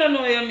 No, Yeah. me don't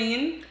know what you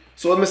mean.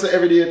 So when I say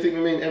every day, you think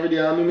me mean every day?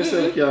 I know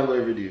myself can't go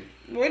every day.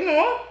 We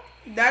know.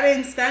 That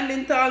ain't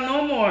standing tall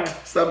no more.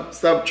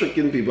 Stop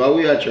tricking people.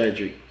 We are trying to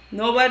trick.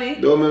 Nobody.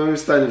 Don't make me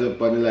stand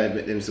up on the live,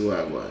 make them see what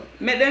I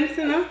want. Make them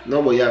see no?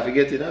 No, but you have to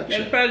get in They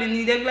action. probably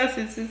need their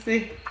glasses to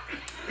see.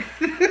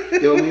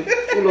 Yo, me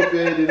pull up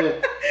your head, you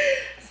know.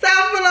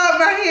 Stop pull out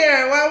my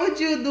hair. Why would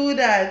you do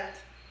that?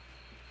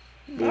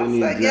 Don't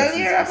need That's like your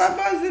hair have glasses.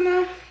 a buzz, you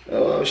know?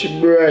 Oh, she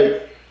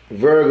bright.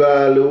 Virgo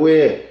all the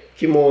way.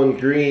 Kimon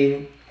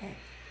green.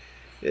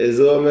 Is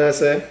what I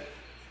say?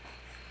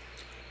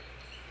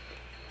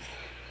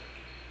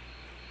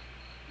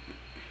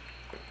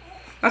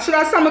 I should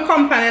have some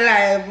company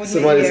live with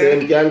Somebody me say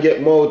here. him can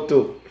get mouth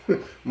too.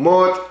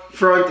 Mouth,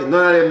 front,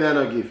 none of them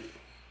I no give.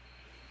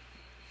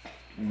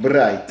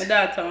 Bright. My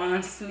daughter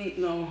want to sleep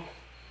now.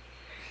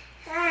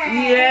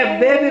 Yeah,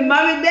 baby,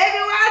 mommy, baby,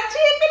 want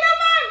cheap in the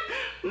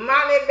man.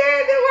 Mommy,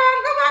 baby,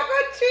 want come back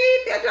on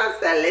cheap. You just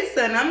said,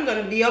 listen, I'm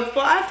going to be up for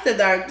After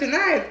Dark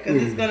tonight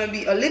because it's going to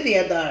be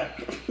Olivia Dark.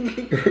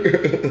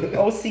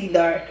 OC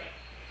Dark.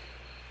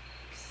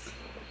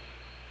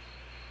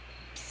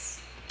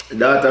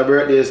 Daughter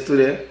birthday is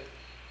today.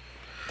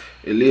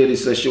 The lady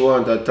says she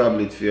want a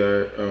tablet for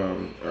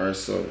her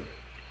son.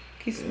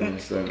 Kiss Yeah, me.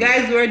 so-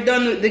 Guys, we're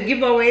done with the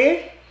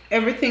giveaway.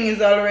 Everything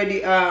is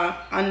already,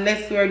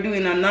 unless we're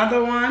doing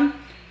another one.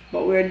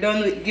 But we're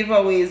done with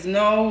giveaways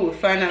now. We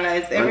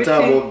finalized And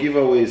talk everything. about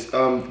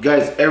giveaways.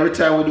 Guys, every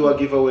time we do a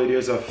giveaway,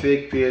 there's a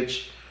fake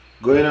page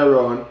going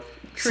around.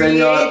 Send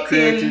y'all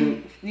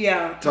creating.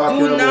 Yeah. talking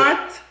Do about-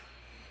 not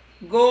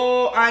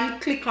go and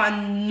click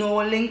on no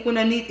link when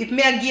I need. If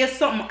me I give you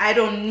something, I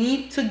don't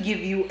need to give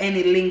you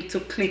any link to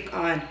click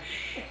on.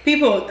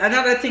 People,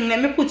 another thing,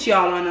 let me put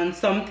y'all on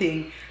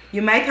something.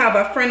 You might have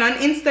a friend on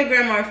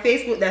Instagram or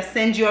Facebook that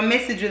sends you a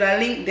message with a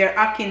link. They're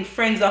hacking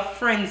friends of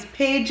friends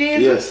pages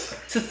Yes.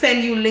 to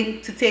send you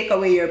link to take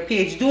away your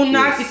page. Do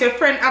not, Yes. if your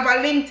friend have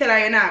a link, tell her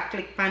you not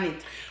click on it.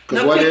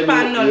 Because No what they click do,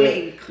 on no yeah,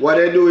 link. what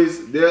they do is,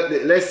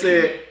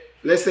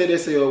 let's say they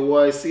say, oh,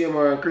 why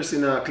CMR and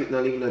Christina click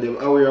on link on them,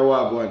 how we are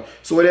walk one.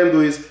 So what them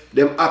do is,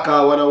 them hack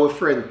one of our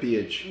friend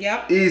page.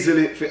 Yep.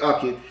 Easily for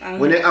hack it. And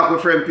when they hack our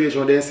friend page,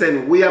 when they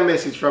send we a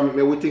message from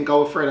it, we think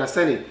our friend has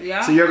sent it.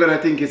 Yeah. So you're gonna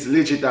think it's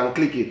legit and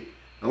click it.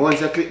 And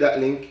once you click that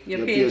link,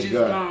 Your page is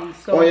gone.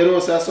 So- oh, you know,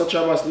 so such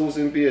a mass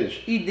losing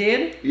page. He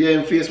did? Yeah,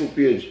 in Facebook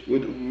page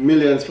with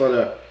millions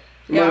followers.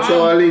 Yeah, Man,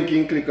 so a link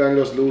in click and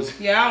just lose.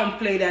 Yeah, I don't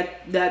play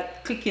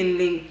that clicking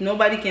link.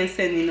 Nobody can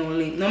send me no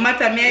link. No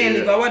matter me, I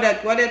Yeah.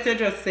 live. What did you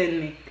just send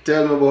me?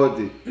 Tell me about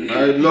it.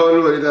 I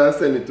download it and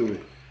send it to me.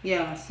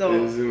 Yeah, so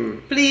Yes,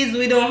 please,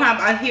 we don't have.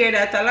 I hear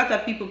that a lot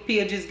of people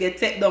pages get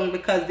taken down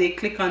because they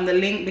click on the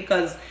link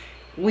because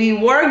we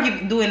were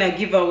doing a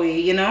giveaway,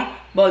 you know,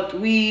 but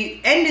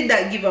we ended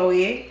that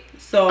giveaway.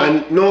 So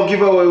And no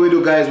giveaway we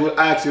do, guys, will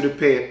ask you to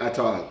pay at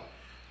all.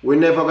 We're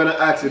never gonna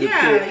ask you to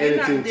Yeah, pay you're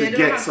not- anything they to don't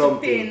get have to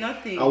something. pay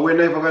nothing. And we're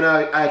never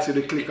gonna ask you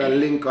to click a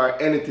link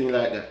or anything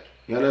like that.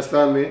 You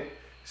understand me?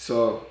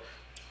 So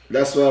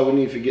that's why we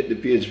need to get the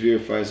page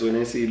verified. So when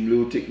they see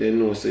blue tick, they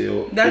know. So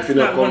yo, That's if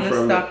you not come going to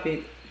from stop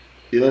it.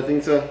 You don't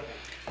think so?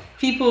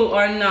 People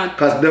are not.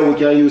 Because then we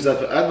can use that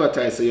to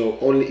advertise. So yo,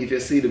 only if you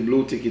see the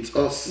blue tick, it's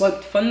us.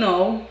 But for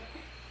now,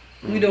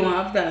 we don't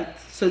have that.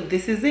 So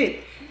this is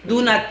it.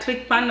 Do not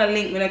click on the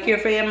link. We don't care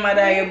for your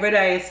mother, your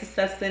brother, your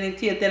sister, send it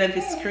to you. Tell them if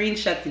you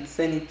screenshot it,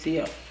 send it to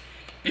you.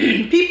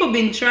 People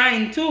been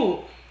trying too.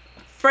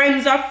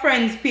 Friends of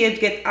friends page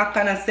get hacked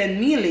and send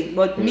me link.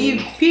 But me,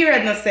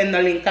 period, not send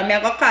the link. And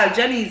I go call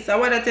Janice. So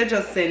what that you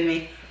just send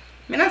me?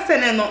 Me not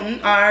send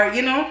nothing. Or,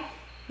 you know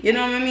what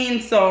I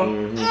mean? So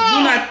do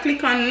not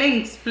click on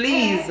links,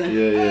 please.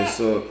 Yeah.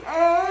 So,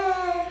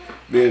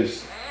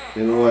 babes,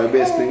 you know what the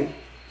best thing?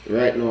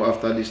 Right now,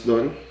 after this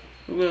done,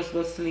 We'll just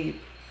go sleep.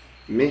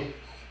 me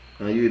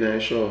and you in the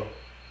show.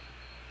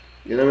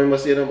 You don't remember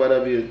saying about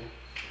that beard?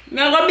 Me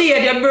I go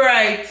beard, you're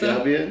bright. Yeah,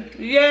 beard?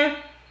 Yeah.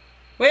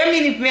 What you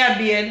mean if me a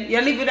beard? You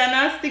live with a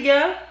nasty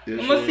girl? Yeah, You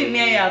sure. must see me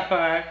a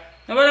yapper.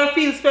 I want to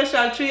feel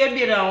special through your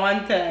beard at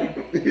one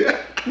time. Yeah.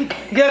 You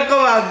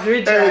come out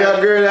rich. Hey, that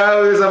girl, I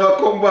always have a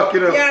comeback, you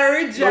know. You're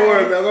rich. Don't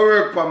worry, I'm going to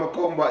work for my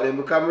comeback then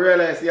because I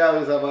realize you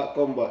always have a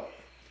comeback.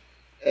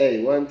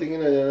 Hey, one thing, you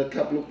know, you're on the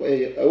top look.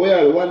 Hey, where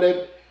are you?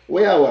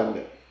 Where are you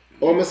one?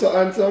 Oh, I'm so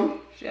handsome?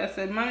 She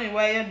said, Mommy,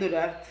 why you do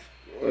that?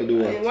 Why do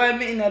what? Why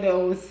me in the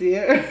house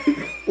here?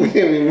 What do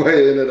you mean, why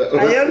you in the house?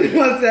 I am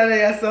not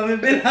saying so me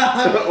be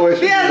Why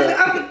she do that?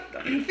 I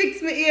have to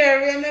fix my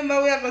ear.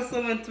 Remember we have a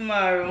summer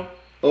tomorrow.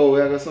 Oh, we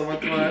have a summer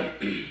tomorrow?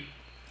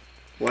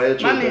 Why you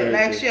trying Mommy, to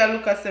like she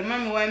look and say,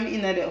 Mommy, why me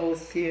in the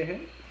house here?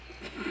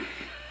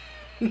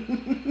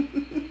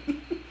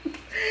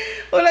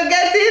 Wanna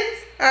get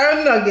it? I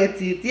don't know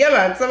get it. Yeah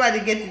man, somebody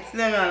get it.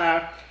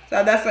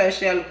 So that's why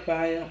she look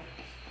for you.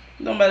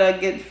 Don't bother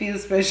feel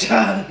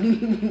special.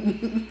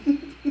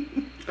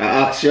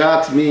 She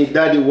asked me,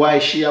 Daddy, why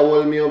she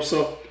hold me up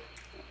so?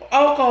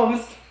 How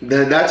comes?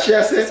 That she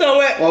said? So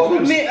wait, How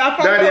comes? me,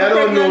 Daddy, I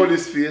don't know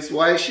this face.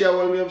 Why she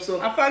hold me up so?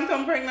 A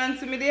phantom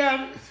pregnancy me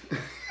there.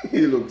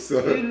 You look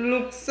so. You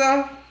look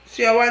so.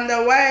 She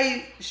wonder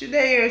why she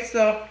there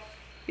so.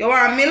 You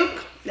want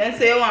milk? Then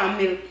say you want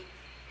milk.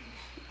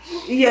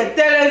 Yeah,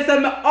 tell her say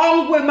I'm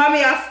hungry,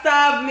 mommy, I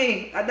starve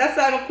me. And that's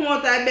why I come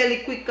out of her belly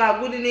quicker,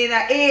 good in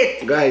at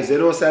 8. Guys, you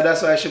know, so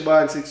that's why she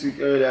born 6 weeks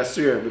earlier, I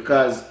swear,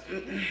 because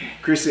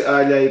Chrissy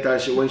earlier eat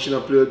and when she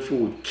not play with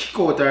food, kick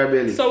out her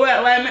belly. So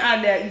why me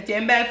add there? You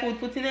can buy food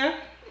put in there?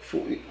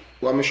 Food.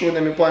 What me showing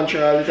them in punch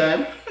all the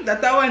time?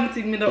 That's one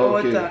thing me don't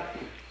Okay. water.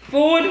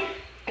 Food,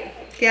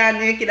 can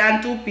make it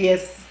and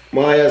toothpaste.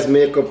 Maya's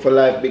makeup for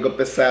life, big up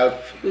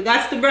yourself. We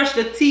got to brush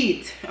the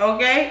teeth,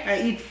 okay?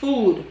 And eat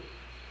food.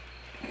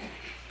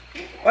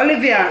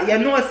 Olivia, you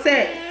know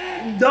say,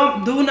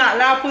 do not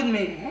laugh with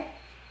me.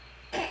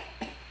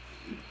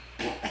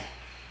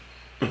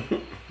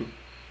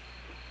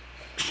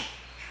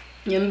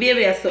 Your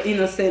baby is so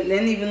innocent, they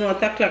don't even know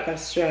what a clock a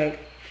strike.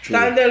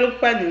 Can't they look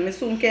funny? Me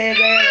soon can get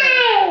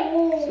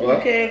right.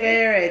 What? Can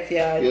get right,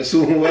 yeah. You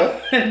soon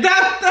what?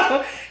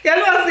 Doctor, you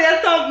know say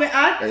you talk me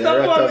at And so you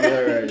rat for on me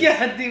alright. me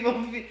can't even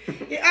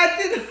you at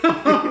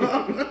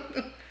it.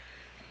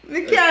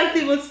 Me can't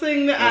even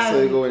swing the That's how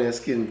you arm. go when your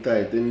skin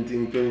tight,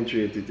 anything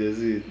penetrate it, you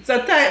see it.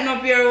 So tighten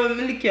up your when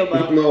me lick your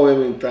back. No, I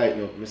mean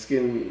tighten up. My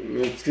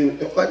skin,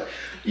 what?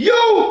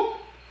 Yo!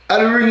 I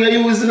the ring you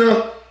use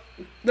now.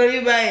 Don't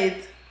you buy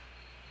it?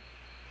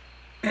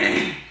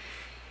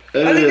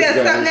 Anyways, Olivia,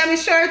 stop guys. now me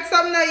shirt,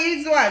 some now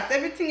use what?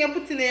 Everything you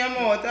put in your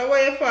mouth. I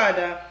want your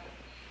father.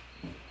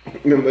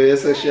 Remember, you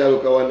said she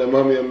look at one the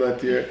mommy I'm not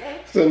here.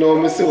 So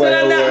now I see So why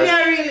that you me wear.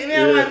 I really me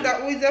I want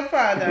that with your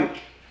father.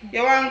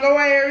 You want to go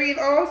where your real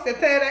house? You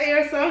tired of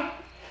here, so?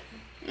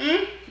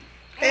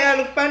 Hey, I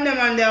look upon them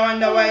and they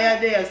wonder why you're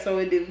there, so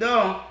we live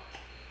down.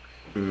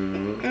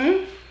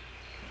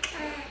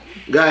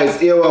 Guys,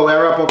 here we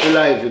wrap up the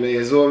live, you know,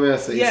 you saw me, I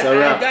say, it's a Yeah, I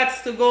wrap.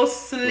 got to go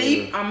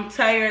sleep. I'm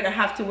tired. I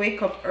have to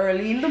wake up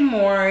early in the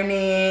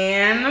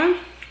morning.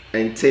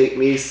 And take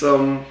me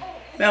some,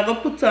 I'm going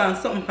to put on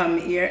something for my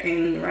ear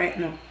in right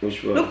now.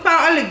 which one? Look for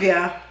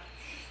Olivia.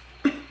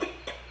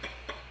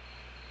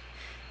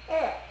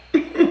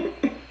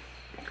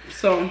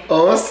 So,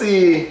 Oh,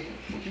 see.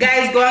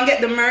 guys, go and get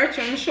the merch.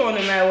 I'm showing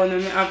them I want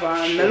to have on.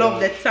 I love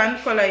the tan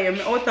color here. I'm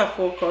out of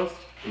focus.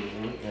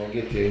 I'll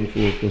get you in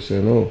focus,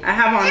 you know. I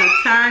have on a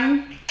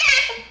tan.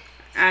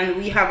 And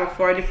we have a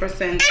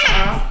 40%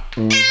 off.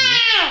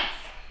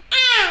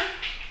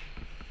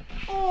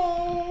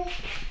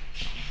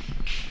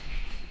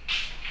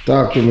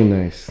 Talk to me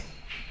nice.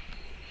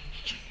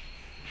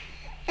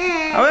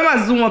 I want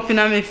to zoom up in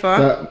me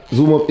for.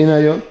 Zoom up in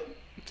you.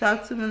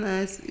 Talk to me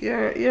nice.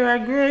 You're a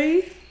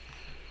grey.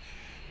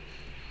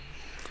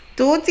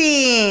 2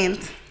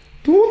 teeth.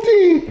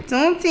 Tutti.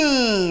 2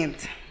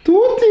 teeth.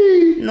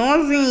 Tutti.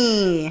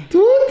 Nosy.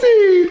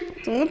 Tutti.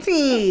 2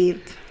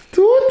 teeth.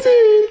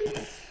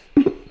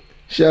 Tutti.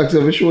 Sharks,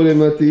 have you show them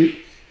my teeth?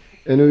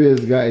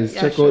 Anyways, guys,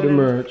 Yeah, check show out the them.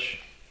 merch.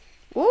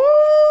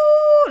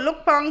 Ooh,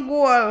 look pan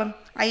gold.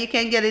 And you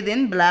can get it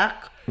in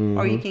black,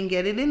 or you can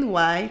get it in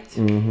white.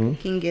 You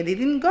can get it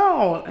in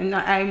gold. And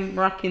I'm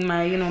rocking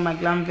my, you know, my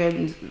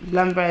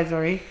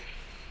Glamvisory.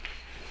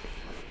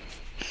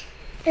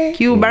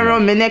 Cube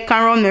around my neck,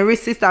 around my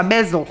wrist is a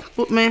bezel.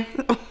 Put me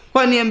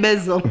one name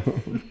bezel.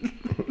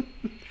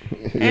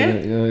 You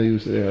know, you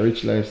say a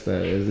rich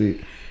lifestyle, is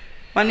it?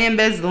 One name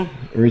bezel.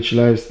 Rich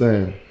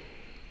lifestyle.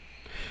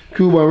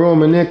 Cube around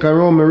my neck,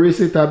 around my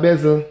wrist is a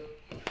bezel.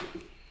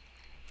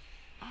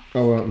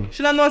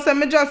 Should I know, so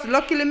me just,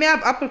 luckily me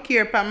have Apple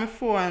Care on my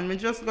phone. Me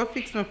just go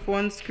fix my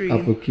phone screen.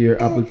 Apple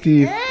Care, Apple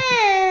Teeth.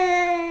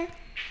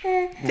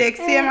 Take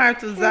CMR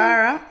to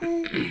Zara.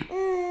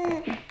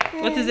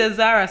 What is a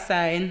Zara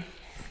sign?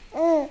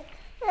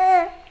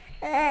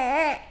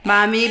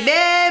 Mommy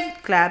babe,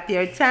 clap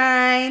your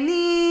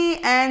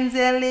tiny hands,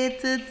 a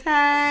little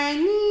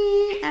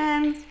tiny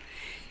hands.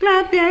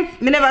 Clap your,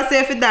 me never say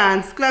if you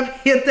dance,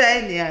 clap your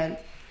tiny hands.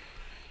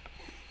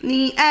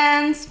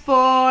 Hands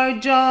for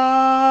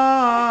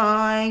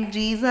joy,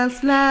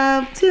 Jesus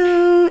loved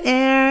to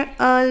hear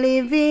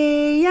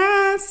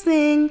Olivia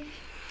sing.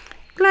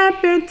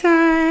 Clap your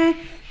time.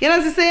 You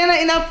know, she say you're not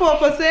in a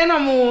focus, so you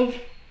don't move.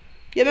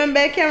 You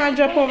remember the camera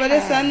drop over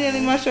this and nearly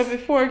mash up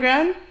with 4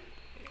 grand?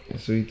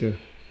 Sweeter.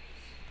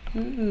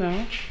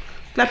 No.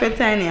 Clap your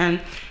tiny hand.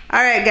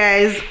 Alright,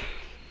 guys.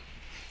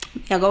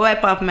 I go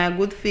wipe off my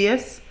good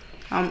face.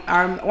 One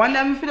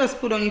time if you just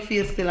put on your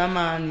face till the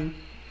morning.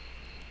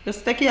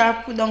 Just take your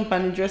put down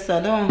on the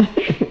dresser, don't.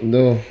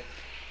 No.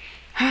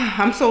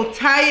 I'm so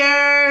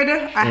tired.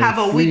 I have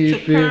a wig to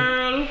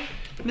curl.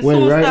 Me When,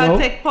 soon right start now?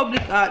 take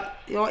public art.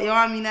 You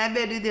want me in a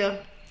bed with you?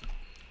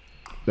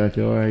 That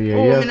you are here.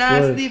 Oh, Yes, me not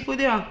course. sleep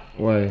with you.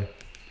 Why?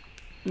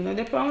 Me not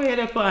depend where you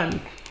depend.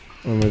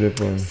 I'm at the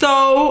point.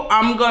 So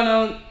I'm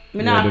gonna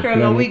me Yeah, not the curl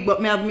my plan. wig,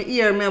 but me have my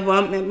ear.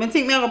 Me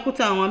think me gonna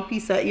put on one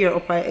piece of ear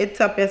up my head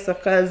top here, so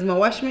cause me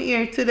wash my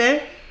ear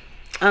today.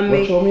 And But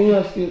me show me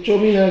on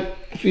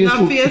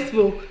Facebook.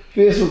 Facebook.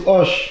 Facebook,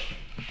 Osh.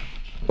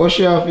 Osh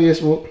your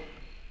Facebook.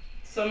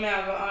 So me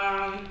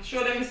have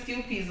show them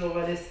stew peas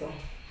over this so.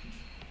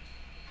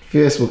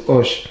 Facebook,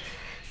 Osh.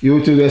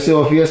 YouTube, you see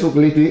our Facebook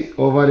litty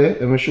over there.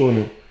 Let me show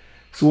you.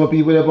 So what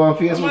people there on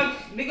Facebook?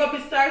 I'm big up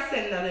the star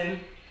sender them.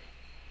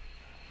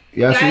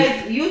 Yeah, see?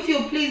 Guys,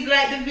 YouTube, please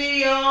like the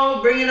video.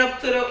 Bring it up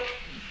to the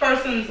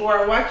persons who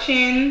are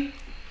watching.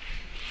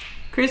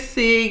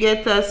 Chrissy,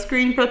 get a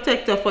screen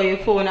protector for your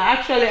phone. I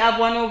actually have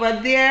one over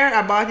there.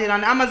 I bought it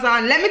on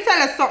Amazon. Let me tell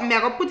you something.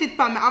 I'm going to put it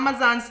on my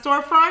Amazon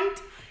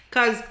storefront.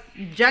 Because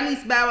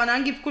Janice buy one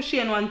and give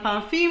Cushion one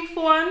pan film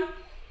phone.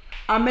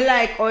 And I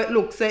like how it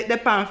looks. So it's the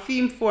pan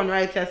film phone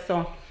right here.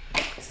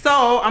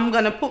 So I'm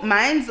going to put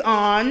mine's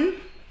on.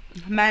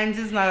 Mine's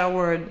is not a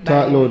word.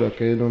 Talk louder,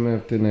 okay? You don't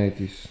have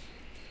tinnitus.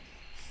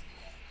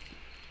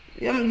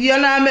 You're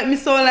not make me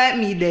sound like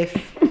me deaf.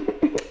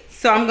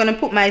 So I'm gonna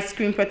put my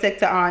screen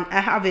protector on. I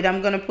have it.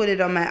 I'm gonna put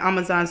it on my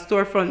Amazon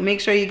storefront.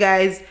 Make sure you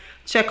guys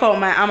check out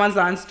my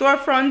Amazon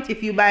storefront.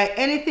 If you buy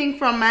anything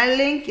from my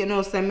link, you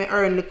know, send me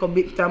earn a little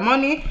bit of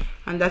money,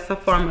 and that's a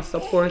form of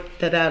support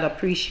that I'd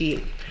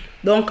appreciate.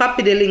 Don't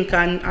copy the link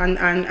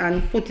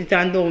and put it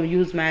and don't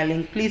use my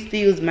link. Please do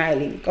use my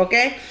link,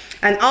 okay?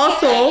 And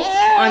also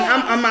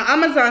on my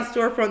Amazon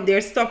storefront,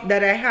 there's stuff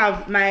that I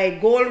have. My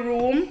gold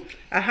room,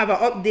 I have an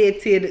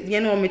updated, you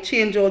know, me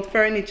change out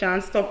furniture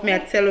and stuff. Me I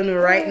telling you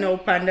right now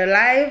upon the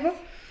live.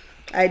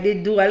 I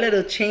did do a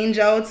little change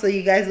out, so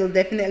you guys will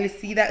definitely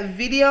see that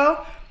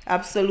video.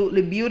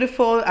 Absolutely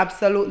beautiful,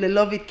 absolutely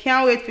love it.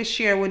 Can't wait to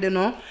share with you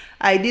know.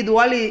 I did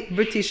Wally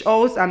British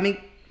House and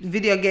make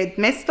video get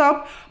messed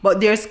up, but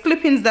there's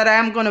clippings that I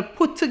am gonna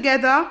put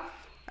together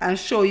and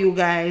show you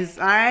guys.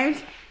 All right,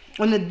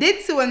 when I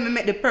did see when we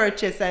make the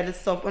purchase side of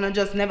stuff, when I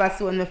just never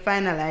see when we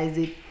finalize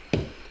it.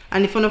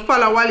 And if you don't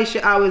follow Wally,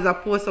 she always a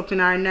post up in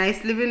our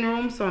nice living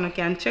room, so you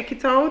can check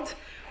it out.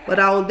 But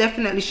I will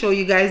definitely show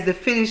you guys the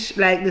finish,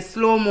 like the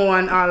slow-mo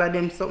and all of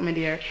them something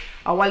there.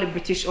 A Wally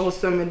British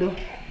House me do.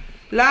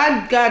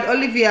 Lord God,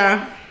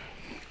 Olivia.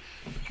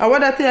 I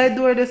want to tell you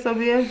do this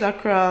over here,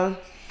 Zakral.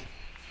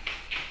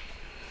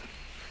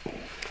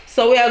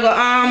 So we are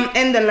gonna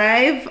end the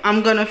live.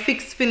 I'm gonna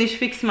fix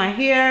my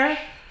hair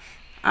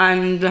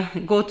and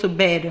go to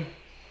bed.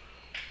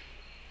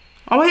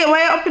 Oh wait,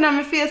 why you up in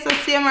my face so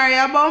see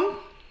Maria bum?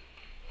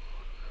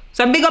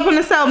 So big up on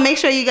yourself. Make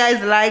sure you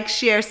guys like,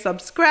 share,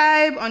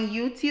 subscribe on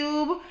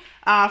YouTube.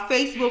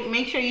 Facebook,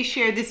 make sure you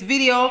share this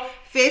video.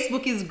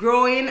 Facebook is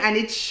growing and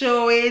it's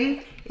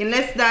showing in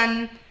less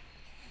than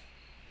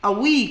a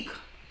week.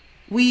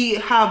 We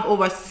have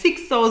over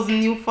 6,000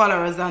 new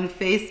followers on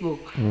Facebook,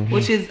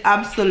 which is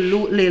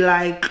absolutely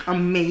like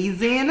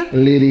amazing.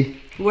 Lady.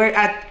 We're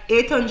at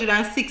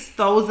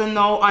 806,000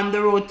 now, on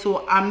the road to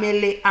a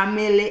million.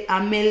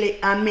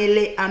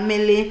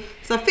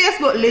 So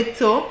Facebook lit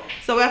too.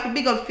 So we have to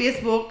big up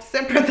Facebook,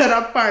 separate and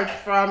apart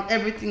from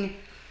everything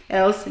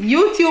else.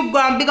 YouTube, go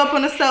and big up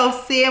on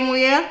yourself same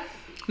way.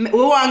 We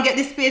want to get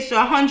this page to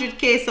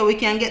 100K so we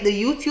can get the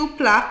YouTube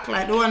plaque,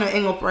 like the one to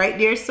hang up right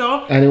there.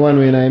 So and the one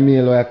when I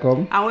mail I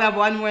come. and we have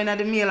one more in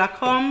the mail I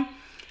come.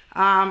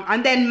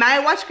 And then my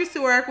Watch Chrissy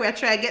work, we are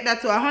trying to get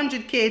that to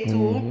 100K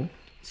too,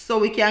 so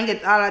we can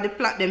get all of the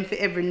platinum for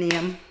every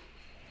name.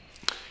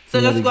 So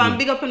just go and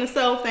big up on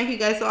yourself. Thank you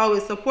guys for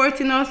always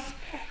supporting us.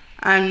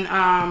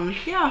 And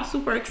yeah,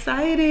 super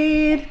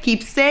excited.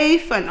 Keep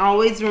safe and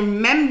always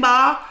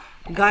remember,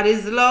 God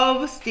is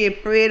love. Stay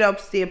prayed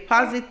up, stay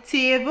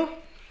positive.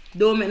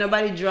 Don't make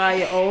nobody dry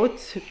you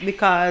out,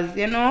 because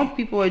you know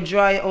people will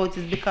dry you out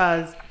is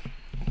because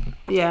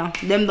yeah,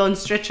 them don't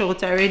stretch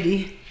out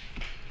already.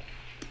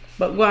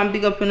 But go and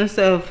big up on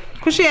yourself.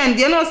 Cushion,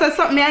 you know, say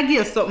something, I give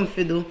you something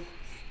for do.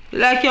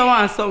 Like you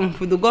want something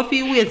for do. Go for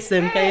your weights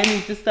them, because you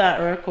need to start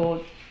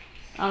workout.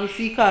 And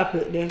see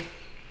carpet then.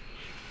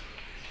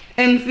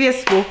 And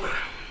Facebook.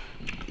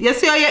 You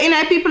see how you're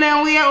in people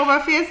and we are over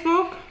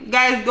Facebook?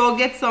 Guys, go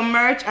get some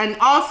merch. And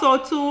also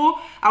too,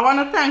 I want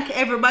to thank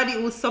everybody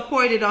who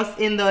supported us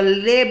in the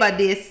Labor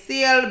Day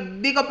sale.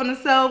 Big up on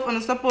yourself. And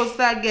you're supposed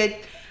to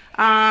get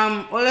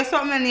well,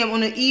 something on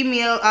the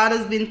email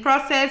orders been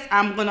processed.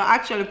 I'm gonna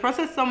actually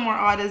process some more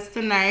orders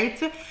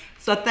tonight.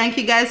 So thank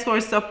you guys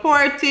for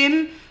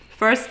supporting.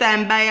 First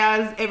time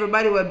buyers,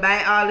 everybody will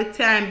buy all the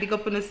time. Big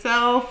up on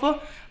yourself.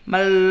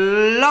 I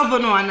love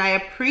you and I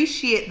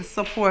appreciate the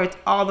support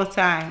all the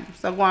time.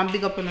 So go and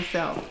big up on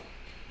yourself.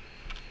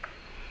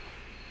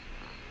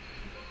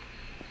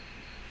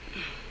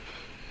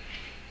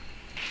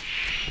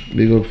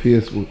 Big up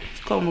Facebook.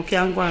 Come, we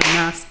can go and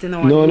nasty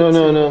now. No.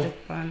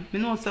 Me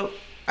know so.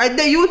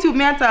 The YouTube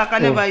me attack, I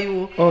never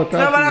you. Oh, so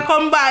when I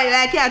come by,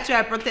 like you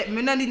try to protect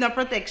me, no need no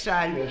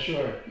protection. Yeah,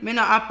 sure. Me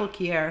no Apple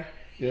care.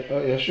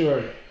 Yeah, yeah,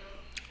 sure.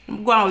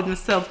 I'm going with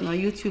myself now.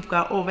 YouTube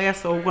got over here,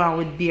 so I'm going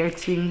with bare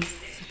things.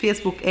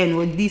 Facebook end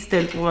with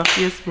distant over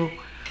Facebook.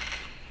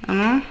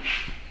 I'm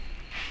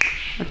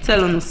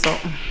telling you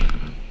something.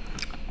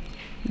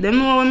 They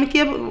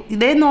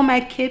know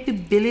my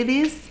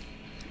capabilities.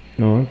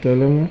 No, I'm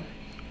telling you.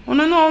 You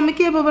don't know what I'm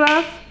capable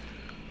of?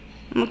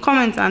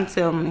 Comment and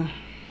tell me.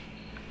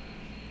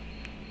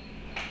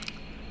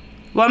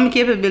 What are my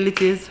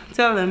capabilities?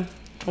 Tell them.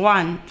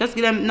 One. Just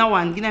give them, no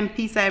one. Give them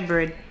peace eye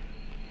bread.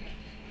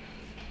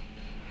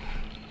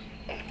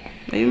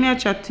 You may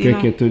chat to you.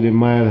 Take it to the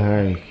Mile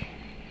High.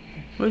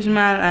 Which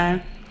Mile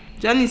High?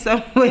 Johnny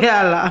somewhere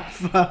I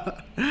laugh.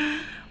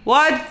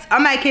 What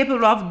am I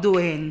capable of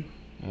doing?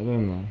 I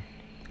don't know.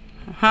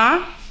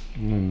 Huh? I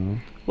don't know.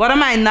 What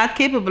am I not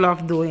capable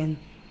of doing?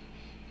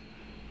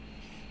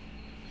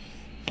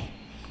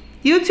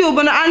 YouTube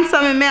gonna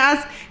answer me, may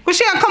ask. Could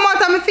she come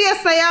out of my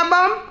face, say ya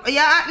bum?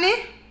 Yeah, at me?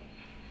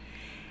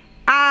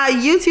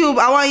 YouTube,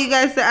 I want you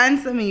guys to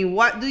answer me.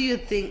 What do you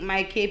think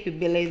my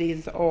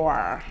capabilities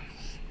are?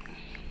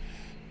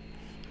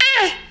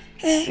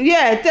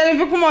 Yeah, tell him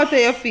to come out of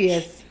your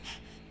face.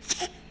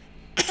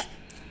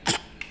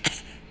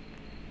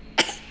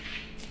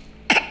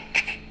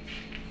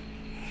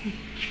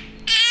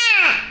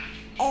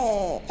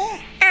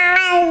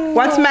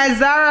 What's my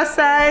Zara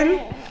sign?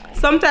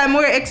 Sometimes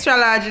wear extra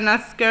large in a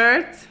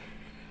skirt.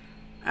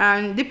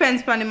 And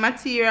depends on the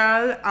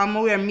material. I'm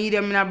wear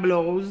medium in a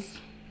blouse.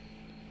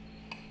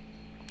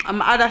 And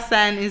my other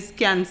sign is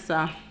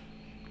Cancer.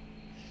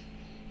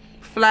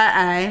 Fly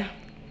eye.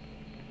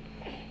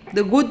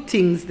 The good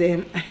things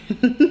then.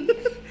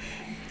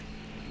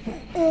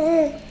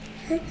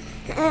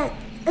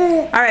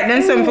 Alright,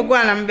 then some for go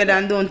on and bed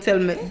and don't tell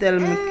me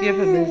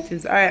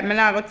capabilities. Alright, I'm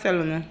not gonna tell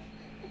you.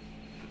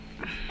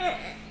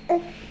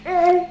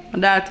 My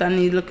daughter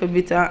need a little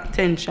bit of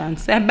attention.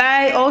 Say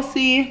bye, OC.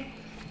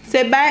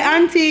 Say bye,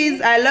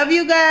 aunties. I love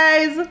you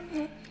guys.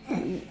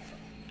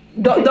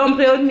 Don't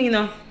play with me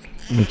now.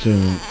 Pass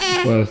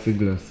the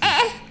glass.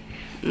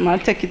 I'll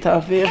take it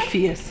off your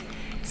face.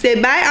 Say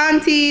bye,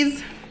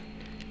 aunties.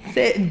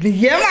 Say,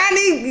 yeah,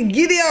 man,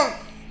 giddy up.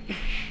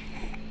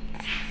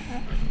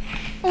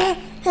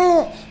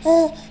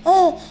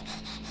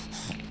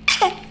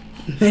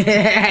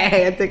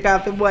 I take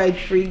off the boy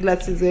free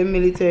glasses when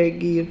military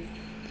give.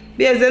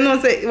 Because they know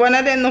say one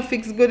of them no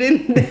fix good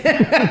in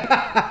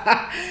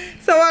there.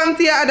 So I'm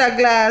to your other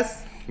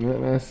glass.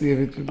 I see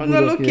it.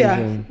 No look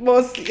here.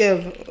 Boss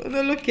Eve.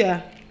 No look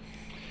here.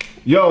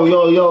 Yo,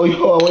 what you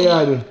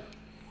doing?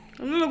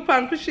 I'm look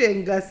for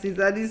Christian glasses.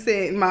 I didn't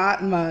say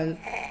my man.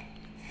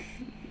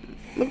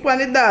 Look for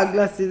the dark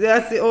glasses.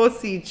 I see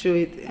OC through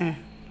it.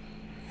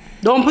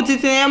 Don't put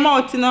it in your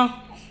mouth, you know.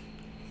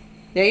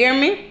 You hear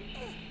me?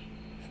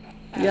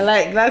 You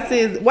like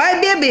glasses?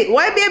 Why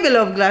baby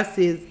love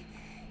glasses?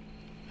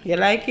 You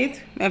like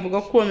it? I have to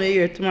go comb your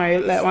ear tomorrow.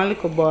 You like one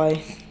little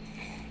boy.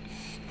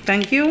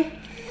 Thank you.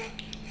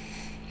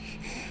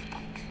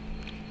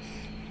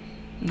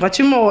 Watch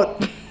your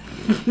mouth.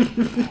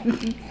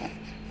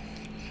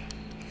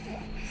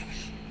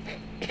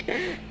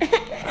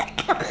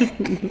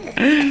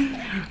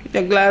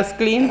 The glass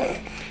clean.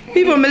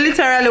 People may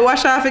literally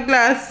wash off the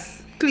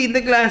glass, clean the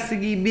glass to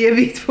give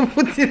baby it for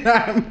put in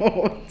our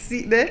mouth.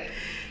 See there?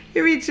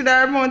 You reached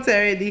our mouth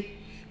already.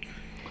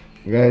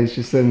 Guys,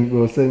 she send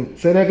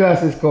the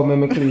glasses come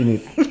and me clean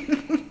it.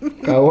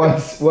 Cause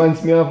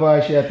Once me have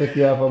her, she take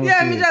care of her.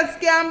 Yeah, me just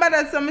scan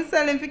bad, so me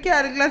selling for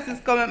carry the glasses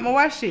come and me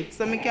wash it,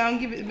 so me can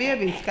give it to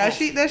baby. Cause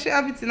she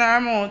have it in her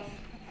mouth.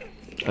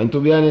 And to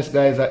be honest,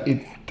 guys,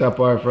 it tap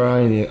her for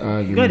any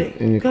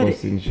argument,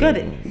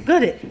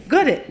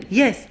 Got it.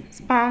 Yes.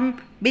 Spang,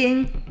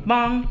 bing,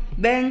 bang,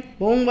 bang,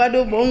 boom,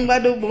 badu, boom,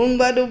 badu, boom,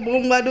 badu,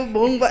 boom, badu,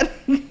 boom, badu.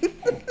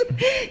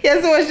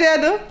 Yes, what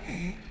she do?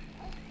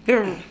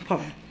 Girl,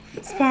 come.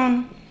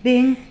 Spang,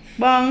 bing,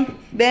 bang,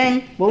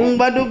 bang, boom,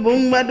 badu,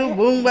 boom, badu,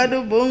 boom,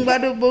 badu, boom,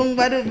 badu, boom,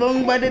 badu,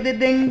 boom, badu,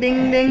 ding,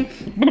 ding, ding.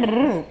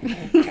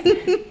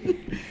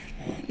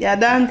 Yeah,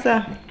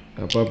 dancer.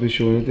 A papi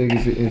show, you take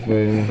it if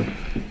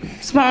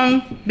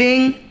Spang,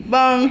 bing,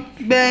 bang,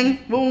 bang,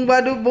 boom,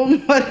 badu, boom,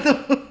 badu.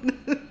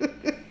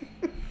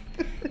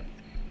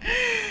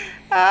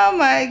 Oh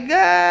my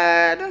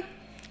God.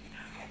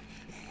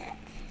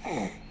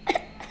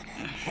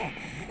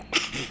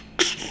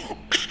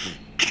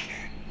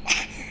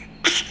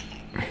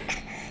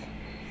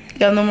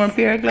 You have no more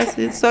pair of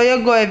glasses? So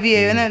you go every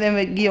year, you know, then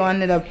we give you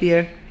another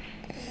pair.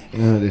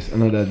 No, there's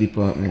another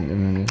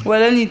department.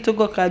 Well, I need to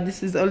go because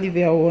this is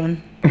Olivia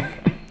one.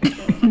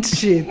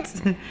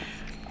 Shit.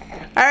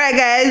 Alright,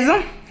 guys.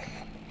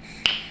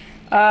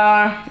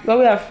 What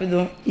we have to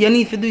do? You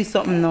need to do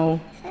something now.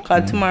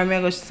 Because tomorrow I'm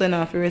going to send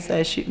off the rest of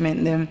the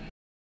shipment. Them.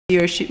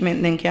 Your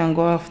shipment then can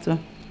go after.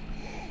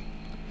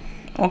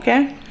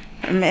 Okay?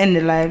 I'm going to end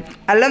the live.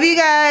 I love you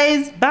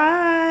guys.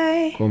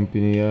 Bye.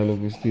 Company, I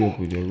love you still up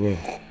with your girl.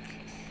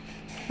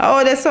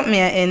 Oh, there's something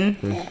I in.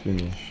 Press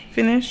finish.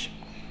 Finish.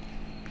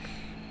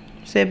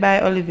 Say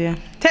bye, Olivia.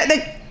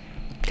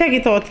 Take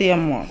it out to your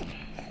mouth.